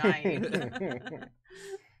Tuesday night.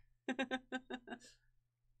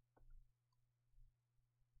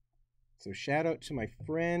 So shout out to my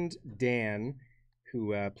friend Dan,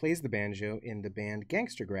 who plays the banjo in the band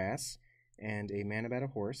Gangster Grass, and A Man About a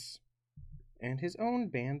Horse, and his own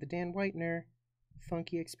band, the Dan Whitener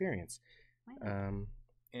Funky Experience.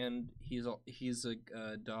 And he's a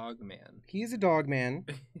dog man. He's a dog man.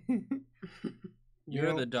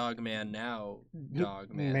 You're the dog man now,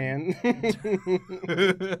 dog man. Man. Here,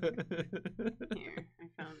 I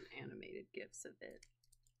found animated GIFs of it.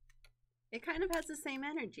 It kind of has the same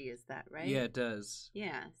energy as that, right? Yeah, it does.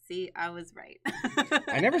 Yeah, see, I was right.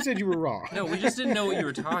 I never said you were wrong. No, we just didn't know what you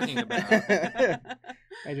were talking about.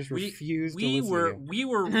 I just refused to listen to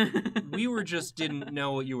you. We were just didn't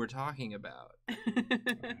know what you were talking about.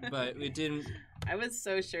 But it didn't. I was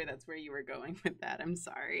so sure that's where you were going with that. I'm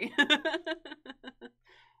sorry.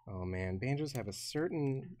 Oh man, banjos have a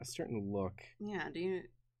certain look. Yeah, do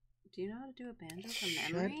you know how to do a banjo from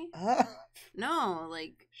Shut memory? up. No,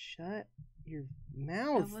 like Shut your I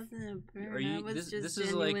mouth. wasn't a burn. Are you? I was This just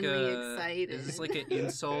is like genuinely excited. Is this like an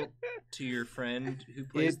insult to your friend who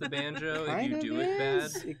plays the banjo if Kind you of do it bad?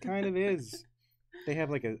 is. It kind of is. They have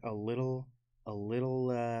like a little.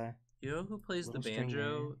 You know who plays the little string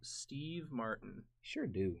banjo? there. Steve Martin. Sure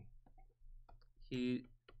do. He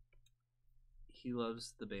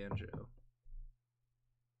loves the banjo.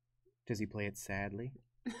 Does he play it sadly?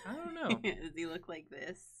 I don't know. Does he look like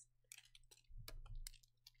this?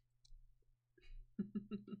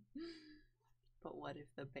 But what if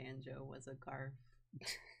the banjo was a garf?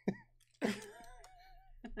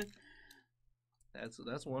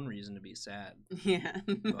 That's one reason to be sad. Yeah,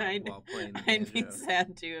 while playing the I'd be banjo.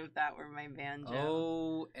 sad too if that were my banjo.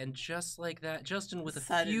 Oh, and just like that, Justin, with a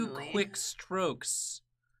Suddenly. few quick strokes.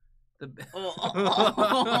 Oh.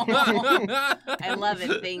 I love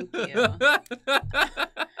it. Thank you.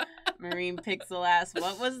 Marine Pixel asked,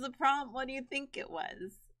 "What was the prompt? What do you think it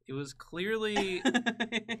was?" It was clearly.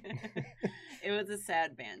 It was a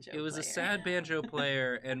sad banjo. It was a player. sad banjo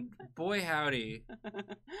player, and boy howdy,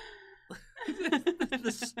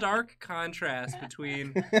 the stark contrast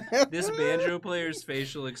between this banjo player's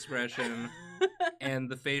facial expression and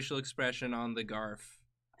the facial expression on the Garf.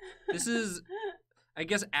 This is, I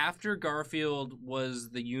guess, after Garfield was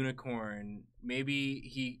the unicorn, maybe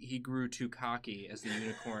he grew too cocky as the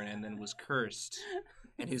unicorn and then was cursed,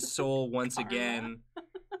 and his soul once again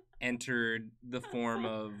entered the form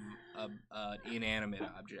of an inanimate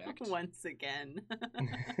object. Once again.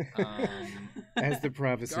 As the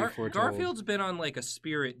prophecy foretold. Garfield's been on like a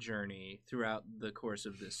spirit journey throughout the course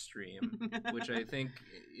of this stream, which I think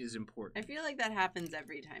is important. I feel like that happens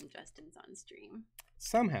every time Justin's on stream.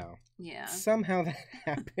 Somehow. Yeah. Somehow that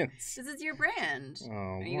happens. This is your brand. Oh,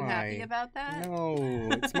 Are you why? happy about that? No,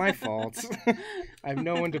 it's my fault. I have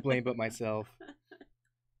no one to blame but myself.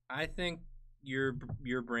 I think your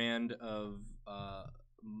brand of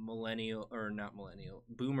millennial or not millennial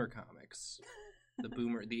boomer comics, the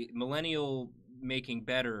millennial making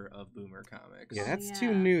better of boomer comics. Yeah, that's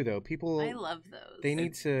too new though. People, I love those. They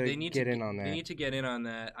need to get in on that. They need to get in on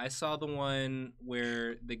that. I saw the one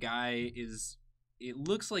where the guy is. It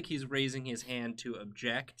looks like he's raising his hand to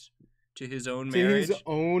object to his own marriage. To his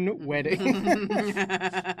own wedding.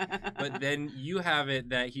 But then you have it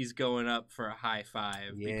that he's going up for a high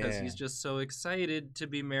five because he's just so excited to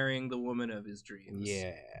be marrying the woman of his dreams.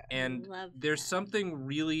 Yeah. And there's something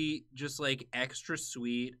really just like extra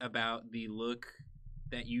sweet about the look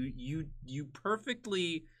that you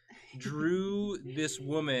perfectly drew this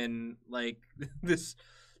woman, like this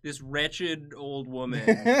wretched old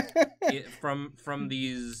woman from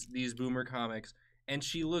these boomer comics, and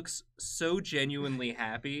she looks so genuinely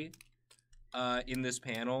happy in this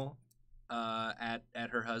panel at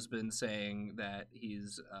her husband saying that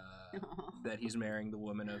he's marrying the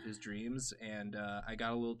woman of his dreams, and I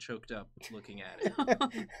got a little choked up looking at it.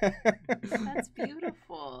 That's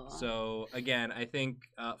beautiful. So again, I think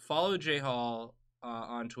follow J Hall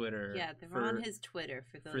on Twitter. Yeah, they're on his Twitter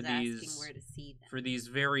for those asking where to see them. For these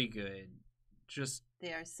very good, just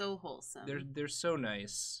they are so wholesome. They're so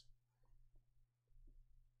nice.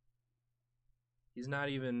 He's not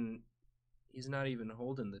even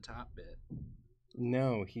holding the top bit.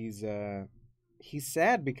 No, he's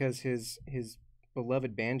sad because his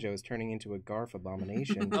beloved banjo is turning into a Garf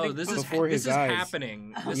abomination. Oh, this is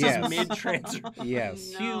happening. This is mid transfer.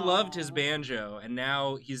 Yes, he loved his banjo, and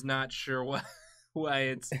now he's not sure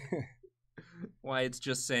why it's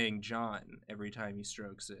just saying John every time he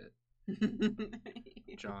strokes it.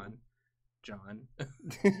 John.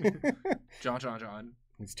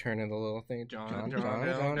 He's turning the little thing. John. It's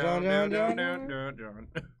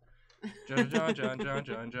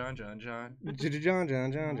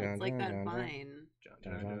like that Vine.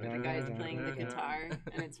 The guy's playing the guitar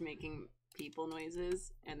and it's making people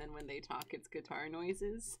noises, and then when they talk, it's guitar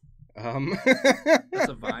noises. That's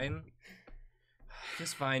a Vine.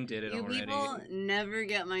 This Vine did it already. You people never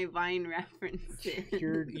get my Vine references.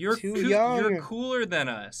 You're too young. You're cooler than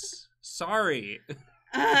us. Sorry.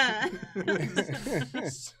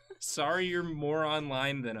 Sorry, you're more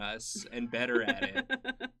online than us and better at it.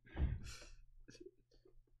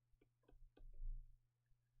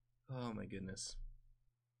 Oh my goodness.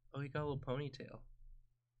 Oh, he got a little ponytail.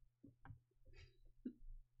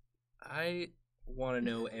 I want to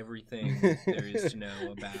know everything there is to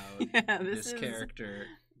know about this character.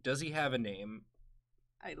 Does he have a name?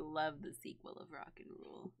 I love the sequel of Rock and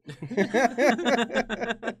Roll.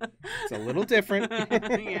 It's a little different.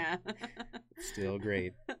 Yeah. Still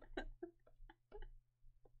great.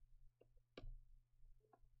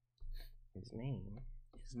 His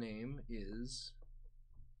name is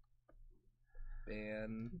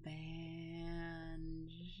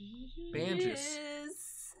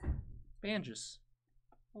Banjus.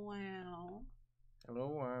 Wow.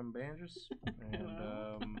 Hello, I'm Banjus,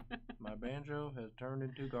 and my banjo has turned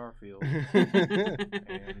into Garfield,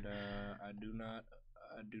 and I do not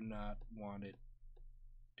want it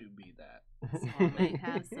to be that. So I might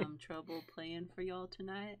have some trouble playing for y'all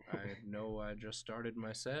tonight. I know I just started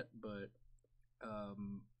my set, but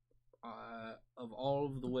of all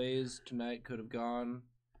of the ways tonight could have gone,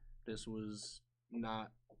 this was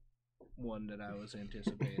not one that I was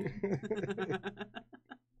anticipating.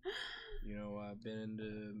 You know, I've been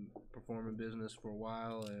into performing business for a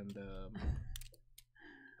while, and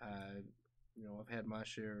I've had my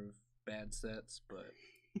share of bad sets, but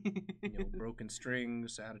broken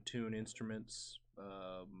strings, out of tune instruments,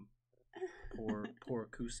 poor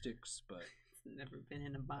acoustics, but it's never been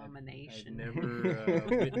an abomination. I've never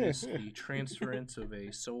witnessed the transference of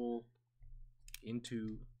a soul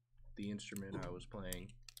into the instrument I was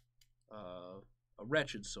playing. A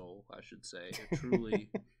wretched soul, I should say. A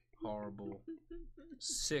truly horrible,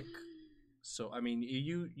 sick. So I mean,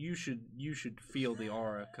 you should feel the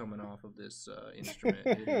aura coming off of this instrument.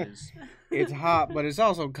 It's hot, but it's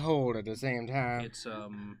also cold at the same time. It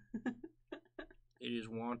is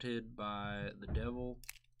wanted by the devil,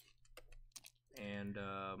 and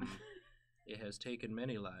it has taken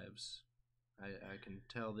many lives. I can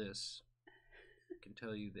tell this. I can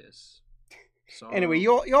tell you this. Sorrow. Anyway,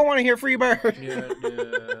 y'all want to hear Freebird? Yeah,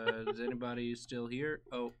 is anybody still here?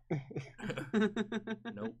 Oh.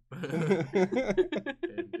 Nope.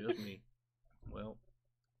 Just me. Well,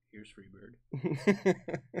 here's Freebird.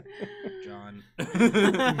 John.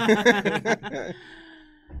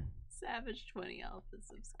 Savage 20 Alpha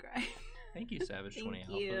subscribe. Thank you, Savage 20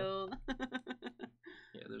 Alpha. Thank you.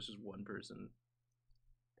 Yeah, there's just one person.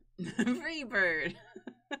 Freebird.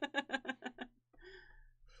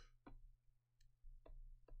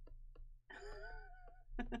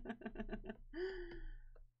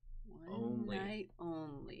 One night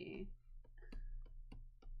only.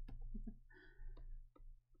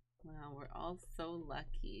 Wow, we're all so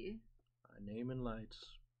lucky. My name in lights.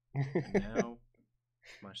 And now,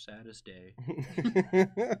 my saddest day.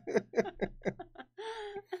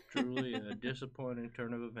 Truly a disappointing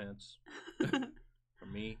turn of events. For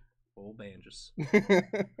me, old Banjus.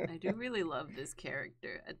 I do really love this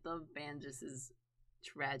character. I love Banjus's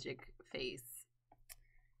tragic face.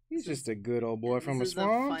 He's just a good old boy from the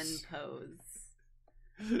swamps. This is a fun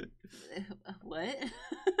pose. What?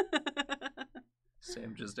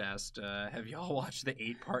 Sam just asked, have y'all watched the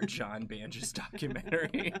 8-part John Banjus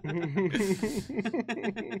documentary?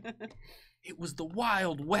 It was the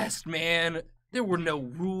Wild West, man. There were no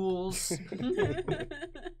rules.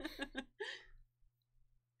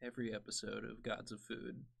 Every episode of Gods of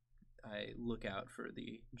Food, I look out for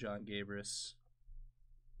the John Gabris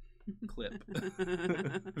clip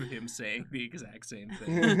of him saying the exact same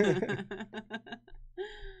thing.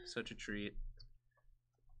 Such a treat.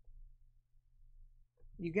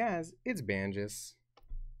 You guys, it's Banjus.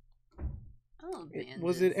 Oh, Banjus.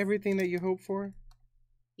 Was it everything that you hoped for?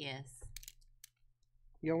 Yes.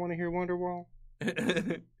 Y'all want to hear Wonderwall?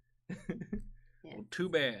 Yes. Well, too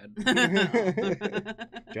bad.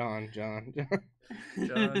 John.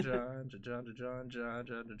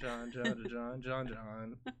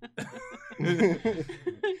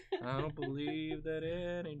 I don't believe that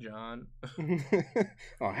any John.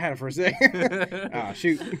 Oh, I had it for a second. Oh,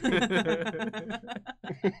 shoot.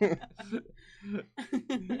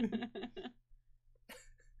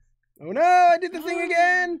 Oh no, I did the thing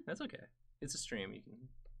again. That's okay. It's a stream. You can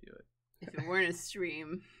do it. If it weren't a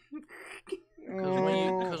stream.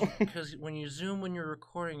 Because when you zoom when you're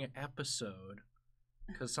recording an episode,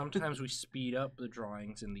 because sometimes we speed up the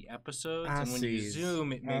drawings in the episodes, and when you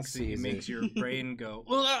zoom, it makes your brain go.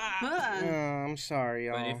 Oh, I'm sorry,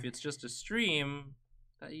 y'all. But if it's just a stream,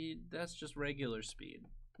 that's just regular speed.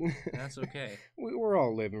 That's okay. We're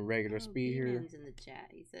all living regular speed here. Ian's in the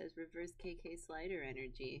chat. He says reverse KK slider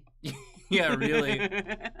energy. Yeah, really.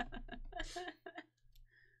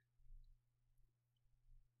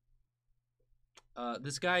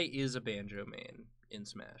 This guy is a banjo man in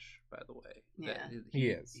Smash, by the way. Yeah, he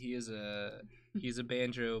is. He's a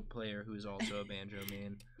banjo player who is also a banjo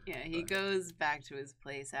man. Yeah, he goes back to his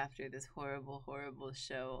place after this horrible, horrible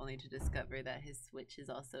show, only to discover that his Switch is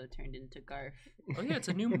also turned into Garf. Oh yeah, it's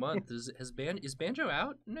a new month. Is Banjo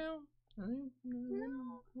out now? No.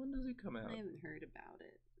 When does it come out? I haven't heard about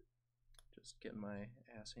it. Just getting my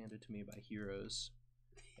ass handed to me by heroes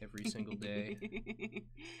every single day.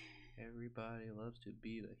 Everybody loves to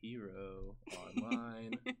be the hero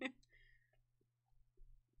online.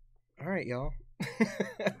 All right, y'all.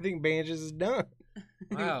 I think Banges is done.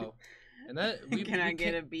 Wow. And that Can I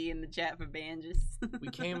get a B in the chat for Banges? we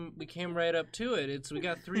came right up to it. We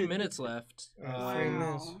got 3 minutes left. 3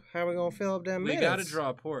 minutes. How are we gonna fill up that minutes? We gotta draw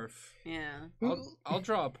a porf. Yeah. I'll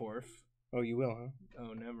draw a porf. Oh, you will, huh?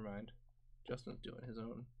 Oh, never mind. Justin's doing his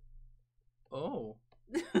own. Oh.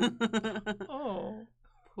 Oh.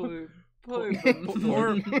 Poor Poor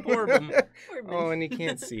Oh, and you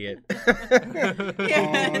can't see it.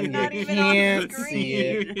 Yeah, Oh, not you even on the can't screen. see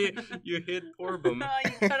it. You hit Porbum. Oh,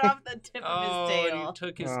 you cut off the tip of his And tail. you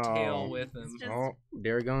took his Oh. tail with him. Just- Oh,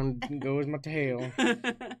 there goes my tail.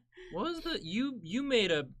 What was the you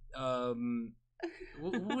made a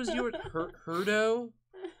what was your Herdo?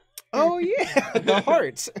 Oh yeah, the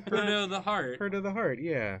heart. Herdo the heart. Heart of the heart.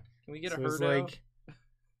 Yeah. Can we get a So it's Herdo? like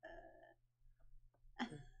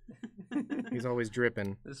he's always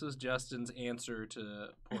dripping. This was Justin's answer to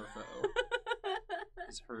Porfo.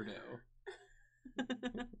 It's Herdo.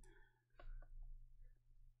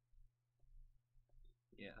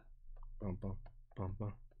 Yeah. Bum bum bum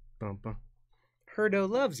bum bum bum. Herdo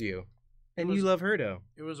loves you, and was- you love Herdo.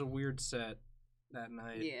 It was a weird set that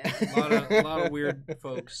night. Yeah. A lot of weird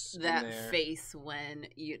folks That in there. face when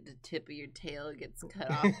the tip of your tail gets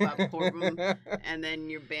cut off by Porbum, and then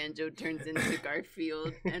your banjo turns into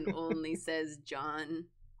Garfield and only says John.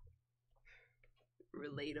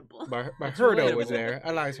 Relatable. My It's Herdo was relatable. there.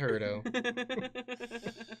 I like Herdo.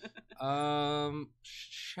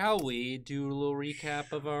 Shall we do a little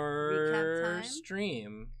recap of our Recap time?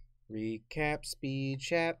 stream? Recap, speed,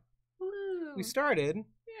 chat. Woo. We started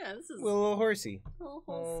Yeah, this is with a little horsey, a little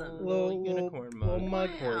wholesome. Little unicorn mug. little mug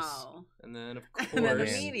horse. Wow. And then, of And then course,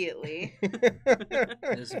 immediately.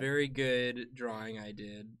 this very good drawing I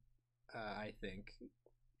did, I think.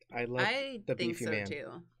 I love I the think beefy so man.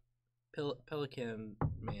 too. Pelican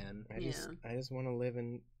Man. I just want to live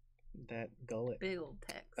in that gullet. Big old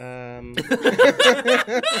text.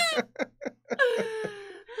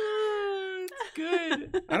 It's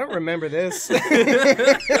good. I don't remember this.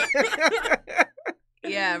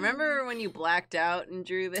 Yeah, remember when you blacked out and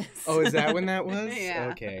drew this? Oh, is that when that was? Yeah.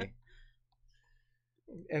 Okay.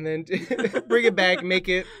 And then bring it back, make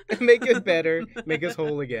it better, make us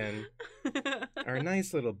whole again. Our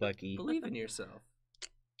nice little Bucky. Believe in yourself.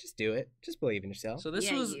 Just do it. Just believe in yourself. So this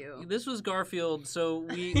Yeah, was you. this was Garfield. So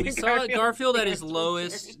we saw Garfield at his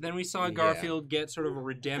lowest. Then we saw Yeah. Garfield get sort of a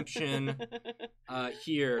redemption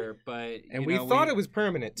here, but And you we know, thought it was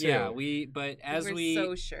permanent too. Yeah, but as We're we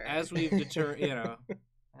so sure. as we've determined, you know,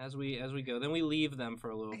 as we go, then we leave them for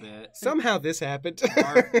a little bit. Somehow this happened.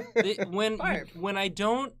 When I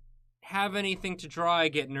don't have anything to draw, I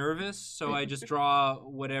get nervous, so I just draw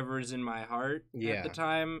whatever's in my heart at Yeah. the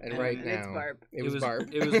time. And right And it's now, Barb. it was Barb.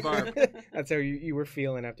 It was Barb. That's how you were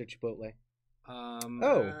feeling after Chipotle.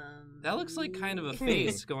 Oh, that looks like kind of a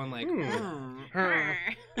face going like,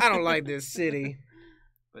 I don't like this city.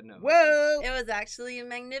 but no. Whoa! It was actually a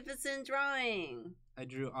magnificent drawing. I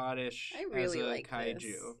drew Oddish I really as a like kaiju.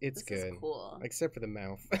 this. It's This good. is cool. Except for the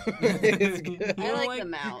mouth. It's good. I You don't like the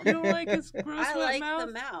mouth. You don't like his gross I wet like mouth?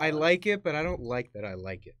 the mouth. I like it, but I don't like that I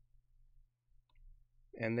like it.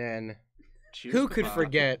 And then, Cheers who to could Bob.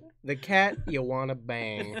 forget the cat you wanna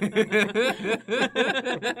bang?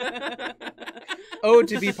 Oh,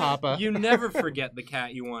 to be Papa. You never forget the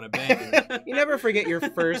cat you want to bang. You never forget your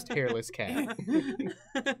first hairless cat.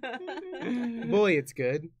 Boy, it's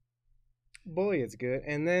good. Boy, it's good.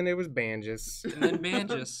 And then it was Banges. And then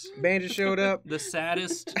Banges. Banges showed up. The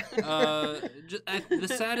saddest,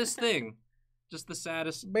 the saddest thing. Just the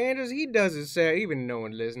saddest. Banges, he does his sad, even no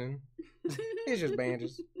one listening. It's just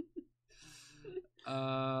Banges.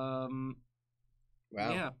 Wow.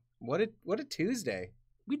 Yeah. What a Tuesday.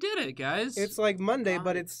 We did it, guys. It's like Monday, God,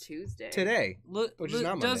 but it's Tuesday. today. Look, which is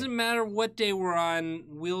not Monday. doesn't matter what day we're on.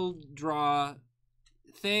 We'll draw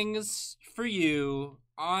things for you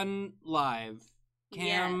on live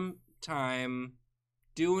cam time.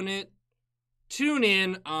 Doing it. Tune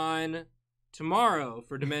in on tomorrow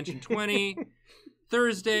for Dimension 20.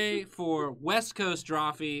 Thursday for West Coast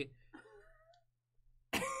Drawfee.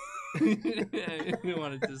 I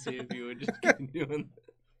wanted to see if you would just keep doing.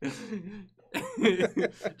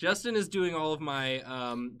 Justin is doing all of my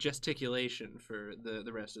gesticulation for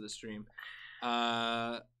the rest of the stream,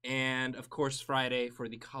 and of course Friday for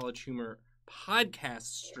the College Humor podcast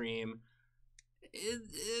stream.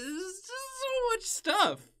 It's just so much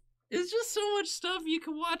stuff. It's just so much stuff. You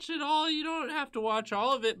can watch it all. You don't have to watch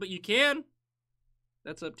all of it, but you can.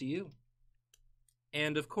 That's up to you.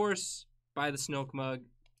 And of course, buy the Snoke mug.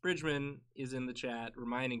 Bridgman is in the chat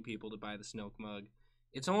reminding people to buy the Snoke mug.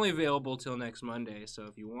 It's only available till next Monday, so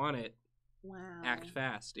if you want it, Wow. Act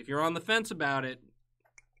fast. If you're on the fence about it,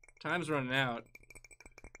 time's running out.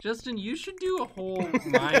 Justin, you should do a whole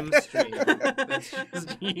mime stream. That's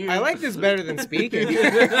just you. I like this better than speaking.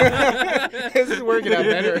 This is working out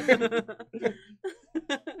better.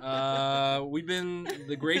 We've been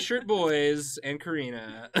the Gray Shirt Boys and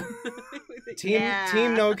Karina.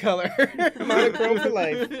 Team no color. Monochrome for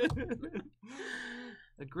life.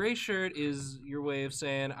 The gray shirt is your way of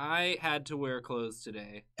saying, I had to wear clothes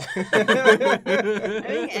today. I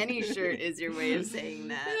think any shirt is your way of saying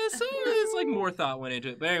that. Yeah, so it's like more thought went into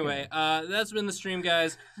it. But anyway, that's been the stream,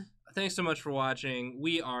 guys. Thanks so much for watching.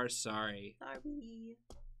 We are sorry. Sorry.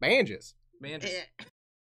 Banges. Man, just...